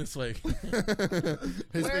Ronan's gone this week. He's Where-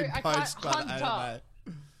 been I can't- poached by the Hunter. anime.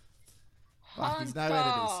 Fuck, he's nowhere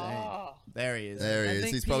to be seen. There he is. There he I is.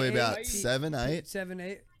 think He's probably P8 about 7, 8. 7,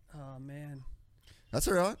 8. Oh, man. That's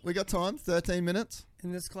all right. We got time. 13 minutes.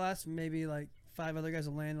 In this class, maybe like 5 other guys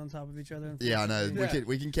will land on top of each other. Yeah, I know.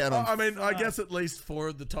 We can count on. I mean, I guess at least 4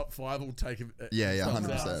 of the top 5 will take it. Yeah, 100%.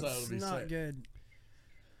 100%. So it'll be It's not set. good.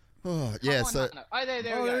 Oh, yeah. Come on, So Hunter. Oh, there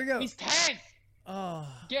Oh, we go. there we go. He's 10th. Oh,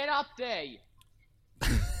 Get up there.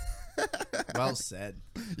 Well said.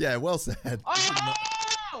 yeah, well said.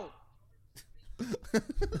 Oh!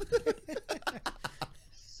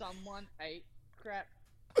 Someone ate crap.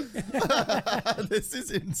 This is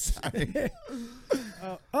insane.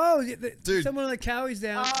 Dude. Someone on the Cowie's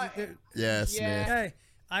down. Yeah, Smith. Yeah. Hey,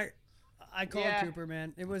 I called Yeah. Cooper,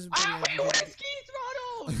 man. It was Ah, pretty. whiskey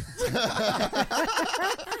throttle!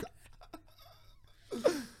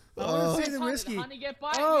 I want to see the Hunter, whiskey. Honey, get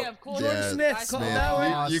by. Oh, Yeah, of course. Jordan Yeah, Smith. Nice Call Smith. that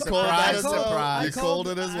one. You surprise, called that as well. surprise. You called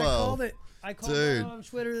it as well. I called it. I called Dude. it on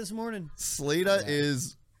Twitter this morning. Sleater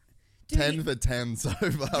is Dude, 10 for 10 so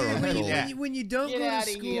far on when, you, call. Yeah. when you don't Get go to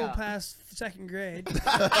outta school here. past 2nd grade,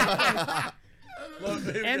 Well,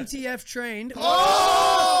 maybe- MTF trained.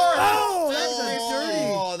 Oh, that was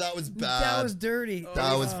dirty. that was bad. That was dirty.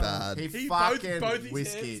 That was bad. He He fucking both his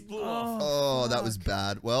whiskey. hands blew off. Oh, that was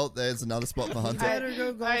bad. Well, there's another spot for Hunter. Better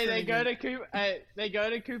go golfing Hey, they go again. to Coop. They go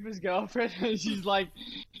to Cooper's girlfriend, and she's like,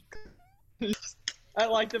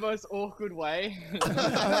 at like the most awkward way.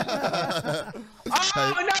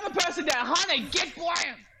 Oh, another person down, honey, get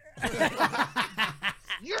blam.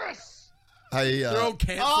 Yes. Hey, They're all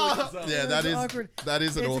cancelling themselves. yeah, that It's is awkward. that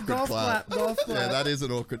is an It's a awkward golf clap. clap, golf Yeah, clap. that is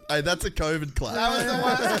an awkward. Hey, that's a COVID clap. That was the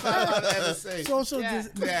worst clap I've ever seen. Social Yeah.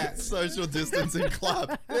 Yeah. Social distancing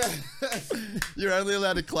clap. You're only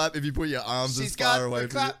allowed to clap if you put your arms She's as far got away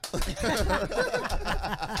the from you.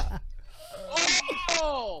 clap.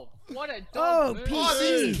 Oh, what a Oh, dog move. Oh, PC.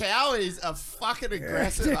 these cowies are fucking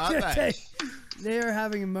aggressive, aren't they? They are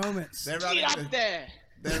having moments. They're Get running up the, there.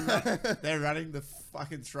 they're running the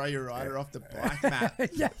fucking throw your rider off the bike map.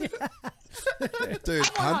 Dude,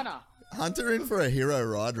 Come on, Hunter. Hunter in for a hero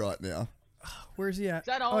ride right now. Where's he at?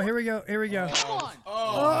 that Oh, all? here we go. Here we go. Come on.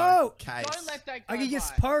 Oh, Case. Don't let that go he gets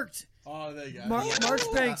by. parked. Oh, there you go.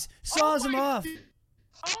 Marchbanks saws him off.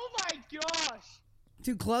 Oh my gosh.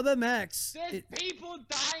 To Club MX. There's people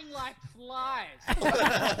dying like flies.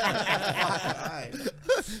 Hey.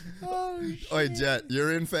 Oi, Jet,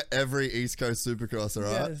 you're in for every East Coast Supercross, all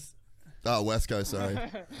right? Yes. Oh, West Coast, sorry.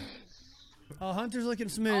 Oh, Hunter's looking Oh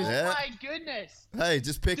smooth. Yeah. my goodness. Hey,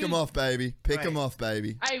 just pick him off, baby. Pick him off,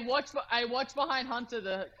 baby. Hey, watch behind Hunter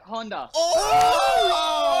the Honda.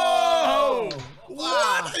 Oh!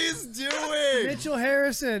 What is doing? Mitchell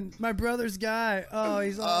Harrison, my brother's guy. Oh,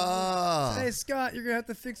 he's all. Ah, Hey, Scott, you're going to have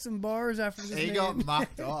to fix some bars after this He man. got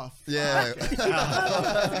mucked off. yeah. Come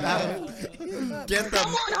on,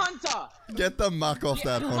 Hunter. Get the muck off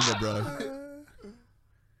that Honda, bro.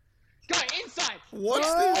 Go inside. Watch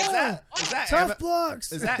Oh, this. Is that tough Emma,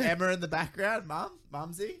 blocks. is that Emma in the background,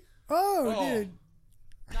 Mumsy? Oh, dude.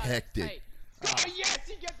 Hectic. Hey. Oh, yes,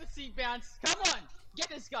 you get the seat bounce. Come on. Get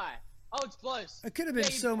this guy. Oh, it's close. It could have been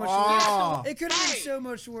Babe. so much Oh. worse. It could have been Hey. so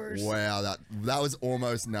much worse. Wow, that was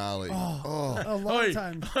almost gnarly. Oh. A long Hey,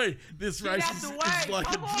 time. hey, this Get race out is the way, like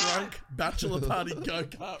a come on. drunk bachelor party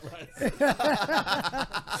go-kart race.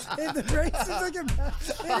 The race is like a.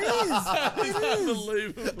 It's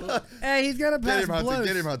unbelievable. Hey, he's got to Get pass him, Hunter. blows.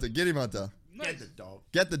 Get him, Hunter. Get him, Hunter. Get the dog.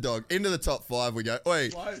 Get the dog. Into the top 5 we go.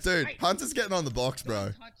 Wait, dude, Hey. Hunter's getting on the box, bro.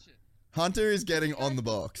 Touch it. Hunter is getting on the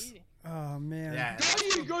box. Oh, man. Yeah, Go,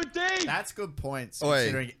 you good thing. that's good points. Oi.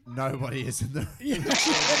 Considering nobody is in the.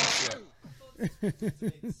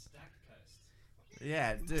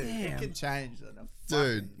 Yeah, dude, Damn. it can change. In a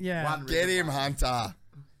Dude, fucking Yeah. one Get rhythm him, run. Hunter.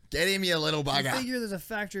 Get him, you little I bugger. figure there's a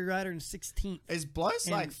factory rider in 16th. Is Blows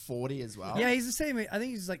like 40 as well? Yeah, he's the same. I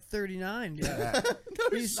think he's like 39. Yeah.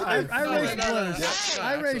 He's, No, I no, raced no, no, blows. no,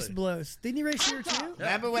 I actually. raced blows. Didn't he race here too?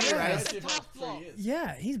 Remember when he Yeah, raced? he's been for 3 years.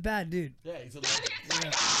 Yeah, he's bad, dude. Yeah, he's a legend.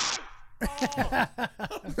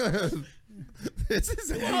 This is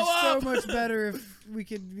He's so much better if we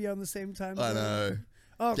could be on the same time. I know.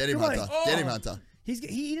 Oh, Get him, come on. Hunter. Get him, Hunter.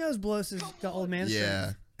 He knows blows is the old man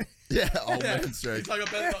Yeah. strength. Yeah, old man strength. It's like I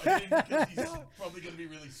better not hit him because he's probably going to be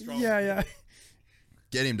really strong. Yeah.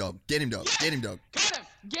 Get him, dog. Get him, dog. Get him, dog. Get him.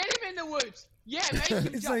 Get him in the whoops. Yeah, make him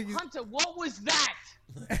It's jump. like- Hunter, what was that?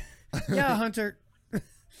 Yeah, Hunter. Go down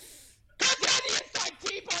the inside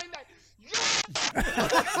T-bone that.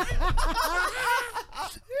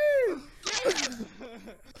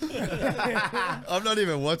 I'm not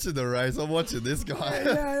even watching the race. I'm watching this guy.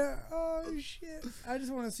 Yeah. Oh shit! I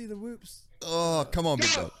just want to see the whoops. Oh, come on,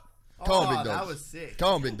 big dog. Come on, big Oh, that dog. was sick.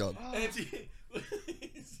 Come on, big dog.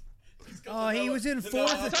 Oh, he was in fourth.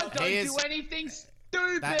 So don't He do is- anything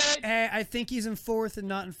stupid. Hey, I think he's in fourth and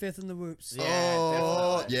not in fifth in the whoops. Yeah,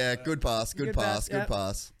 Oh, definitely. yeah, good pass, good Good pass, pass, good yeah.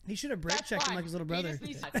 pass. He should have brake That's checked him fine. like his little He brother.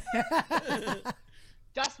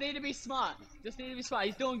 just need to be smart. Just need to be smart.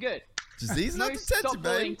 He's doing good. Just these No not stop attention,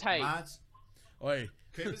 pulling babe. tape. March. Oi,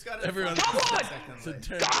 Cooper's got it. everyone. Come on! So Second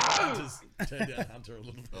turn lead. down Hunter a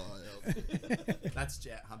little bit. Oh, yeah. That's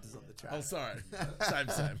Jet. Hunter's on the track. Oh, sorry.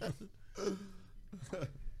 Same.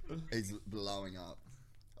 He's blowing up.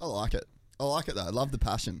 I like it. I like it, though. I love the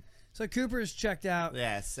passion. So Cooper's checked out.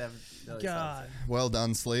 Yeah, 7. Nearly God. Well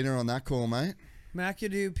done, Sleater, on that call, mate.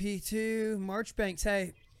 McAdoo P2, Marchbanks.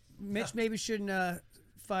 Hey, Mitch maybe shouldn't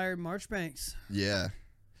fire Marchbanks. Yeah.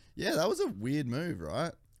 Yeah, that was a weird move,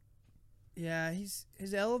 right? Yeah, his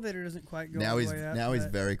elevator doesn't quite go Now all the he's way up. he's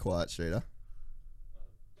but- very quiet, Streeter.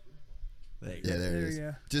 There you Yeah, go. there There it is. you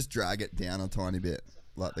go. Just drag it down a tiny bit,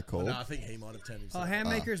 like the call. No, I think he might have turned Oh, himself.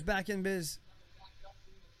 Handmaker's back in biz.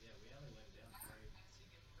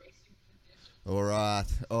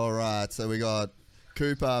 All right. So we got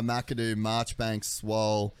Cooper, McAdoo, Marchbanks,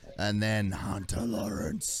 Swole, and then Hunter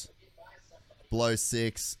Lawrence. Blow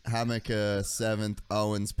 6, Hammaker 7th,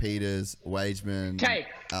 Owens, Peters, Wageman, Okay.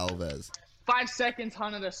 Alves. 5 seconds,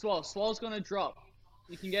 Hunter to Swole. Swole's gonna drop.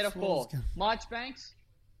 You can get a 4. Swole's Marchbanks.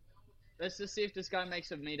 Let's just see if this guy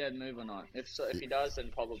makes a meter move or not. If he does, then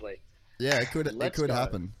probably. Yeah, it could Let's go.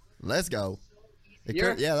 happen. Let's go.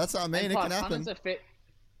 You're- Yeah, that's what I mean. And It plus, can happen. Hunter's a fit.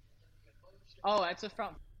 Oh, that's a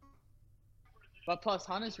front. But plus,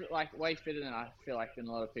 Hunter's like way fitter than I feel like than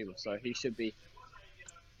a lot of people, so he should be.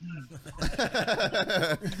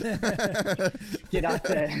 Get up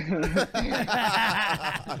there.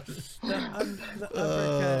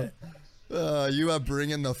 Uppercut. You are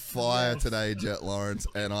bringing the fire today, Jet Lawrence,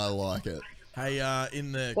 and I like it. Hey,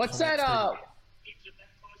 in the What's comments that?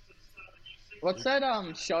 What's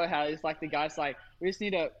that? Show how it's like the guy's like, we just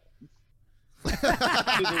need to. to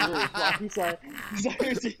the roof. Like he's like,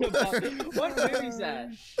 what movie is that?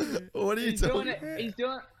 What are you He's doing talking? it. He's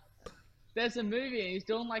doing. There's a movie and he's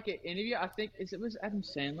doing like an interview. I think it was Adam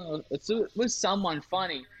Sandler. Or it was someone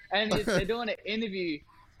funny, and they're doing an interview,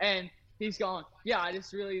 and he's going, "Yeah, I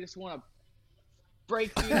just really just want to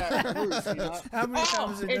break through that roof." You know? How many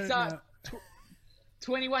times has he it's done it now?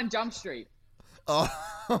 21 Jump Street. Oh,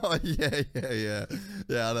 yeah.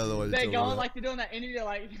 Yeah, I know the one you're They're talking going about. like they're doing that interview,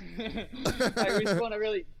 like, like we just want to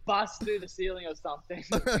really bust through the ceiling or something,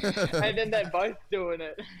 and then they're both doing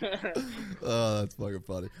it. Oh, that's fucking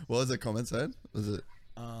funny. What was the comment saying? Was it?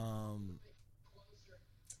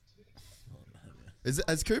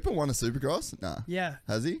 Has Cooper won a Supercross? Nah. Yeah.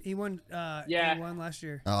 Has he? He won. Yeah. He won last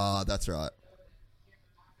year. Oh, that's right.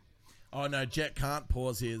 Oh no, Jet can't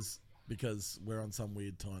pause his because we're on some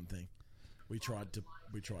weird time thing. we tried to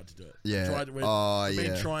do it. Yeah. We've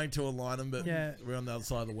been trying to align them, but Yeah. we're on the other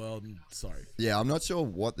side of the world. And sorry. Yeah, I'm not sure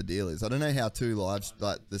what the deal is. I don't know how two lives,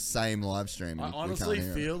 like the same live stream. I we honestly can't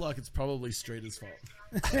hear feel like it's probably Streeter's fault.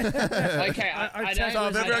 Okay, I don't. So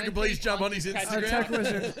if I everyone don't could please think jump on his Hunter's Our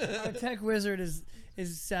Instagram. tech wizard is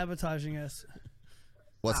sabotaging us.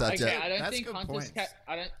 What's that, Okay, Jet? I don't That's think good Hunter's. points.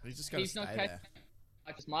 I don't. He's just gotta He's not stay catching.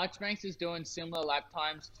 there. Marchbanks is doing similar lap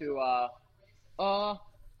times to.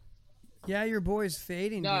 Yeah, your boy's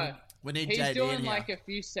fading. No, dude. We need he's JD doing in here. like a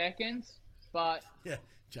few seconds, but Yeah,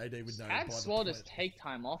 JD would know. had by the Swole just point. take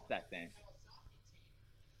time off that thing.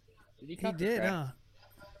 Did he He cut the did, track? huh?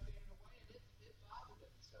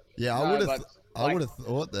 Yeah, No, I would have. but, I like- would have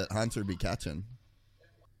thought that Hunter would be catching.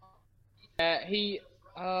 He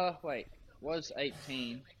wait, was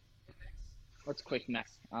 18. What's quick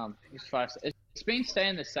math? It's 5. It's been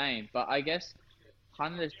staying the same, but I guess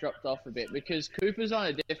Hunter's dropped off a bit because Cooper's on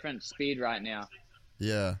a different speed right now.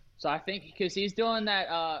 Yeah. So I think because he's doing that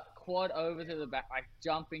quad over to the back, like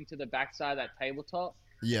jumping to the backside of that tabletop,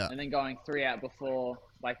 Yeah. and then going 3 out before,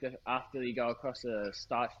 after you go across the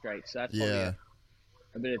start straight. So that's probably Yeah.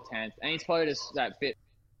 a bit of tenth, and he's probably just that bit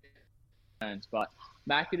turns. But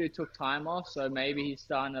McAdoo took time off, so maybe he's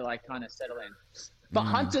starting to kind of settle in. But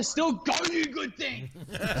Hunter's still going, you good thing.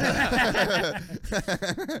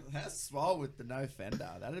 That's Swole with the no fender.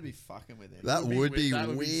 That'd be fucking with him. That would be that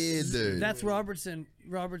would be weird, dude. That's Robertson.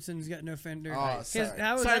 Robertson's got no fender. Oh, sorry.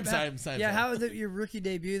 How is Same, that same. Yeah, how is it your rookie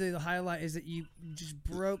debut? The highlight is that you just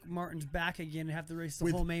broke Martin's back again and have to race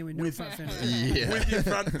the whole main with no front fender. Yeah. With your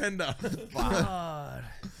front fender. God.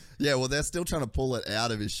 Yeah, well, they're still trying to pull it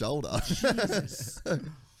out of his shoulder. Jesus.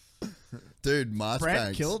 Dude, Marchbanks.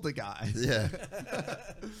 Brett killed the guy. Yeah.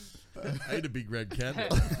 Ate a big red candle.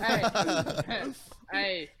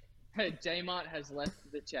 hey, J-Mart has left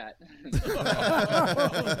the chat.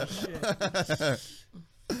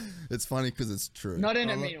 It's funny because it's true. Not in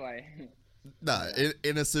a mean way. No,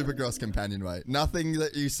 in a Supercross companion way. Nothing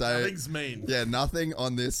that you say. Nothing's mean. Yeah, nothing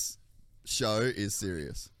on this show is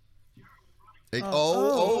serious.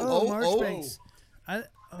 Marchbanks.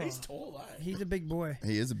 He's tall, eh? He's a big boy.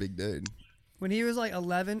 He is a big dude. When he was like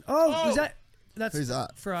 11. Oh, was that? That's Who's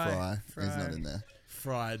that? Fry. He's not in there.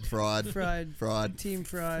 Fried. Fried. Fried. Team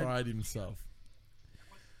Fried. Fried himself.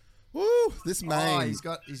 Woo! This main. Oh, he's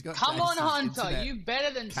got. Come on, Jason's Hunter. internet You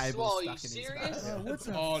better than cable Swole. You stuck in his serious? back. What's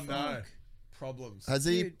the Oh fuck? no. Problems.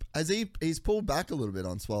 He's pulled back a little bit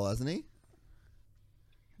on Swell, hasn't he?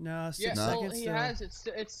 No, 6 Yeah, seconds well, he still. has.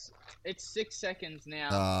 It's 6 seconds now.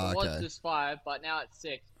 Ah, It was okay. just 5, but now it's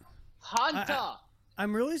 6. Hunter,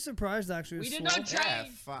 I'm really surprised actually. we with did not Swole.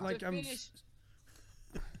 train fuck. to Like, I'm- finish.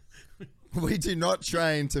 We do not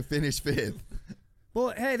train to finish fifth.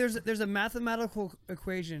 Well, hey, there's a mathematical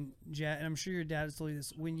equation, Jet, and I'm sure your dad has told you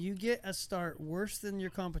this. When you get a start worse than your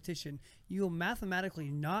competition, you will mathematically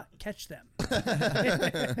not catch them.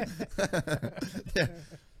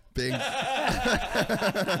 Bing.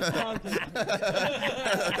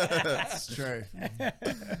 That's true.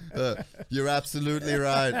 You're absolutely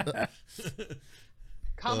right.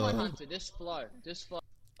 Come on, Hunter, just flow. Just flow.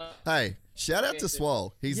 Hey, shout out to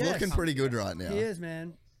Swole. He's Yes. looking pretty good right now. He is,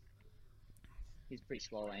 man. He's pretty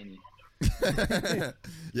swole, ain't he?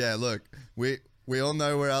 Yeah, look, we all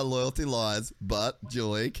know where our loyalty lies, but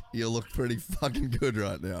Julik, you look pretty fucking good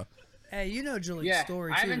right now. Hey, you know Julian's Yeah,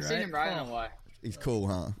 story I too, haven't right? seen him ride in Oh, a while. He's cool,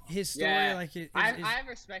 huh? His story, Yeah, like it, I is- have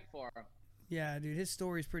respect for him. yeah, dude, his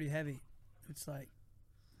story's pretty heavy. It's like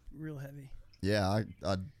real heavy. Yeah,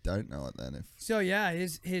 I don't know it then. If So yeah,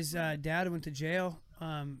 his dad went to jail.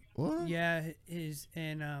 What? Yeah,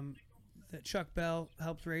 that Chuck Bell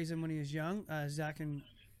helped raise him when he was young. Zach and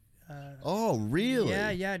Oh, really?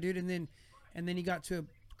 yeah, dude. And then he got to a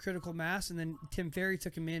critical mass, and then Tim Ferry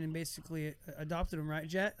took him in and basically adopted him, right,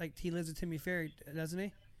 Jet? Like he lives with Timmy Ferry, doesn't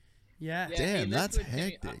he? Yeah. Yeah, Damn, he lives that's with Timmy.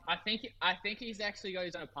 hectic. I think he's actually got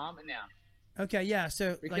his own apartment now. Okay, yeah.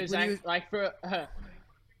 So Because like, when he was,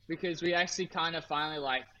 because we actually kind of finally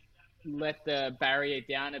let the barrier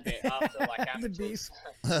down a bit after the amateurs.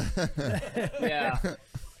 beef. Yeah.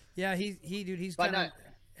 Yeah, he's But kind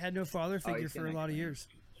of had no father figure he's for a gonna- lot of years.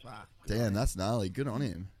 Damn, that's gnarly. Good on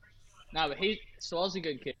him. No, but Swole's a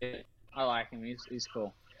good kid. I like him. He's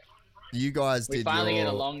cool. You guys We did finally your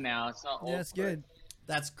get along now. It's not Yeah, that's awkward. good.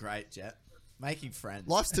 That's great, Jet. Making friends.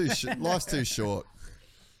 Life's too short.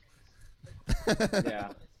 Yeah.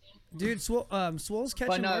 Dude, Swole's catching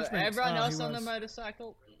But no, Marchbanks. everyone Oh, else he on the was.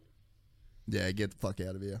 motorcycle. Yeah, get the fuck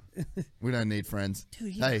out of here. We don't need friends.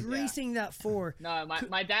 Dude, he's Hey, racing that 4. No,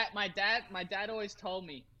 my dad always told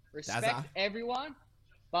me respect Dazza. everyone,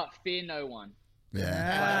 but fear no one.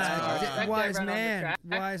 yeah. Ah, Respect wise everyone on the man. track.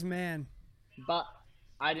 Wise man. but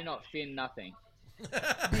I did not fear nothing.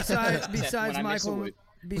 Besides when I miss a Michael, wood.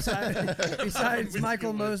 besides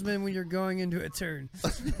Michael Mosman when you're going into a turn.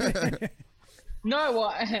 No,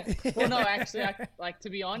 well, no, actually, to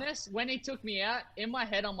be honest, when he took me out, in my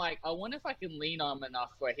head, I'm like, I wonder if I can lean on him enough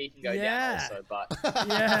where he can go down also. But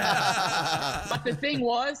Yeah. but the thing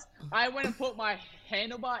was, I went and put my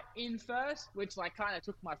handlebar in first, which like kind of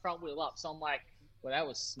took my front wheel up. So I'm like, well, that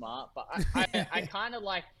was smart. But I kind of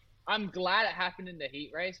like, I'm glad it happened in the heat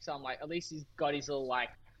race because I'm like, at least he's got his little like,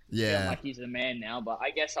 feeling like he's a man now. But I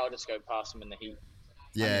guess I'll just go past him in the heat.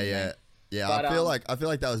 Yeah. But, I feel like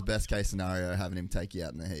that was best case scenario, having him take you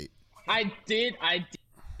out in the heat. I did.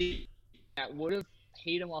 That would have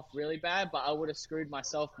heat him off really bad, but I would have screwed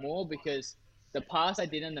myself more because the pass I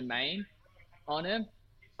did in the main on him,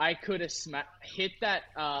 I could have hit that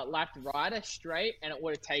left rider straight, and it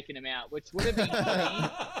would have taken him out, which would have been clean.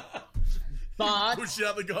 But Push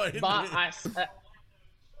out the guy in but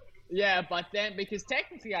yeah, but then because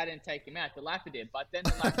technically I didn't take him out, the lapper did, but then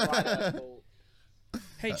the left rider.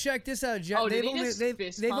 Hey, check this out, Jet. Oh, did they've he just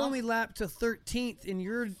fist they've pump? only lapped to 13th. In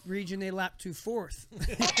your region, they lapped to 4th.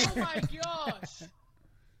 Oh my gosh,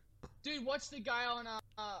 dude! Watch the guy on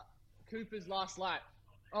Cooper's last lap.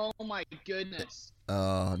 Oh my goodness.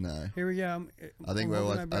 Oh no! Here we go. I think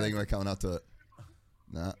we're coming up to it.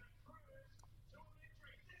 Nah.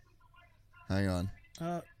 Hang on.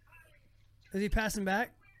 Is he passing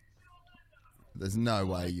back? There's no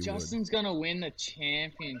way you Justin's gonna win the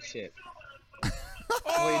championship.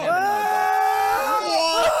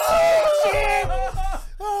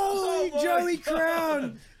 Holy Joey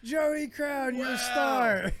Crown! Joey Crown, you're a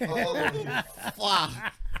star. would. Fuck.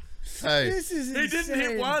 Hey, This is He insane. didn't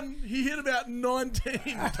hit one. He hit about 19. He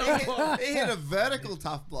hit a vertical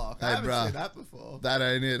tough block. I Hey, haven't bruh. seen that before. that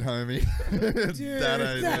ain't it, homie. Dude, that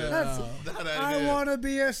ain't that's- it. That ain't I it. want to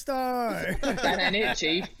be a star. That ain't it,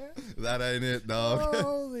 Chief. That ain't it, dog.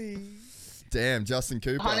 Holy. Damn, Justin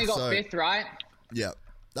Cooper. Honey got fifth, right? Yeah,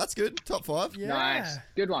 that's good. Top 5. Yeah. Nice,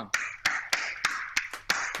 good one.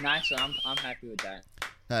 Nice one. I'm happy with that.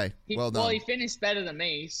 Hey, well done. Well, he finished better than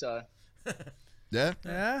me, so Yeah.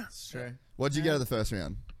 Yeah. It's true. What'd you get at the first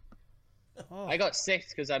round? I got sixth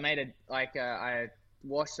because I made I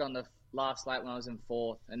washed on the last lap when I was in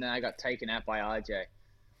fourth, and then I got taken out by RJ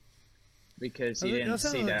because he didn't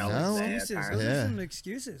see that I was there. Excuses. Apparently. Those Yeah. are some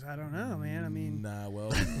excuses. I don't know, man. I mean, Nah,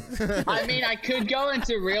 well. I mean, I could go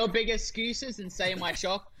into real big excuses and say my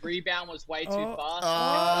shot rebound was way too fast.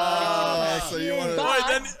 Oh, so you want to?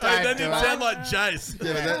 But- then you sound like Jace.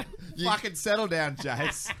 Yeah, but that, you, Fucking settle down,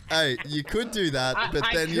 Jace. hey, you could do that, but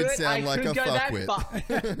then you'd sound like a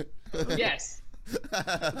fuckwit. Yes,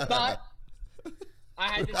 but I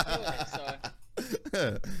had to do it.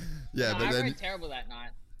 So Yeah, no, but I then went terrible that night.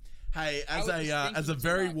 Hey, I was just as a thinking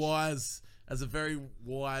very too much. wise as a very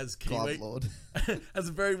wise God Kiwi, Lord. as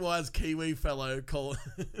a very wise Kiwi fellow called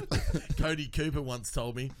Cody Cooper once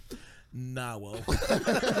told me, nah, well.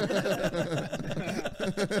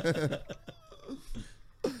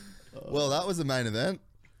 Well, that was the main event.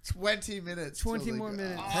 20 minutes. 20 till more the-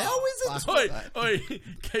 minutes. How is it? Oi,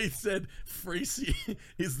 Keith said Freesy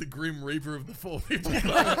is the Grim Reaper of the 450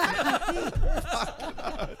 Club.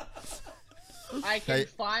 I can Hey.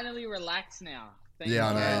 finally relax now. Thank Yeah,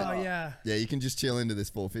 I you. know. oh yeah. Yeah, you can just chill into this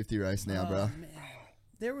 450 race now, bro.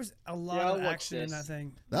 There was a Yeah, lot I'll of watch action in this. that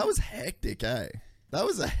thing. That was hectic, eh? That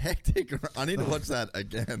was a hectic. I need to watch that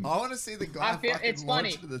again. I want to see the guy I feel fucking it's funny.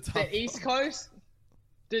 launch to the top. The East Coast,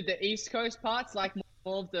 dude. The East Coast parts like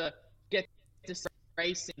more of the get to see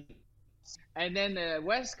racing, and then the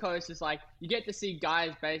West Coast is like you get to see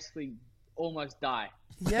guys basically almost die.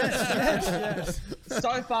 Yes.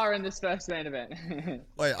 So far in this first main event.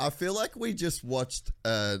 Wait, I feel like we just watched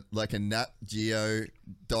like a Nat Geo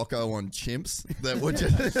doco on chimps that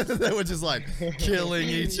were just like killing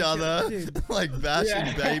each other, Dude. like bashing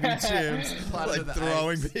Yeah. baby chimps, Planet like of the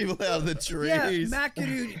throwing Apes. people out of the Yeah, trees.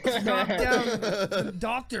 McAdoo knocked down the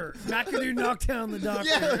doctor. McAdoo knocked down the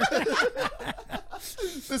doctor.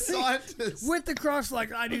 The scientist. With the cross,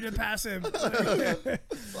 like, I need to pass him. Fuck,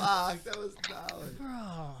 that was gnarly.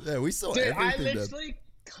 Yeah, we saw Dude, I everything. literally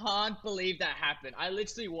can't believe that happened. I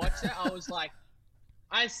literally watched it. I was like,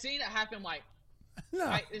 I seen it happen. Like, No.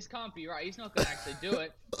 "Mate, this can't be right. He's not gonna actually do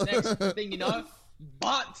it. Next thing you know,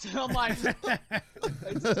 but I'm like,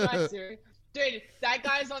 it's just not serious. Dude, that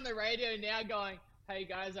guy's on the radio now going, Hey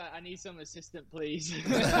guys, I need some assistant, please.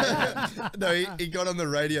 No, he got on the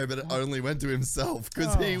radio, but it only went to himself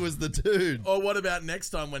because he was the dude. Or what about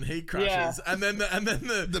next time when he crashes Yeah. and then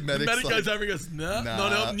the medic medic's goes like, over and goes, nah, Nah.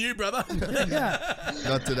 not helping you, brother.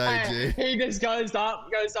 Not today, G. He just goes up.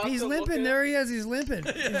 He's to look limping. at There he is. He's limping.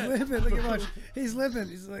 He's limping. Look at watch. He's limping.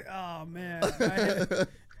 He's like, oh man.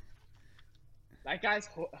 That guy's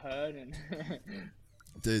hurting.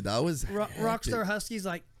 Dude, that was Rockstar Huskies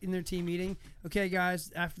like in their team meeting. Okay,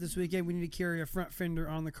 guys, after this weekend, we need to carry a front fender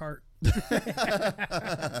on the cart.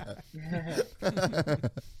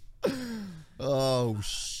 Oh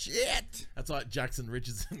shit! That's like Jackson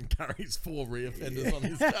Richardson carries 4 rear fenders on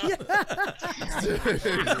his car.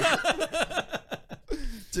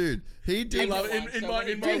 Dude, he did. I love it. In my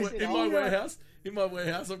Oh, warehouse. In my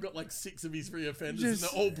warehouse, I've got like 6 of his rear fenders, and they're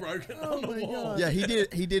all broken on the wall. God. Yeah,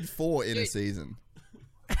 he did 4 in a season.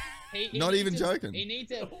 He Not needs even joking. He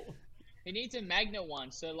needs a magnet one,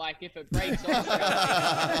 so like if it breaks off,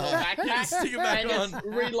 backpack, Stick it back and on. just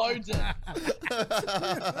reloads it.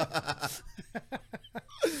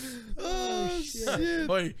 Oh shit!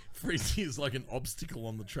 Boy, Freezy is like an obstacle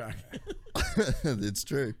on the track. It's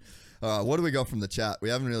true. What do we got from the chat? We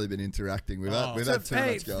haven't really been interacting. We've had too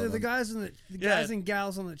much going the on. guys in the guys and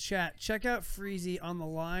gals on the chat, check out Freezy on the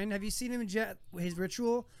line. Have you seen him in his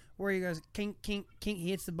ritual where he goes kink kink kink? He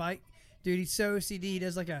hits the bike, dude. He's so OCD. He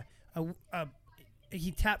does like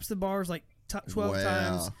he taps the bars like 12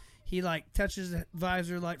 times. He like touches the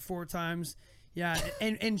visor like 4 times. Yeah,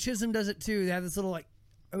 and Chisholm does it too. They have this little like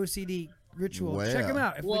OCD ritual. Wow. Check him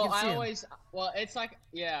out. If we Well, can see him. it's like,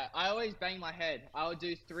 I always bang my head. I would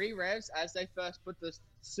do 3 revs as they first as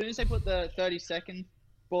soon as they put the 30-second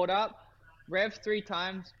board up, rev 3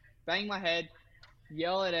 times, bang my head,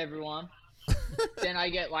 yell at everyone. Then I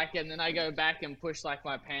get and then I go back and push like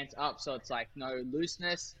my pants up so it's like no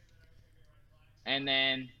looseness. And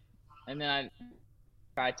then I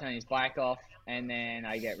try to turn his bike off, and then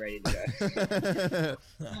I get ready to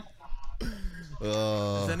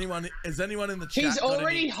go. Is anyone in the chat? He's got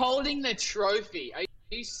already any- holding the trophy. Are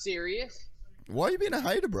you serious? Why are you being a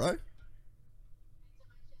hater, bro?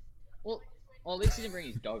 Well, at least he didn't bring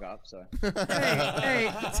his dog up, so.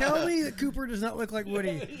 Hey, tell me that Cooper does not look like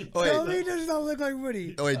Woody. Tell me he does not look like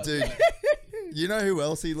Woody. Oh wait, dude. You know who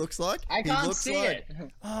else he looks like? I He can't looks see like-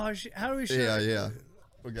 it. Oh, how do we show Yeah.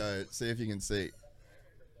 We'll go see if you can see.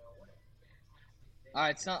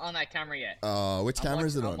 Alright, it's not on that camera yet. Oh, which camera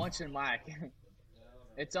is it I'm on? watching Mike.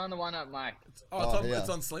 It's on the one up Mike. It's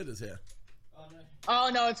on Slater's here.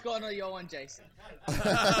 Oh no, it's going on your one, Jason.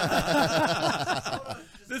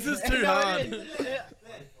 This is too No, hard. it is.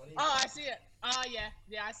 Oh, I see it. Oh yeah,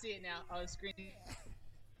 I see it now. I was screening.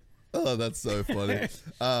 Oh, that's so funny.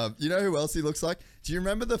 You know who else he looks like? Do you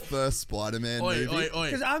remember the first Spider-Man Oi, movie? oi,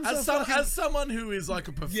 oi. 'Cause I'm As, so fucking- as someone who is like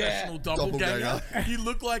a professional doppelganger, Doppelganger. you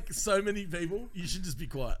look like so many people. You should just be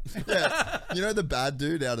quiet. Yeah. You know the bad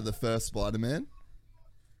dude out of the first Spider-Man?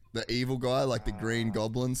 The evil guy, like the green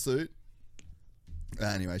goblin suit?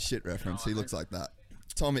 Anyway, shit reference. He looks like that.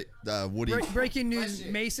 Tommy, Woody. Breaking news: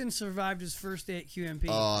 Mason survived his first day at QMP.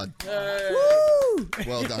 Oh, Woo!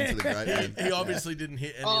 well done to the great man. He obviously didn't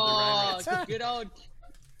hit any of the Oh, rain rates.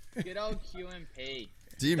 good old QMP.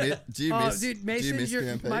 Do you miss Dude, do you Mason miss is your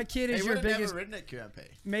QMP? my kid is He your would have biggest. never ridden at QMP.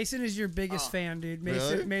 Mason is your biggest fan, dude.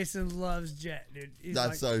 Really? Mason loves Jet, dude. He's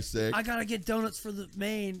That's like, so sick. I gotta get donuts for the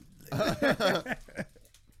main.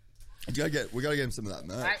 We gotta get him some of that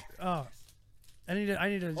merch. Oh, I need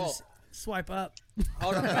to just swipe up.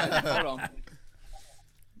 Hold on, guys, hold on.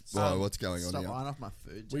 Whoa, what's going on Stop here? eyeing off my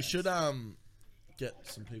food. We Jess. should get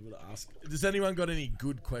some people to ask. Does anyone got any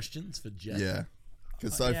good questions for Jet? Yeah,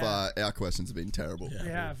 because so Yeah. far our questions have been terrible, Yeah. They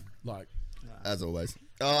have. Like, as always.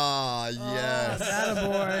 Ah, yes.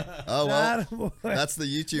 Attaboy. Oh well, Attaboy. that's the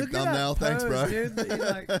YouTube Look at that thumbnail. Thanks, pose, bro. dude. He's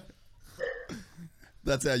like,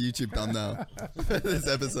 That's our YouTube thumbnail for this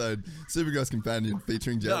episode. Supergrass Companion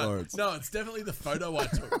featuring Jet Lawrence. no, it's definitely the photo I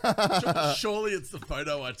took. Surely it's the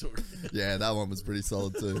photo I took. Yeah, that one was pretty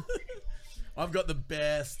solid too. I've got the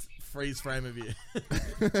best freeze frame of you.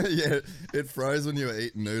 Yeah, it froze when you were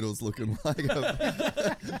eating noodles, looking like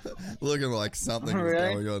something was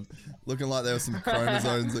Really? going on, looking like there were some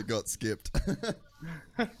chromosomes that got skipped.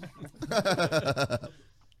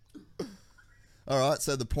 All right,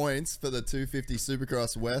 so the points for the 250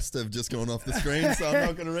 Supercross West have just gone off the screen, so I'm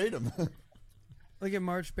not going to read them. look at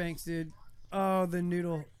Marchbanks, dude. Oh, the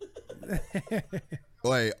noodle.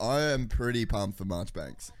 Wait, I am pretty pumped for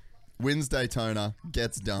Marchbanks. Wins Daytona,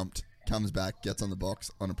 gets dumped, comes back, gets on the box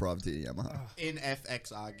on a privateer Yamaha. in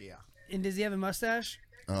FXR gear. And does he have a mustache?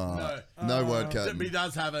 No No. word But curtain. he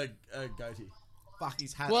does have a goatee. fuck,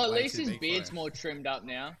 his hat's Well, at way least too his big for beard's him. more trimmed up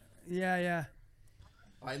now. Yeah.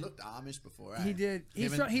 Oh, he looked Amish before, eh? He did. He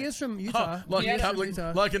Him and- is from Utah. like, Yeah. a couple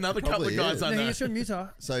Utah. like another couple of Probably guys is. I No, know. he's from Utah.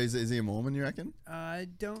 So is he a Mormon, you reckon? I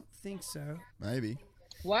don't think so. Maybe.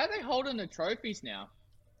 Why are they holding the trophies now?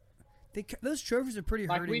 Those trophies are pretty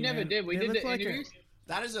Like hurting. we never man. did. We They did look the like interviews.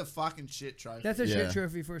 That is a fucking shit trophy. That's a Yeah. shit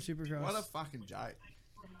trophy for Supercross. What a fucking joke.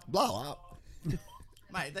 Blow up.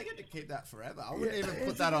 Mate, they get to keep that forever. I wouldn't even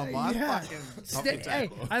put that on my Yeah. fucking Sta- coffee hey,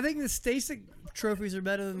 table. I think the Stasic trophies are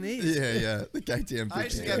better than these. Yeah. The KTM I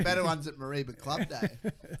used to 50. get better ones at Mariba Club Day.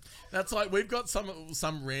 That's like we've got some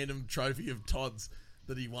random trophy of Todd's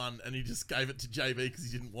that he won, and he just gave it to JB because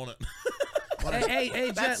he didn't want it. Hey,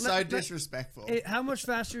 Jet, That's so disrespectful. Hey, how much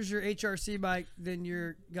faster is your HRC bike than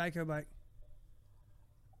your Geico bike?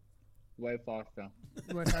 Way faster.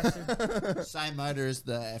 What faster? Same motor as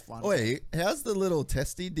the F1. Wait, how's the little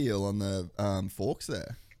testy deal on the forks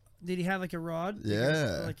there? Did he have like a rod?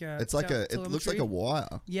 Yeah. Like a it's like it looks like a wire.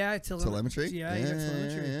 Yeah, Telemetry? Yeah, you got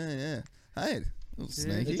telemetry. Yeah. Hey, a little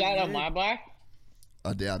sneaky. Is that on my bike?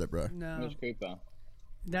 I doubt it, bro. No, Where's Cooper?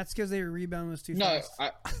 that's because their rebound was too No,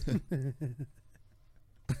 fast.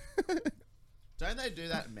 Don't they do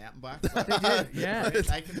that in mountain bikes? Like, Yeah,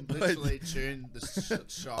 they can literally tune the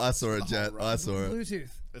shot. I saw it, Jet. I saw it. Bluetooth.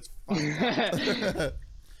 It's fucking.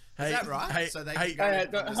 Hey, Is that right? Hey, So they hey,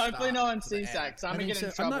 can go from the hopefully start no one to the sees end. that, because I'm I gonna think get in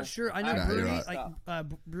so. trouble. I'm not sure. I know No, you're Bruni, right. like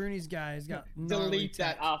Bruni's guy's got Delete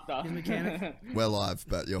that after. He's a mechanic. We're live,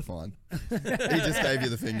 but you're fine. He just gave you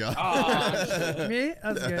the finger. Me?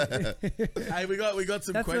 That's good. Hey, we got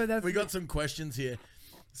some That's what- that's- we got some questions here.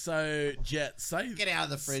 So, Jet, say Get out of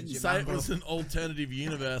the fridge, you say it mongrel. was an alternative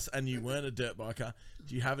universe and you weren't a dirt biker.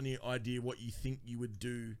 Do you have any idea what you think you would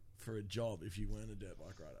do for a job if you weren't a dirt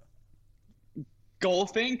bike rider?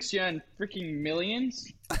 Golfing, 'cause you earn freaking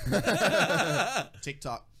millions,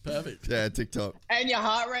 TikTok. Perfect. Yeah, TikTok. and your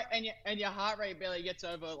heart rate and your heart rate barely gets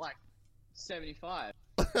over like 75.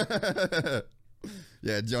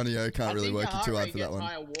 Yeah, Johnny O can't I really think work your you heart too hard rate for that gets one.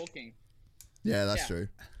 higher walking. Yeah, that's Yeah. true.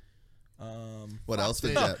 What else for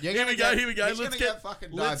Dude, Jet? you're Here gonna we go, get- here we go. He's Let's gonna get-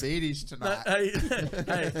 fucking let's- diabetes tonight. Hey.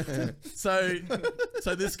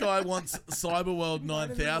 So this guy wants Cyberworld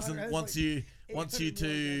 9000 wants you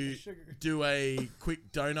to do a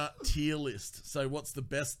quick donut tier list. So what's the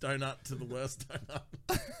best donut to the worst donut?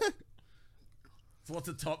 So what's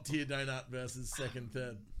a top tier donut versus second,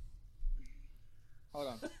 third? Hold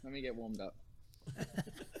on, let me get warmed up.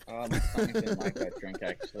 My stomach didn't like that drink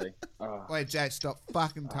actually. Oh. Wait, Jake, stop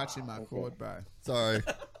fucking touching my cord, bro. Sorry.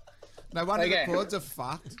 No wonder Okay. the cords are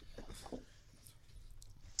fucked.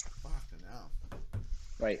 Fucking hell.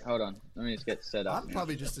 Wait, hold on. Let me just get set up. I'm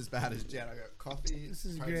probably just as bad as Jet. I got coffee. This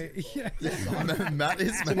is protein. great. Yeah. Matt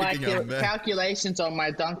is my making a mess. calculations on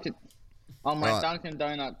my Dunkin' Right. Dunkin'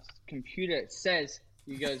 Donuts computer, it says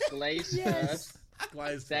you go glaze first,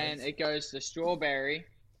 Glazed then first. it goes to strawberry,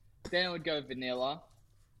 then it would go vanilla,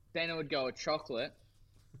 then it would go a chocolate,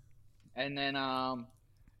 and then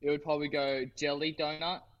it would probably go jelly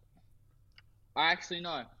donut. Actually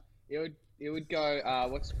no, it would go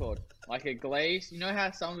what's it called, like a glaze. You know how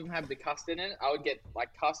some of them have the custard in it? I would get like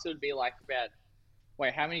custard would be like about.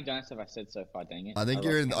 Wait, how many donuts have I said so far? Dang it! I think lost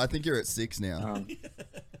you're in. count. I think you're at 6 now.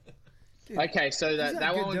 Okay, so He's that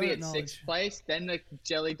got one good would be donut at knowledge. sixth place. Then the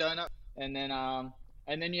jelly donut, and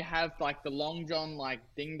then you have like the Long John like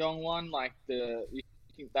Ding Dong one, like that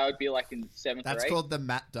would be like in seventh That's or eighth. called the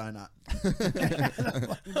Matt Donut.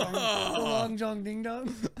 The Long John Ding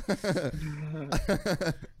Dong.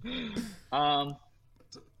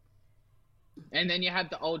 And then you have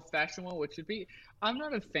the old fashioned one, which would be I'm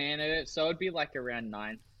not a fan of it, so it'd be like around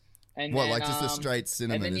 9. And What, then, like just a straight and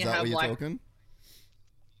cinnamon? then Is you that have, what you're like- talking?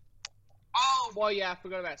 Oh well, yeah, I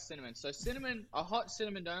forgot about cinnamon. So cinnamon, a hot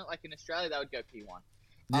cinnamon donut, like in Australia, that would go P1.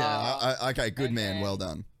 Yeah. Okay. Good and man. then- Well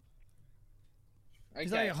done. Okay,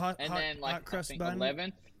 Is that like a hot- and hot- then like hot crust I think bun?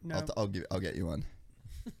 11th. No. I'll get you one.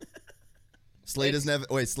 Sleater's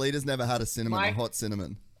never had a cinnamon, a Mike- hot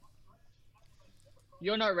cinnamon.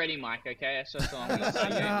 You're not ready, Mike. Okay, that's all I'm gonna say.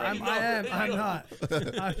 You ain't No, ready. I am. I'm not.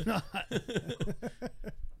 I'm not.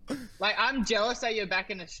 Like, I'm jealous that you're back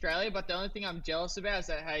in Australia, but the only thing I'm jealous about is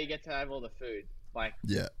that how you get to have all the food. Like,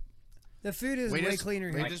 Yeah. The food is We way just, cleaner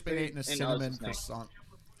we've here. just been eating a in cinnamon Oz snacks. croissant.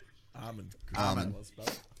 Almond. Almond.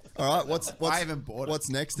 Almond. All right. What's I haven't bought it. what's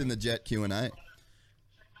next in the Jet Q&A?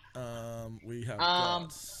 We have Um,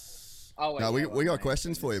 got. oh wait, No, we yeah, got well,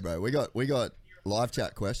 questions for you, bro. We got live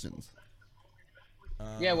chat questions.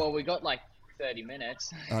 Yeah, well, we got like 30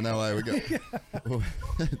 minutes. I know. We got.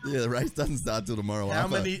 Yeah, the race doesn't start till tomorrow. How after.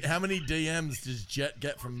 many DMs does Jet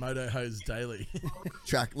get from Moto Hose daily?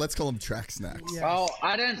 track? Let's call them track snacks. Yeah. Oh,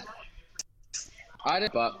 I don't. I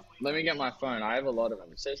don't, but let me get my phone. I have a lot of them.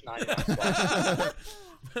 It says 99 plus.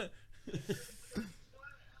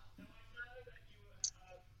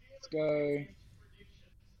 Let's go.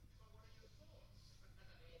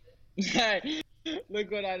 Hey,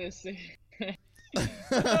 look what I just see. No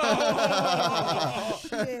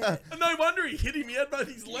wonder he hit him. He had both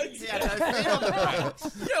his legs. Yeah, no feet on the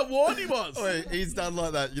brakes. Yeah, wide he was. Wait, he's done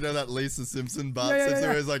like that. You know that Lisa Simpson butt Yeah,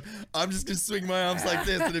 where he's like, I'm just gonna swing my arms like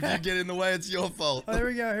this, and if you get in the way, it's your fault. Oh, here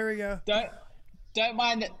we go. Here we go. Don't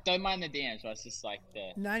mind the DMs. But it's just like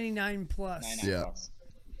the 99 plus. 99 Yeah. plus.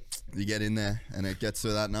 You get in there, and it gets to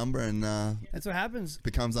that number, and That's what happens.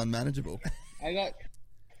 becomes unmanageable. I got.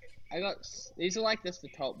 These are like just the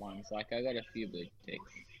top ones. Like I got a few blue ticks.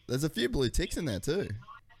 There's a few blue ticks in there too.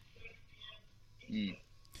 Dude,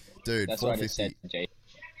 That's what I just 450. said, Jay.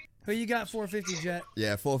 Who you got 450, Jet?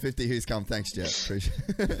 Yeah, 450. Who's come? Thanks, Jet. Appreciate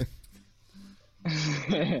it.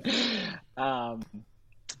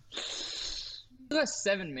 You got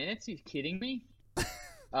 7 minutes? You kidding me?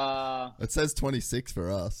 It says 26 for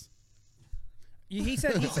us. He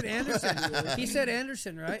said Anderson. He said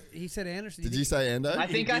Anderson, right? He said Anderson. Did you say Endo? I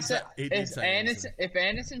think I said he did if say Anderson. If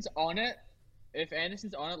Anderson's on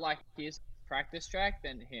it, like his practice track,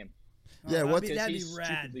 then him. Yeah, what? Because That'd be he's rad.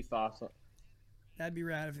 stupidly fast. That'd be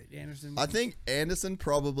rad if Anderson. I think Anderson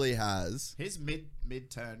probably has. His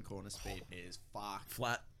mid-turn corner speed is fucked.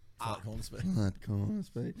 Flat corner speed. That corner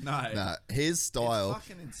speed. No. Nah, his style. It's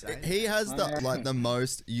fucking insane. He has the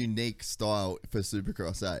most unique style for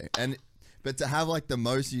Supercross, but to have like the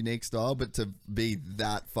most unique style, but to be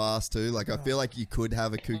that fast too, like I feel like you could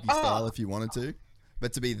have a kooky style if you wanted to,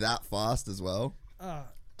 but to be that fast as well.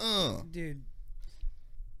 Dude.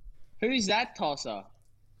 Who's that tosser?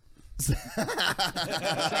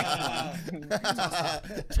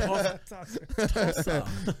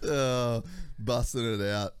 Busting it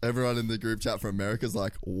out. Everyone in the group chat from America's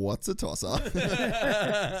like, what's a tosser?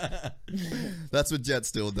 That's what Jet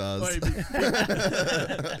still does.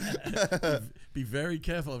 Be very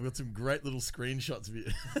careful. I've got some great little screenshots of you.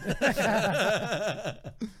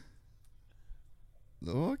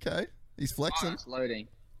 Okay. He's flexing. It's loading.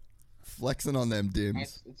 Flexing on them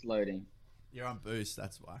dims. It's loading. You're on boost,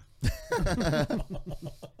 that's why.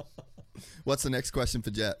 What's the next question for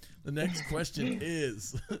Jet? The next question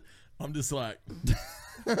is, I'm just like,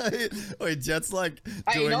 Wait, Jet's like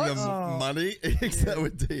Hey, you doing know the what's- money except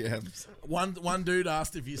with DMs. one dude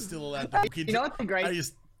asked if you're still allowed to hook into. You know what's the great?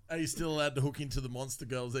 Are you still allowed to hook into the Monster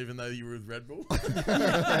Girls even though you were with Red Bull?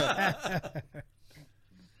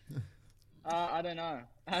 I don't know.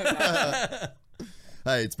 I haven't asked.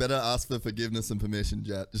 Hey, it's better ask for forgiveness and permission,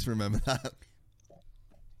 Jet. Just remember that.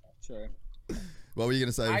 Sure. What were you going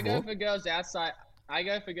to say I before? go for girls outside. I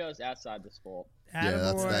go for girls outside the sport. Yeah,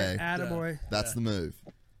 that's Attaboy. they. Attaboy. That's the move.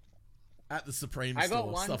 At the Supreme I got store,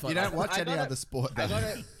 one- stuff You like don't that. watch I any got other it. sport, I though. got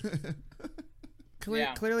it.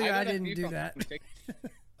 Yeah, Clearly, got I a didn't few do from that.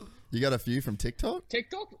 You got a few from TikTok?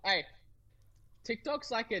 TikTok, hey, TikTok's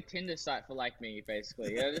like a Tinder site for like me,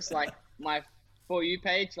 basically. You know, just like my For You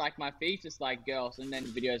page, like my feed, just like girls, and then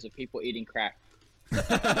videos of people eating crack.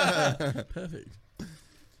 Perfect.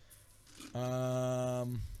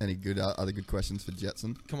 Any good other good questions for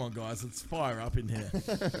Jetson? Come on, guys, let's fire up in here.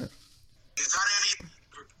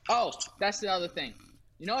 Oh, that's the other thing.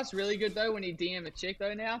 You know what's really good though when you DM a chick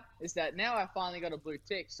though now is that now I finally got a blue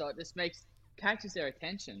tick, so it just catches their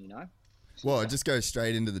attention. You know. Well, it just goes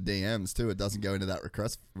straight into the DMs too. It doesn't go into that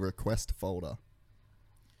request folder.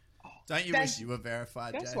 Don't you That's- wish you were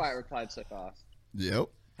verified, That's James? why I replied so fast. Yep.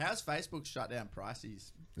 How's Facebook shut down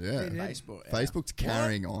prices? Yeah. did. Facebook. yeah. Facebook's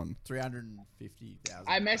carrying on. 350,000.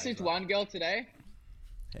 I messaged one girl today,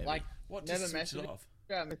 Heavy. like What? never Just switch it messaged off.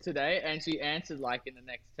 her today, and she answered like in the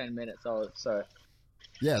next 10 minutes. So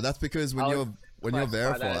Yeah, that's because when I you're would classify that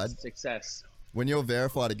verified, as success. when you're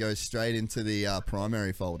verified, it goes straight into the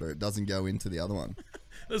primary folder. It doesn't go into the other one.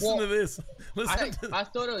 Listen Well, to this. Listen to I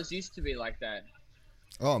thought it was used to be like that.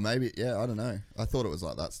 Oh, maybe. Yeah, I don't know. I thought it was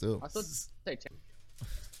like that still. I thought they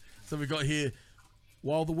So we got here,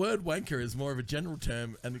 while the word wanker is more of a general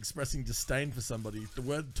term and expressing disdain for somebody, the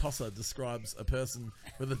word tosser describes a person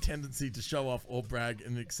with a tendency to show off or brag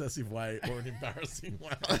in an excessive way or an embarrassing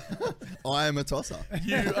way. I am a tosser.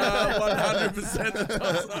 You are 100% a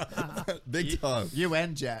tosser. Big time. You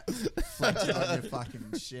and Jet flexing on your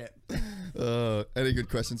fucking shit. Any good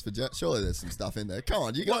questions for Jet? Surely there's some stuff in there. Come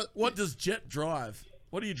on, you got What does Jet drive?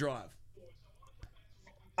 What do you drive?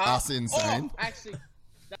 us insane. Oh, actually,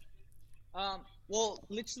 well,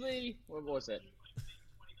 literally, what was it?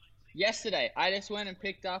 Yesterday, I just went and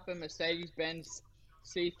picked up a Mercedes-Benz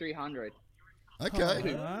C300.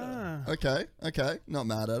 Okay. Ah. Okay. Not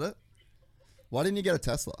mad at it. Why didn't you get a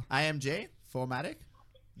Tesla? AMG? 4MATIC?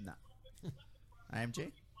 No.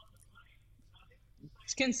 AMG?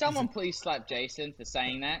 Can someone please slap Jason for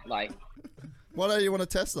saying that? Like, Why don't you want a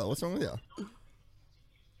Tesla? What's wrong with you?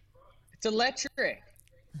 it's electric.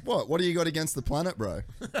 What do you got against the planet, bro?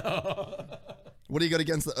 What do you got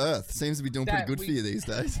against the Earth? Seems to be doing pretty That good we- for you these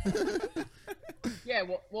days. Yeah,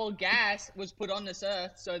 well, gas was put on this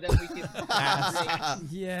earth so that we could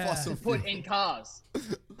Yeah. put in cars.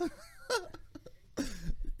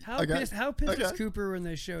 How Okay. pissed is Cooper when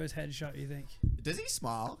they show his headshot, you think? Does he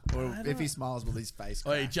smile? Or if he smiles, will his face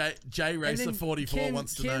Oi, crack? J Racer then 44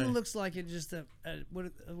 wants to Ken know. looks like it just what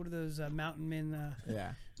are those mountain men?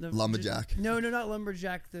 Yeah. Lumberjack. No, not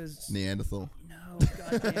lumberjack. Those Neanderthal. no,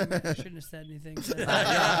 God damn it, I shouldn't have said anything. You're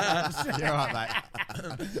right,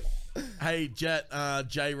 mate. Hey, Jet,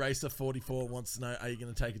 J Racer 44 wants to know, are you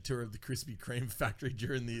going to take a tour of the Krispy Kreme factory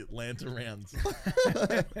during the Atlanta rounds?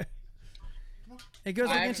 It goes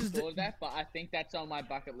I against haven't his. thought of that, but I think that's on my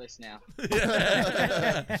bucket list now. It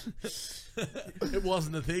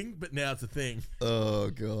wasn't a thing, but now it's a thing. Oh,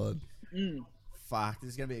 God. Fuck,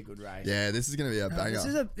 this is going to be a good race. Yeah, this is going to be a banger.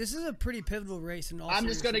 This is a pretty pivotal race, and I'm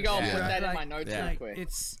just gonna go and Yeah. put that in Like- my notes yeah. real quick.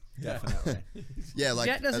 It's Definitely. Yeah, like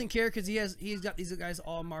Jet doesn't care because he's got these guys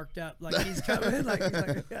all marked up. Like he's coming. Like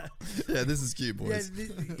yeah. yeah, this is cute, Yeah, boys.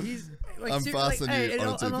 he's like, I'm faster than you hey, on a in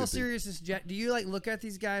all 250. seriousness, Jet, do you like look at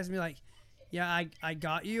these guys and be like, yeah, I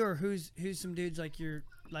got you, or who's some dudes like you're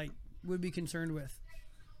like would be concerned with?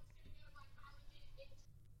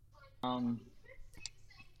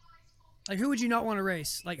 Like who would you not want to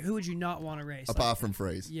race? Like who would you not want to race? Like, Apart from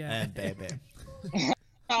Freeze. yeah, And Bear Bear.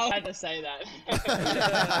 I had to say that.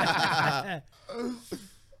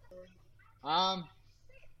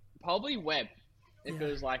 Probably Webb, if it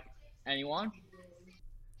was like anyone.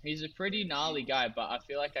 He's a pretty gnarly guy, but I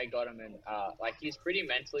feel like I got him in. Like he's pretty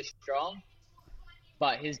mentally strong,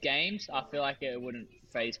 but his games, I feel like it wouldn't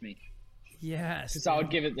phase me yes. because I would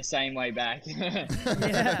give it the same way back.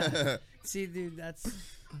 Yeah. See, dude, that's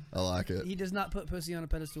I like it. he does not put pussy on a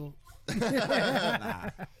pedestal.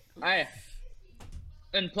 Hey,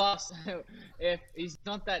 and plus, if he's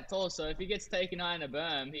not that tall, so if he gets taken out in a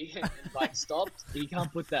berm, he like stops. He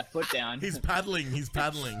can't put that foot down. He's paddling.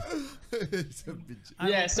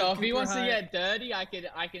 Yeah, so if he Cooper wants to High. get dirty, I can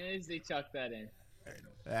easily chuck that in.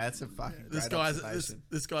 That's a fucking This great guy, observation.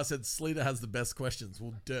 this guy said Sleater has the best questions.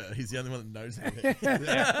 Well, duh, he's the only one that knows anything. He's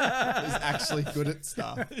actually good at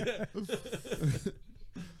stuff.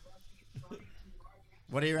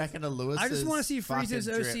 What do you reckon of Lewis? I just want to see Freeze's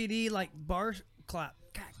OCD like bar clap.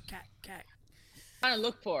 Cack, cack, cack. Trying to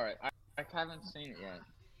look for it. I haven't seen it yet.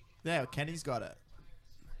 Yeah, Kenny's got it.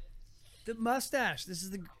 The mustache. This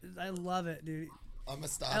is I love it, dude. I'm going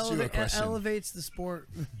to ask you a question. Elevates the sport.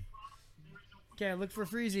 Okay, look for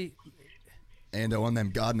Freezy. Ando on them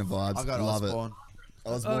Gardner vibes. I got Love Osborne. it.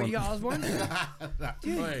 Oh, Osborne. you got Osborne?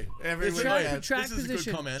 Wait, Every this, week. wait, Track this is a good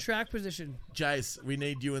position. comment. Track position. Jace, we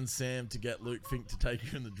need you and Sam to get Luke Fink to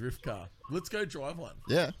take you in the drift car. Let's go drive one.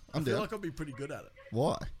 Yeah, I'm I feel down. like I'll be pretty good at it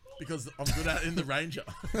Why? because I'm good at it in the Ranger.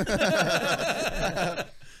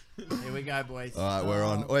 Here we go, boys. All right, we're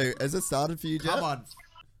on. Wait, has it started for you, Jeff? Come on.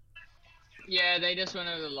 Yeah, they just went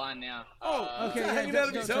over the line now. Okay, yeah, hanging don't- out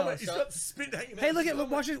of his don't helmet. tell He's us. got the spit hanging out. Hey, of look his at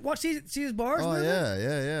helmet. watch see his bars. Oh, moving?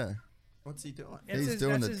 yeah. What's he doing? That's He's his,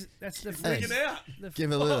 doing that's the- that's the Hey. Freaking out.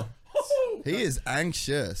 Give it a little. He is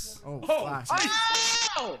anxious. Oh, Oh, fuck.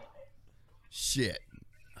 Oh! Shit.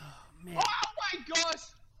 Oh my gosh!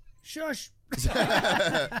 Shush.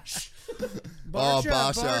 Oh,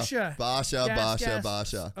 Barsha. Gas.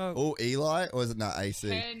 Barsha. Oh. Oh, Eli? Or is it not AC?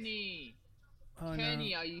 Kenny, Oh,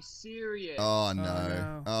 Kenny, no. are you serious? Oh, no.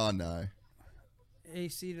 no. Oh, no.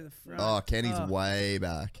 AC to the front. Oh, Kenny's way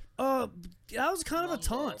back. Oh, that was kind of a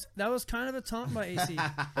taunt. That was kind of a taunt by AC.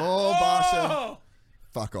 Oh, Barsha. Oh,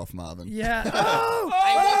 Fuck off, Marvin. Yeah. Oh!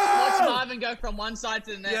 Hey, watch Marvin go from one side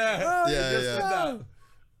to the next. yeah. Yeah.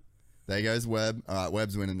 There goes Webb. All right,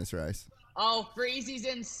 Webb's winning this race. Oh, Freezy's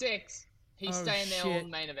in 6. He's Oh, staying there all shit. the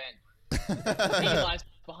main event. Eli's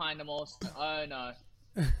behind them all. Oh no.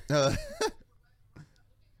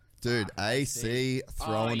 Dude, AC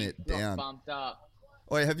throwing he it got down. Bumped up.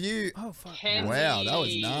 Wait, have you... Oh, fuck. Kenny. Wow, that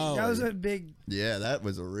was gnarly. That was a big. Yeah, that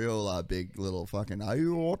was a real big little fucking... Have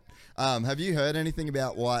you heard anything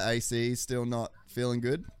about why AC is still not feeling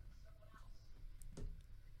good?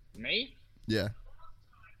 Me? Yeah.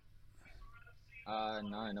 No,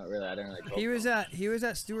 not really. I don't really. He was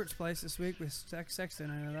at Stewart's place this week with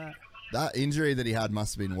Sexton. I know that. That injury that he had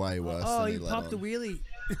must have been way worse Oh, than he let popped the on. wheelie.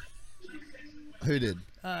 Who did?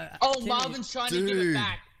 Oh, Kenny. Marvin's trying to give Dude. it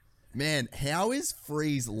back. Man, how is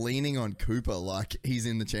Freeze leaning on Cooper like he's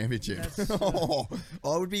in the championship? Oh,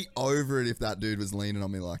 I would be over it if that dude was leaning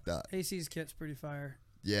on me like that. AC's kit's pretty fire.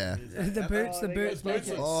 Yeah. The boots. boots make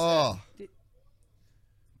it- Oh.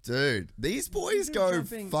 Dude, these boys Dude, go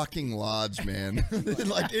jumping. fucking large, man.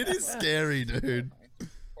 Like, it is scary, dude.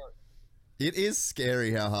 It is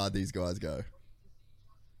scary how hard these guys go.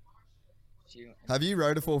 Have you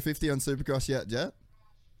rode a 450 on Supercross yet, Jet?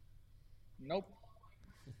 Nope.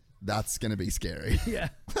 That's going to be scary. Yeah.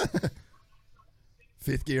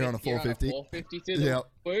 Fifth gear on a You're 450. 450 to the Yep.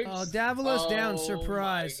 boots. Oh, Davalos down. Oh,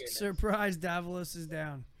 Surprise. my goodness. Surprise, Davalos is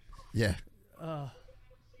down. Yeah.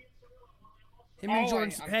 Him and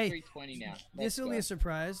Jordan. I'm Hey, 320 now. this will be a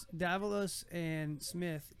surprise. Davalos and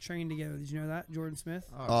Smith trained together. Did you know that? Jordan Smith?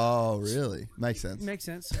 Oh, really? Makes sense. Makes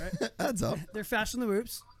sense, right? Adds up. They're fast on the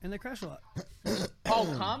whoops, and they crash a lot.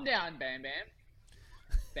 Oh, calm down, Bam Bam.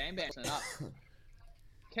 Bam Bam's up.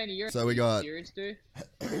 Kenny, you're So we got- serious, dude?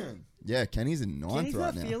 Yeah, Kenny's in ninth Kenny's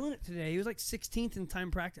right not now. feeling it today. He was like 16th in time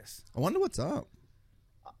practice. I wonder what's up.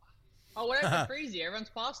 Oh, whatever, Freezy. Everyone's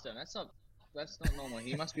past him. That's not normal.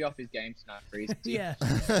 He must be off his game tonight, Freezy. Yeah.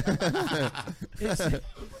 It's-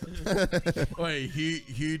 Wait,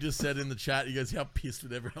 Hugh just said in the chat, he goes, how pissed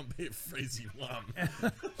would everyone be if Freezy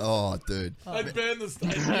won? Oh, dude. I'd burn the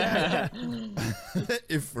stadium.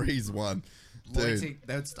 If Freeze won. Dude. Loiting,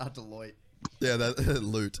 they would start to loit. Yeah, that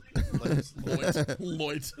loot.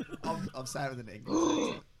 Lloyd. I'm saying with an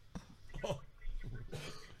English accent.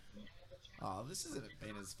 Oh, this isn't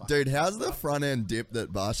been as fun. Dude, how's the front end dip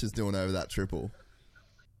that Bosch is doing over that triple?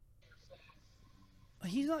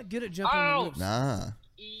 He's not good at jumping on the whoops. Nah.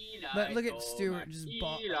 But look at Stewart just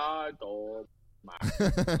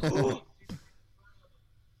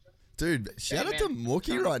Dude, shout out Hey, to man.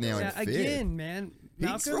 Mookie right now in Yeah, fifth. again, man. He's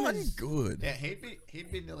Malcolm running is- good. Yeah, he'd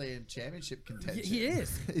be nearly in championship contention. He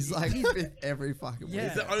is. He's like He's- fifth every fucking week. Yeah.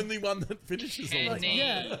 He's the only one that finishes all the Like, time.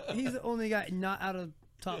 yeah, he's the only guy not out of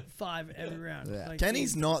top 5 every round. Yeah. Like,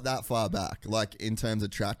 Kenny's not that far back, like in terms of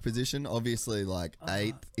track position. Obviously, like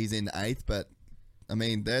eighth, he's in eighth, but I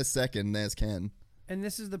mean, there's second, there's Ken. And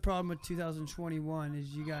this is the problem with 2021 is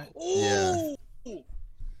you got Yeah,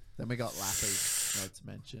 Then we got Lappy, not to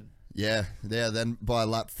mention. yeah. Then by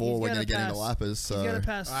lap 4, He's we're gonna gotta get into pass- lappers. he's So got to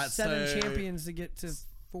pass Alright, 7 so- champions to get to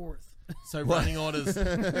 4th. So running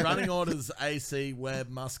orders, AC, Webb,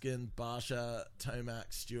 Muskin, Barsha, Tomac,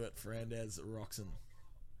 Stewart, Fernandez, Roxon.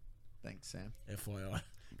 Thanks, Sam. FYI.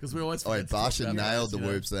 Because we always oh, forget to talk Barsha about nailed those, the you know.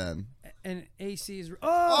 whoops then. And AC is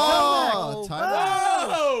Oh, Tomac.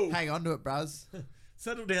 Oh! Hang on to it, bruz.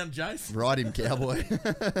 Settle down, Jace. Ride him, cowboy.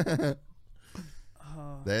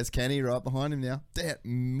 There's Kenny right behind him now. Damn,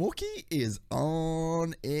 Mookie is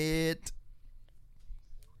on it.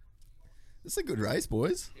 This is a good race,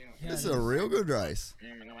 boys. This is a real good race.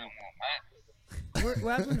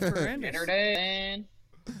 What happened to Fernandez? Man.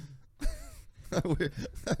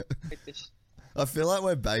 I feel like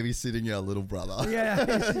we're babysitting our little brother. Yeah,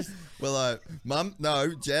 it's just- We're like, Mum,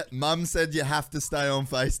 no, Jet, Mum said you have to stay on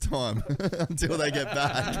FaceTime until they get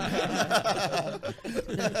back.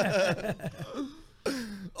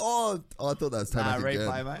 Oh, I thought that was Tomac again.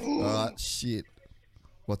 replay, mate. All right, shit.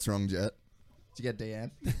 What's wrong, Jet? Did you get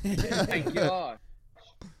DM? Thank God.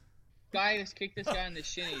 Guy just kicked this guy in the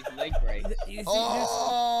shin. His leg break. you see,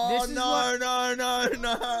 Oh, this is no, what-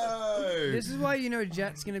 no. This is why you know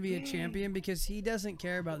Jet's gonna be a champion because he doesn't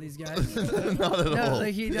care about these guys. Not at No, all.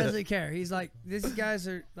 like he doesn't care. He's like, these guys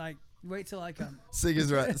are like, wait till I come.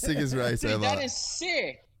 Sickest race Dude, ever. that is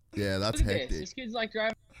sick. Yeah, that's Look at this. hectic. This kid's like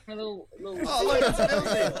driving a little. Oh, look, it's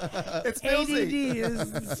Millsy. It's ADD Millsy.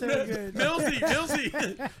 is so good.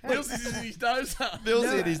 Millsy's in his dozer.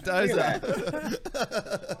 Millsy and his dozer.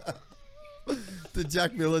 Did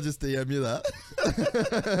Jack Miller just DM you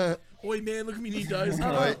that? Oi, man, look at me new dozer.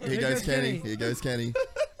 Oh, Wait, here here goes goes Kenny. Kenny. Here goes Kenny.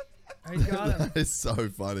 I got him. It's so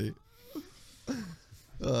funny.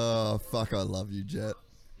 Oh, fuck, I love you, Jet.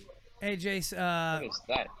 Hey, Jace, What is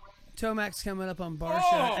that? Tomac's coming up on Barsha,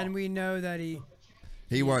 Oh! and we know that he.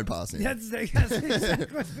 He won't pass him. That's exactly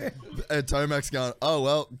what And Tomac's going, oh,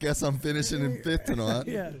 well, guess I'm finishing in fifth tonight.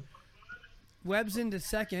 Yeah. Webb's into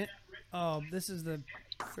second. Oh, this is the.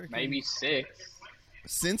 Freaking, Maybe 6.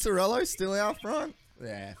 Cincerello still out front?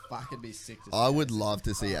 Yeah, fucking be sick to see. I would love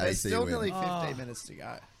to see There's AC still win. nearly 15 Oh. minutes to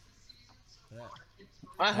go.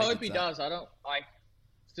 I hope he so. does. I don't like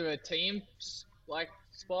to a team like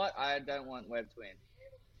spot. I don't want Webb to win.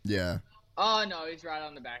 Yeah. Oh no, he's right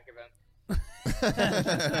on the back of him.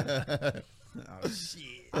 Oh,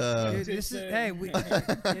 shit. Dude, this is hey.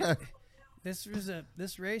 This was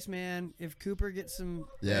this race, man. If Cooper gets some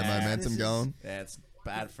Yeah, momentum this is- going. Yeah, it's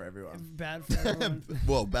Bad for everyone. Bad for everyone.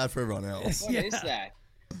 Well, bad for everyone else. What is that?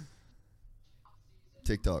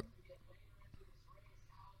 TikTok.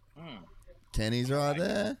 Kenny's right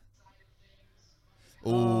there.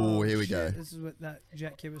 Ooh, here we shit. go. This is what that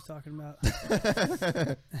Jet kid was talking about.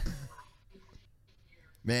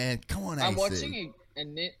 Man, come on, I'm AC. watching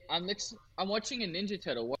I'm watching a Ninja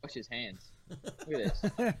Turtle wash his hands. Look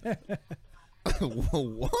at this.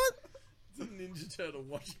 What? It's a Ninja Turtle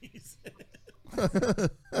washing his head.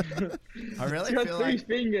 I really He's got feel three like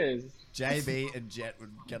fingers. JB and Jet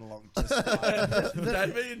would get along just fine.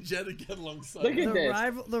 JB and Jetta get along so Look well.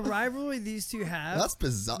 at this. The rivalry these two have. That's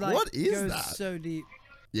bizarre. like, What is goes that? so deep.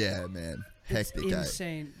 Yeah, man. It's Hectic, eh?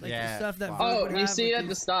 insane. Like Yeah, the stuff that fuck. Vert Oh, would you have see with it at the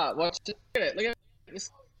these- start. Watch it. Look at it. Look at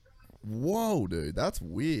this. Whoa, dude. That's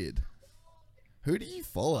weird. Who do you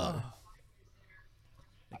follow?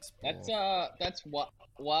 That's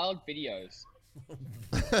wild videos.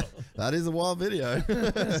 That is a wild video.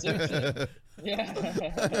 Yeah.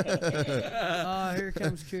 Oh, here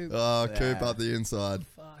comes Coop. Oh, Coop Yeah. up the inside.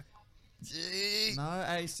 Fuck. Gee. No,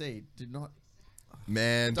 AC. Did not.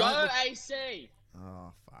 Man. Go AC.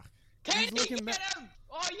 Oh, fuck. Kenny, looking get back- him!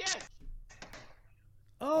 Oh yes.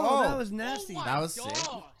 Oh, that was nasty. Oh my That was sick.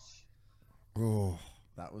 gosh. Oh,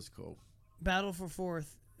 That was cool. Battle for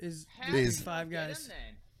fourth is How these Is- did five he get guys. him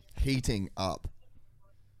then? heating up.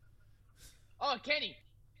 Oh, Kenny.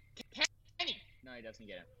 Kenny. No, he doesn't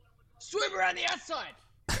get him. Swim around the outside.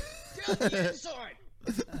 Down the inside.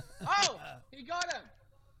 Oh, he got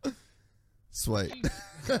him. Sweet.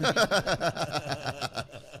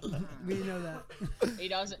 We know that. He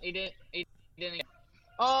doesn't. He didn't.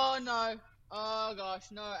 Oh no. Oh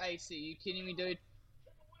gosh. No, AC. You kidding me, dude?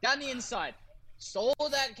 Down the inside. Saw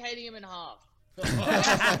that KDM in half.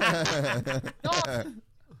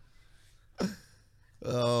 No.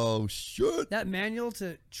 Oh, shit. That manual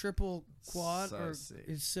to triple quad So sick.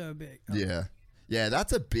 is so big. Yeah. Yeah,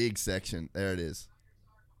 that's a big section. There it is.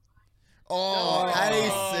 Oh,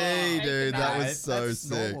 AC, dude. That Nah, was so that's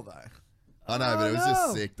sick. normal, though. I know, but it was no.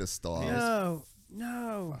 just sick, the style.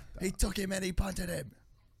 No. He took him and he punted him.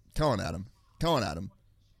 Come on, Adam. Come on, Adam.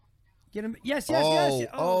 Get him. Yes.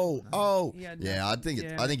 Oh. Yeah, Yeah, I think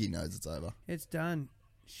yeah. I think he knows it's over. It's done.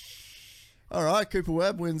 All right, Cooper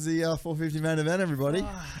Webb wins the 450 main event, everybody.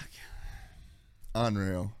 Fuck.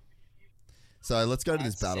 Unreal. So let's go to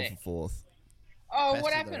this That's battle sick. for fourth. Oh, Best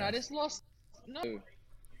what of the happened? I rest. just lost. No.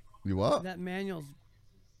 You what? That manual's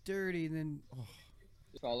dirty. Then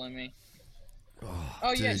Follow me.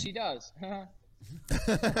 Oh yeah, dude. she does.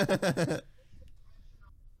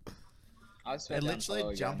 I was They're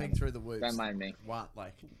literally jumping through the whoops. Don't mind me. One,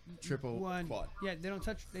 like, triple one. quad. Yeah, they don't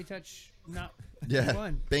touch. They touch not Yeah.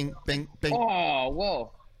 one. Bing, bing, bing. Oh,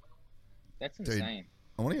 whoa. That's Dude. insane.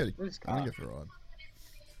 I want to go. What is I want car? to go for a ride.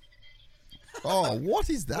 Oh, what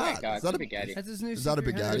is that? God, Is that a Bugatti. That's his new. Is that a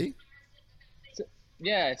secret habit. Bugatti?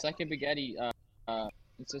 Yeah, it's like a Bugatti.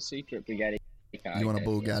 It's a secret Bugatti car. You want a Yeah,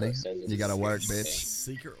 yeah, Bugatti? so You got to work, bitch.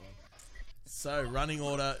 Secret one. So, running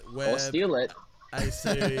order, Or Webb, steal it. AC,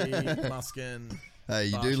 Muskin. Hey,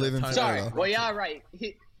 you do Barsha, live in Tony. Sorry. Florida. Well, yeah, right.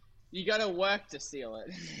 You gotta work to steal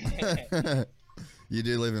it. You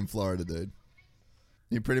do live in Florida, dude.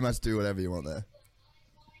 You pretty much do whatever you want there.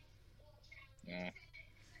 Yeah.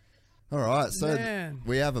 All right, so Man.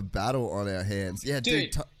 we have a battle on our hands. Yeah,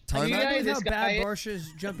 dude. Dude, Tomac, you I guys- can't believe this how guy- bad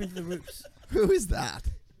Barsha's jumping to the whoops. who is that?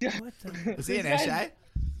 What the? Is he an This guy-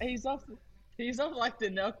 Eshe? He's off like the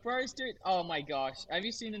Nelk Bros, dude. Oh my gosh. Have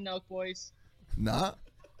you seen the Nelk Boys? Nah.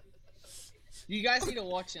 You guys need to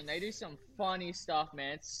watch them. They do some funny stuff,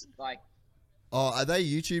 man. It's like, Oh, are they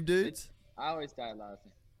YouTube dudes? I always die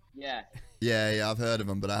laughing. Yeah. Yeah, I've heard of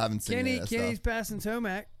them, but I haven't seen their Kenny's stuff. passing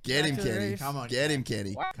Tomac. Get him, Back to the Kenny. race. Come on, Get him,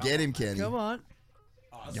 Kenny. What? Get him, Kenny. Come on.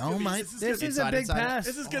 Oh, this Yo, gonna be- mate. This is a inside, big inside. pass.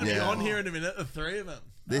 This is going to be Yeah. on here in a minute, the three of them.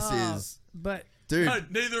 This Oh, is, But dude. No,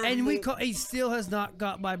 neither of and them we will- call he still has not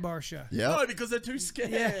got by Barsha. Yeah, No, because they're too scared.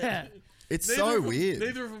 Yeah. it's Neither so of them- weird,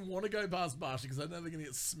 Neither of them want to go past Barsha because they know they're going to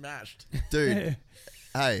get smashed. dude.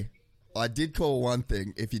 Hey, I did call one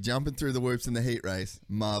thing. If you're jumping through the whoops in the heat race,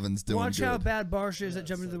 Marvin's doing Watch good. how bad Barsha is at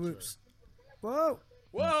jumping to the whoops. Whoa.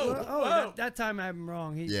 Whoa! Oh, whoa. that time I have him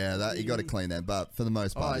wrong. Yeah, that you got to clean that, but for the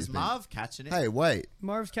most Oh, part, is he's been. Marv catching it? Hey, wait.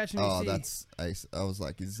 Marv's catching Oh, AC. that's Ace. I was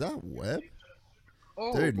like, is that Webb?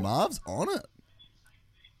 Oh, Dude, Marv's on it.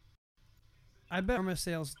 I bet Arma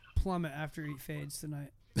sales plummet after he fades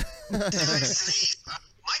tonight.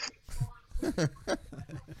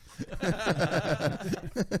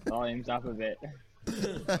 volume's up a bit.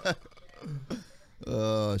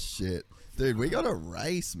 Oh shit, dude, we got a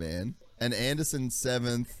race, man. And Anderson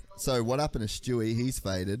 7th. So what happened to Stewie? He's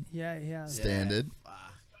faded. Yeah. Standard.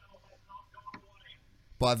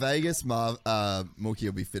 By Vegas, Mookie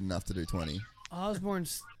will be fit enough to do 20.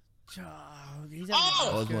 Osborne's. Oh, he's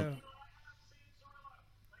Osborne.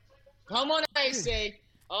 Come on, AC.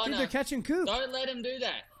 Oh, Dude, no. they're catching Coop. Don't let him do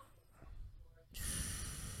that.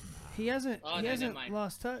 He hasn't. Oh, he no, hasn't never mind.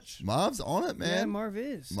 lost touch. Marv's on it, man. Yeah, Marv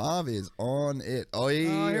is. Marv is on it. Oh,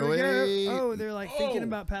 here we Oi. go. Oh, they're like thinking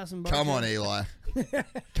about passing. Come on, Eli.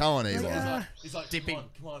 Come on, Eli. Yeah. He's like, Dipping,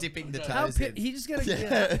 come on, dipping the How toes in. he just gotta.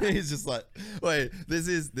 Yeah, he's just like, wait, this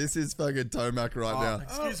is fucking Tomac right now.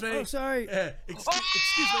 Excuse me. Oh, sorry. Yeah, excuse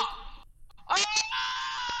me.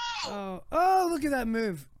 Oh, look at that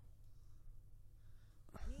move.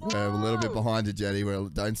 We're a little bit behind you, Jetty.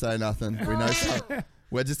 Don't say nothing. We know something.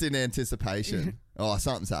 We're just in anticipation. Oh,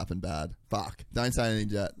 something's happened bad. Fuck. Don't say anything,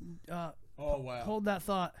 Jet. Oh, wow. Hold that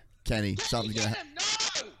thought. Kenny, something's gonna.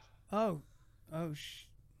 Oh,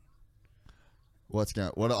 What's going?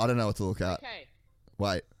 What? I don't know what to look at. Okay.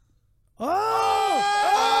 Wait.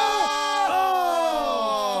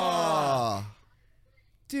 Oh!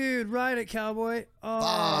 Dude, ride it, cowboy. Oh,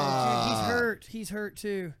 dude, he's hurt. He's hurt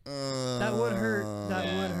too. That would hurt. That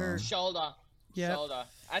would hurt. Shoulder. Yep. Shoulder.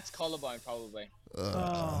 That's collarbone, probably.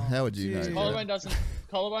 How would you know? dude. Jet? Collarbone doesn't.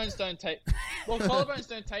 Collarbones don't take. Well, collarbones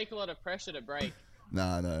don't take a lot of pressure to break.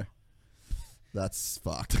 No. That's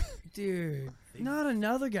fucked. Dude, not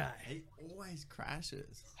another guy. He always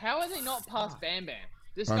crashes. How are they not past Bam Bam?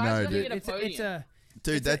 This I guy's know, gonna dude. get a It's a, podium. it's a.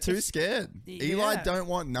 Dude, they're too scared. Eli Yeah. don't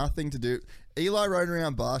want nothing to do. Eli rode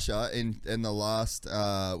around Barsha in the last,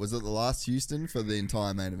 was it the last Houston for the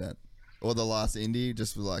entire main event? Or the last Indy,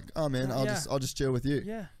 just was like, oh man, I'll Yeah. just chill with you.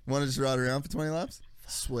 Yeah. Want to just ride around for 20 laps?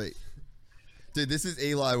 Sweet. Dude, this is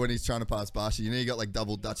Eli when he's trying to pass Barsha. You know, you got like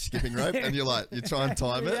double Dutch skipping rope, and you're like, you try and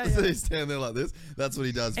time it. Yeah, So yeah. he's standing there like this. That's what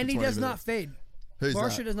he does. And for he 20 does not minutes. fade. Who's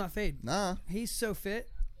Barsha that? does not fade. Nah. He's so fit.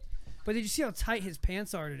 But did you see how tight his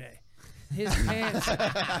pants are today? His pants.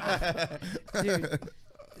 Dude.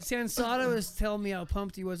 Sansato was telling me how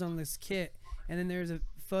pumped he was on this kit. And then there's a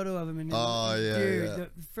photo of him. And Oh, yeah, dude, yeah. the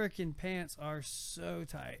freaking pants are so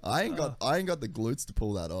tight. I ain't got the glutes to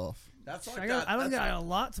pull that off. That's like I that. don't that's got a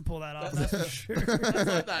lot to pull that off, that's for sure. That's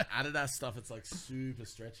like that Adidas stuff. It's like super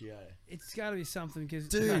stretchy, eh? It's got to be something because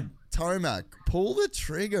Dude, Tomac, pull the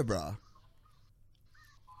trigger, bruh.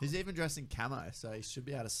 He's even dressed in camo, so he should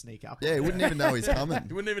be able to sneak up. Yeah, he wouldn't even know he's You coming.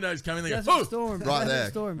 wouldn't even know he's coming. They go, Desert oh! Storm. Right Desert there.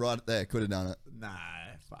 Storm. Right there. Could have done it. Nah,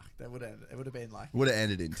 fuck. It would have been like Would have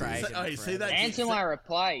ended in Craig. tears. Oh, you see that? Answer my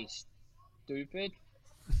reply, stupid.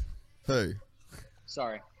 Who?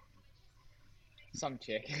 Sorry. Some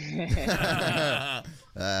chick.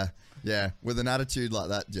 Yeah, with an attitude like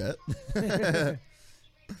that, Jet.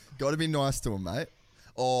 Got to be nice to him, mate.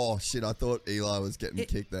 Oh, shit, I thought Eli was getting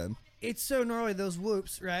kicked then. It's so gnarly, those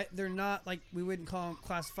whoops, right? They're not like, we wouldn't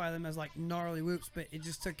classify them as like gnarly whoops, but it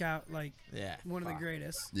just took out like one of the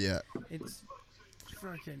greatest. Yeah. It's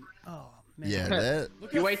freaking, oh man. Yeah, they're...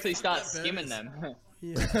 You wait till you start skimming them.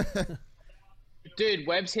 Yeah. Dude,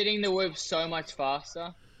 Webb's hitting the whoop so much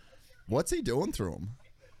faster. What's he doing through him?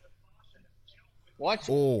 Watch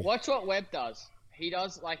Oh. what Webb does. He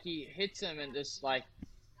does, like, he hits him and just, like,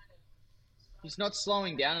 he's not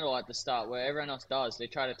slowing down at all at the start where everyone else does. They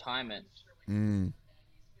try to time it.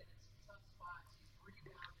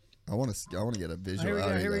 I want to get a visual. Here we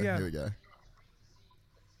go, here we go. Here we go.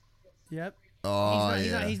 Yep. Oh,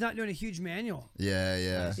 He's not doing a huge manual.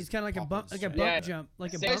 Yeah. He's kind of like a bump Yeah. jump,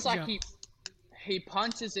 like a So bump it's like jump. he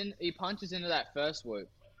punches into that first whoop.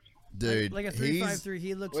 Dude, Like a he's 353,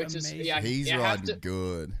 he looks Which is- amazing. yeah. he's You have riding to-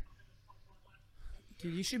 good.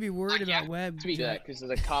 Dude, you should be worried You about have Webb. to be that because of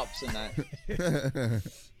the cups and that.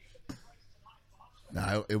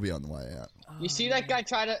 No, he'll be on the way out. You see that guy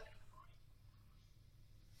try to...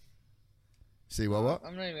 See what?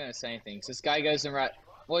 I'm not even going to say anything. So this guy goes and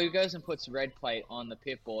he goes and puts red plate on the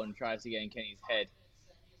pit bull and tries to get in Kenny's head.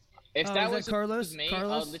 If Oh, that is that was Carlos? me,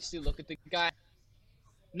 Carlos? I'd literally look at the guy.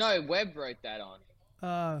 No, Webb wrote that on.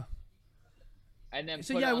 So And then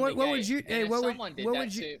put yeah, it on what the would gate. you? And Hey, if what would someone did what that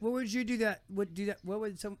would you? too- What would you do that? Would do that? What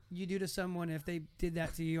would you do to someone if they did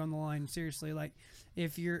that to you on the line? Seriously, like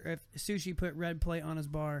if Sushi put red plate on his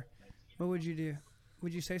bar, what would you do?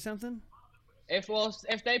 Would you say something? If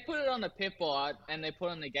they put it on the pit bull and they put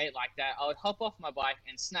it on the gate like that, I would hop off my bike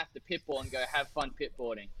and snap the pit bull and go have fun pit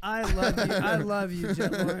boarding. I love you. I love you,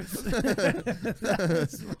 Jet Lawrence.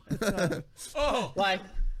 That's Oh, Like,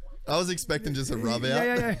 I was expecting just a rub out.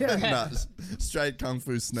 Yeah. Nah, straight kung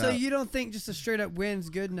fu snap. So you don't think just a straight up win's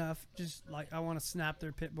good enough? Just like I want to snap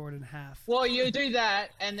their pit board in half. well, you do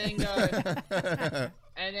that and then go,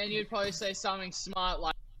 and then you'd probably say something smart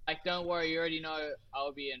like, don't worry, you already know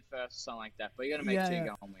I'll be in first or something like that. But you got to make Yeah, sure yeah. you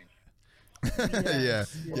go and win.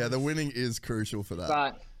 Yeah, the winning is crucial for that.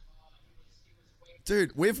 But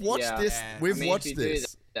Dude, we've watched Yeah. this. Yeah. We've I mean, if watched you do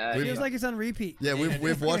this. that, Feels like it's on repeat. Yeah,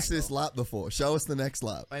 we've watched this lap before. Show us the next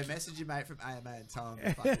lap. Wait, message your mate from AMA and tell him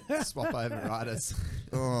to fucking swap over riders.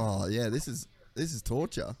 Oh yeah, this is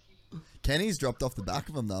torture. Kenny's dropped off the back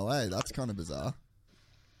of him though. Hey, that's kind of bizarre.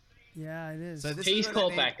 Yeah, it is. So this he's is where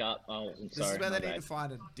called they need, back up. Oh, I'm This sorry. is where my they need bad. to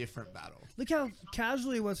find a different battle. Look how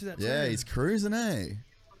casual he was through that Yeah, turn. he's cruising, eh?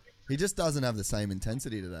 He just doesn't have the same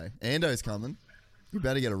intensity today. Ando's coming. You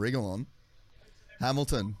better get a wriggle on.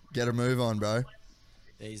 Hamilton, get a move on, bro.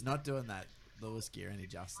 Yeah, he's not doing that Lewis gear any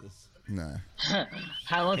justice. No.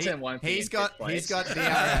 Hamilton won't be He's in got fifth place.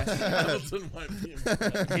 DRS. Hamilton won't be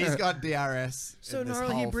in He's got DRS. So in this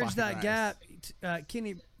gnarly, he whole bridged fucking that race. gap.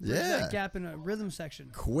 Kenny bridged Yeah. that gap in a rhythm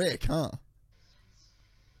section. Quick, huh?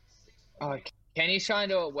 Oh, Kenny's trying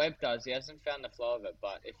to do what Webb does. He hasn't found the flow of it,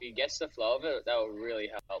 but if he gets the flow of it, that will really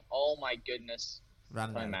help. Oh my goodness.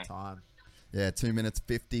 Running out Mac. of time. Yeah, 2 minutes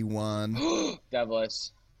 51. Devilish.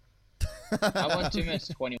 I want 2 minutes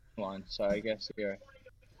 21, so I guess you're.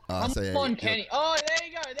 Oh, Come so yeah, on, yeah. Kenny. Oh, there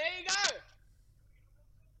you go. There you go.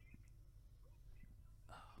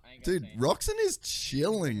 I ain't gonna Dude, say it. Roxon is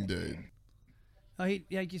chilling, dude. Oh, he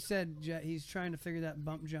like you said, Jet, he's trying to figure that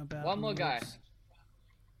bump jump out. One more guy.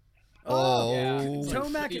 Oh, Yeah.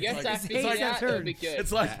 Tomac If he gets that hates figured that out, it'll turn. be good.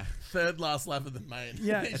 It's like third last lap of the main.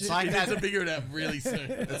 Yeah, It's just- like He needs to that. figure it out really soon.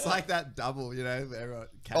 It's like that double, you know, where everyone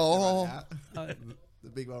catches Oh. out. The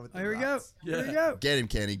big one with the here we go. ruts. Here we Yeah. go. Get him,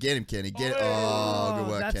 Kenny. Get him, Kenny. Get. Oh, good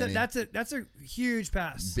work, Kenny. That's a huge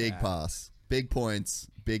pass. Big pass. Big points.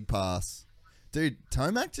 Big pass. Dude,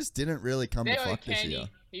 Tomac just didn't really come There to you go, fuck this year.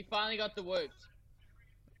 Kenny. He finally got the whoops.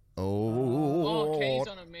 Oh. Oh, Kenny's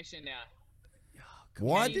on a mission now.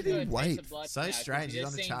 Why Kenny's did he gonna taste wait? the blood So now, 'cause strange. he He's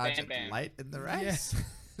just on the seen charge Bam Bam. late in the race.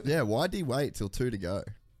 Yeah, why did he wait till 2 to go?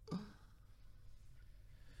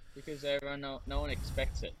 Because everyone, no one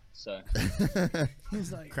expects it. So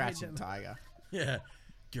He's like Crouching hey, tiger. Yeah.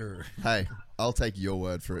 Grr. Hey, I'll take your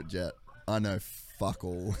word for it, Jet. I know fuck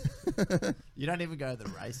all. You don't even go to the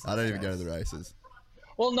race. I don't even go to the races.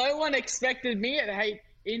 well, no one expected me at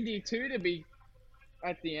Indy 2 to be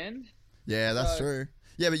at the end. Yeah, that's true.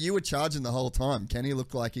 Yeah, but you were charging the whole time. Kenny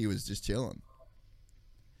looked like he was just chilling.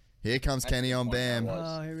 Here comes That's Kenny the on point I Bam.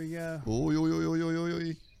 was. Oh, here we go. Oy, oy, oy, oy, oy,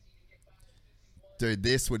 oy. Dude,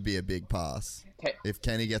 this would be a big pass. Okay. If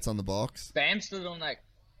Kenny gets on the box. Bam stood on that.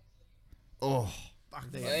 Oh,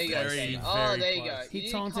 There you go. Very, Kenny. very Oh, there you go. close. He You need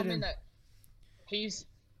to taunted come in him. that. He's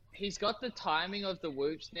got the timing of the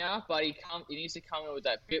whoops now, but he needs to come in with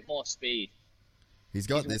that bit more speed. he's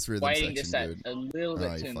got He's this rhythm waiting section, just that dude. a little Oh,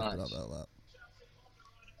 bit he too fucked it much. up that lap.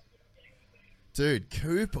 Dude,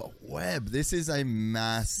 Cooper Webb, this is a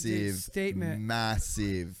massive, statement.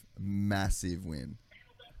 massive win.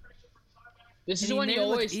 This is And he when he made it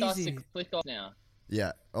look always starts easy. to click off now.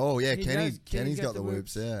 Yeah. Oh, yeah, He Kenny, does. Kenny's got the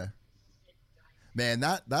whoops, yeah. Man,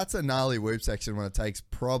 that's a gnarly whoop section when it takes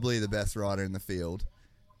probably the best rider in the field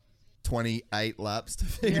 28 laps to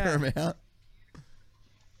figure Yeah. him out.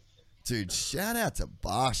 Dude, shout out to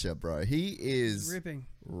Barsha, bro. He is Ripping.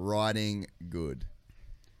 riding good.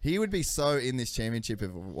 He would be so in this championship if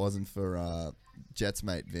it wasn't for Jets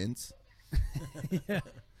mate Vince.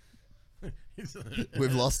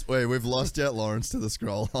 We've lost Jet Lawrence to the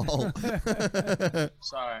scroll hole.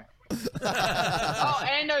 Sorry. Oh,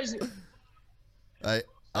 Ando's. Hey,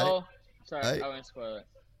 Oh, sorry. Hey. I won't spoil it.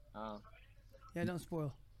 Oh, Yeah, don't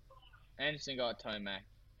spoil. Anderson got Tomac.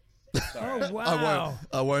 Oh wow.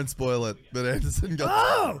 I won't spoil it, but Anderson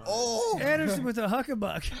got. Oh! Anderson with a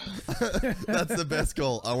huckabuck. That's the best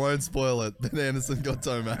call. I won't spoil it, but Anderson got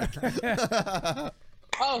Tomac.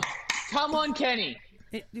 Oh, come on, Kenny.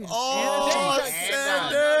 Dude, Oh, Anderson-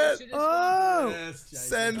 send it! Oh!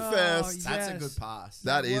 Send Oh, fest. That's a yes. good pass.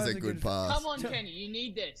 That That is was a a good good- pass. Come on, Kenny. You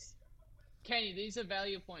need this. Kenny, these are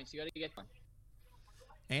value points. You got to get one.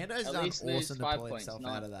 Ando's At done least lose awesome to 5 pull points, himself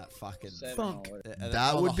not out of that fucking. 7 Funk. or whatever.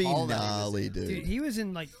 That all would the be hole that he was gnarly, in. dude. Dude, he was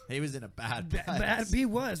in like He was in a bad place. bad. He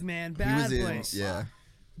was, man. He Bad was in, place. yeah,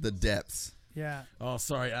 the depths. Yeah. Oh,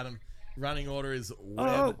 sorry, Adam. Running order is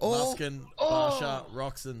Webb, Oh. Muskin, Barsha,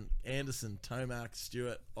 Roxon, Anderson, Tomac,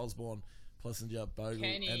 Stewart, Osborne, Plessinger, Bogle,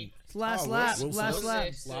 Kenny. It's last Oh, lap. Wilson. Last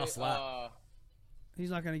lap. Last lap. He's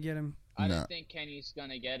not gonna get him. I No. don't think Kenny's going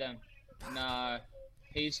to get him. No.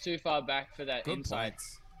 He's too far back for that Good inside.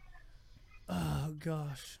 points. Oh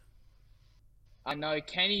gosh. I know,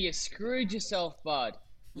 Kenny, you screwed yourself, bud.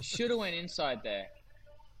 You should have went inside there.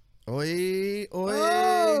 Oi, oi.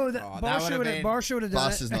 Oh, that, Oh, that Barsha would've would have. been- Barsha would have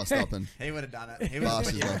done Barsha's it. not stopping. He would have done it. He was Barsha's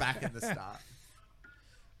putting you not- back in the start.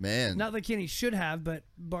 Man. Not that Kenny should have, but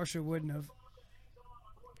Barsha wouldn't have.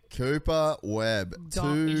 Cooper Webb,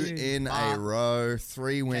 two Dude. in a row,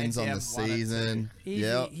 3 wins on the KTM 1 and season. Easy.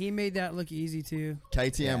 Yep. He made that look easy too.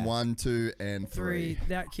 KTM 1, 2, and 3. 3.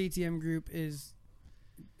 That KTM group is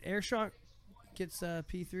Airshock gets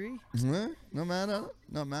P3. Not mad at it.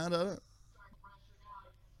 Not mad at it.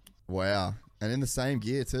 Wow. And in the same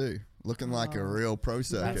gear too. Looking like a real pro That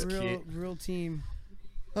circuit. real team.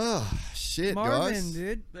 Oh, shit, Marvin, guys.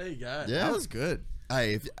 dude. There you go. Yeah. That was good.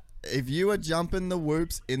 Hey, if you are jumping the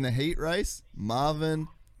whoops in the heat race, Marvin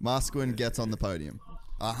Musquin gets on the podium.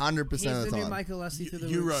 100% He's of the the new time. Michael Leslie through the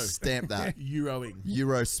Euro. roof. Stamp that. Euroing.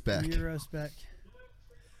 Euro spec. Euro spec.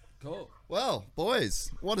 Cool. Well, boys,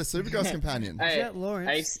 what a Supercross companion. Hey, Jet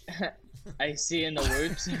Lawrence. AC in the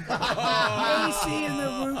whoops. AC in the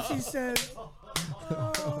whoops, he says.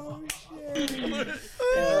 Oh, shit. He's real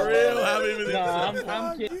happy with No, himself.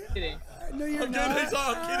 I'm kidding. No, you're I'm not. kidding.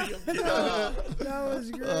 I'm kidding. That was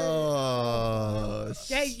great. Oh,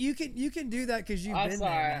 Hey, you can do that because you've I'm been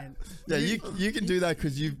sorry. there, man. yeah, you can do that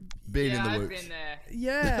because you've been in Yeah, the I've whoops. been there.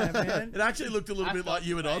 Yeah, man. It actually looked a little I bit like felt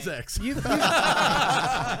you and the pain. Ozex.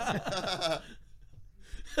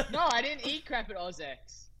 No, I didn't eat crap at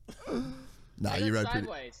Ozex. Nah, I you went rode pretty.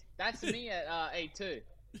 sideways. That's me at A2.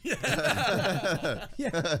 Yeah,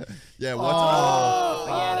 what? But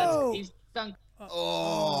yeah, that's, he's done.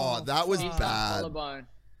 Oh, that was He's done bad. collarbone.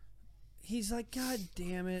 He's like, God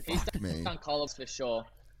damn it. He's me. done collars for sure.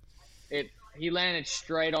 He landed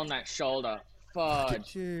straight on that shoulder.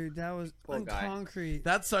 Fudge. Dude, that was Poor on guy. concrete.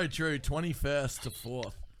 That's so true. 21st to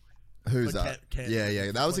 4th. Who's For that? Ken-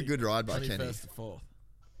 Yeah, that was a good ride by 21st Kenny. to 4th.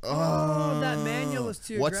 Oh, that manual was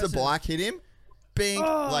too What's aggressive. the bike hit him? Bing!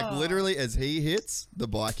 Oh. Like literally, as he hits, the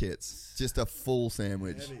bike hits. Just a full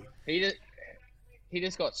sandwich. He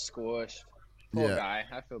just got squished. Poor Yeah. guy.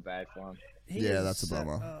 I feel bad for him. He Yeah, is that's a so-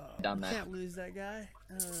 bummer. Done that. Can't lose that guy.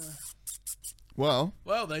 Well,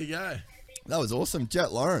 Well, there you go. that was awesome,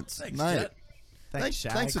 Jet Lawrence, Thanks, mate. Jet. Thanks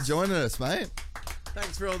Shags. for joining us, mate.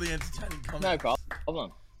 Thanks for all the entertaining comments. No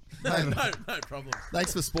problem. No problem.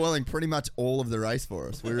 Thanks for spoiling pretty much all of the race for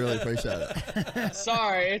us. We really appreciate it.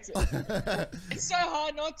 Sorry, it's so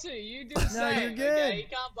hard not to. You do the same. you're good. Okay? You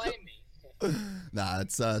can't blame me. Nah,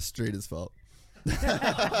 it's Streeter's fault.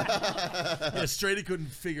 Yeah, Streeter couldn't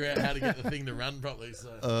figure out how to get the thing to run properly.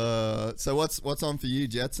 So So what's on for you,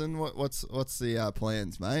 Jetson? What's the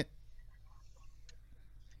plans, mate?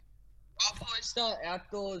 I'll probably start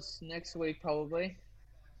outdoors next week, probably.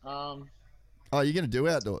 Oh, you're gonna do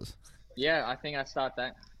outdoors? Yeah, I think I start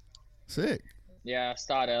that. Sick. Yeah,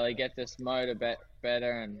 start early, get this motor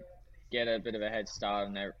better, and get a bit of a head start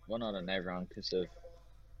on well, not on everyone because of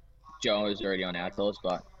Joe is already on outdoors,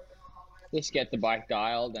 but just get the bike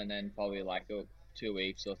dialed, and then probably like 2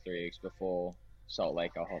 weeks or 3 weeks before Salt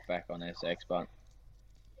Lake, I'll hop back on SX. But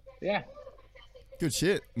yeah, Good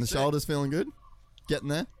shit. And the shoulders feeling good? Getting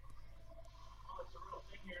there?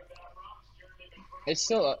 it's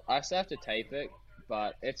I still have to tape it,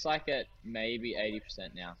 but it's like at maybe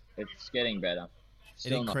 80% now. It's getting better. It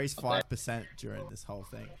Still not increased up there. 5% during this whole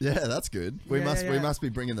thing. Yeah, that's good. We Yeah, must yeah, we yeah. must be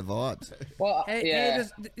bringing the vibes. Well, Hey, yeah.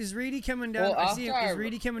 is Reedy coming down? Well, I see him. after Is I-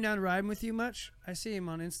 Reedy coming down riding with you much? I see him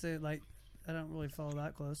on Insta. Like, I don't really follow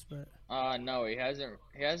that close, but No, he hasn't.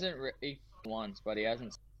 He once, but he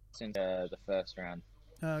hasn't since the first round.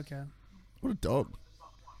 oh, okay. What a dog.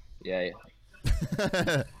 Yeah.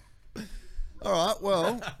 All right,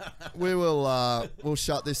 well, we'll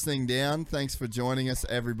shut this thing down. Thanks for joining us,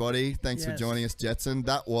 everybody. Thanks for Yes. joining us, Jetson.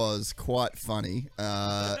 That was quite funny.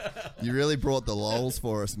 You really brought the lols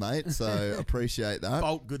for us, mate. So appreciate that.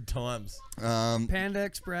 bulk good times. Panda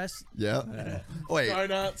Express. Yeah. Wait,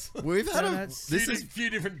 Donuts. we've had a. Donuts. This is.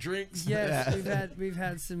 few different drinks. Yes, we've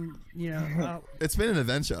had some, It's been an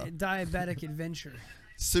adventure. diabetic adventure.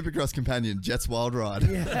 Supercross companion, Jet's Wild Ride.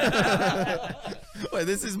 Wait,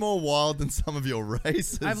 this is more wild than some of your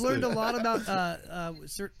races. I've learned a dude. lot about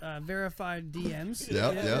verified DMs.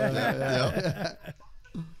 Yep.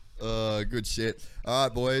 Good shit. All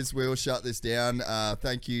right, boys, we'll shut this down.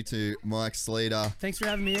 Thank you to Mike Sleater Thanks for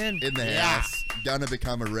having me in. the house. Gonna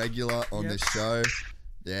become a regular on Yep. this show.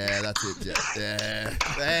 Yeah, that's it, Jet. Yeah,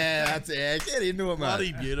 that's it. Get into it,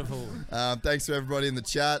 Bloody mate. beautiful. Thanks to everybody in the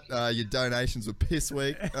chat. Your donations were piss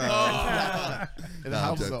weak. It Nah,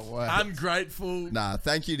 helps I'm at work. Ungrateful. Nah,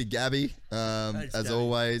 thank you to Gabby, Thanks, as Gabby.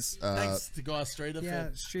 always. Thanks to Guy Streeter Yeah,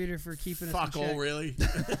 for Streeter for keeping us fuck in all, check. really.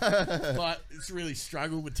 But it's really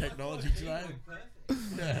struggled with technology today.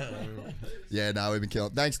 Yeah, no, we've been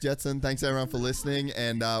killing. Thanks, Jetson. Thanks, everyone, for listening.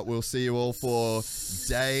 And we'll see you all for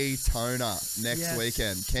Daytona next Yes.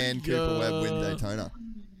 weekend. Can Cooper Webb win Daytona?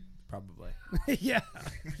 Probably. Yeah.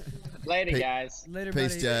 Later, guys. Later, Peace,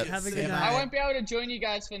 buddy. Jet. Have a See good you, night. I won't be able to join you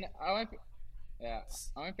guys for. I won't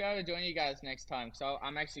be able to join you guys next time. So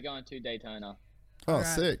I'm actually going to Daytona. Oh, Alright.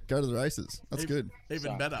 sick. Go to the races. That's good.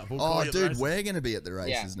 Even So- better. We'll call Oh, you at the dude, races. we're going to be at the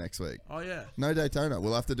races next week. Oh, yeah. No Daytona.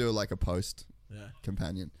 We'll have to do like a post Yeah.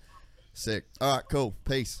 companion. Sick. All right, cool.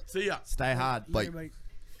 Peace. See ya. Stay hard. Bye. Later, buddy.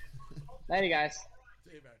 Later, guys.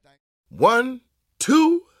 1,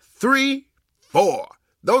 2, 3, 4.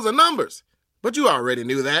 Those are numbers. But you already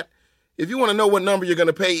knew that. If you want to know what number you're going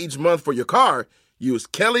to pay each month for your car, use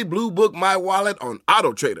Kelly Blue Book My Wallet on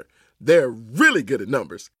Auto Trader. They're really good at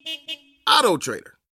numbers. Auto Trader.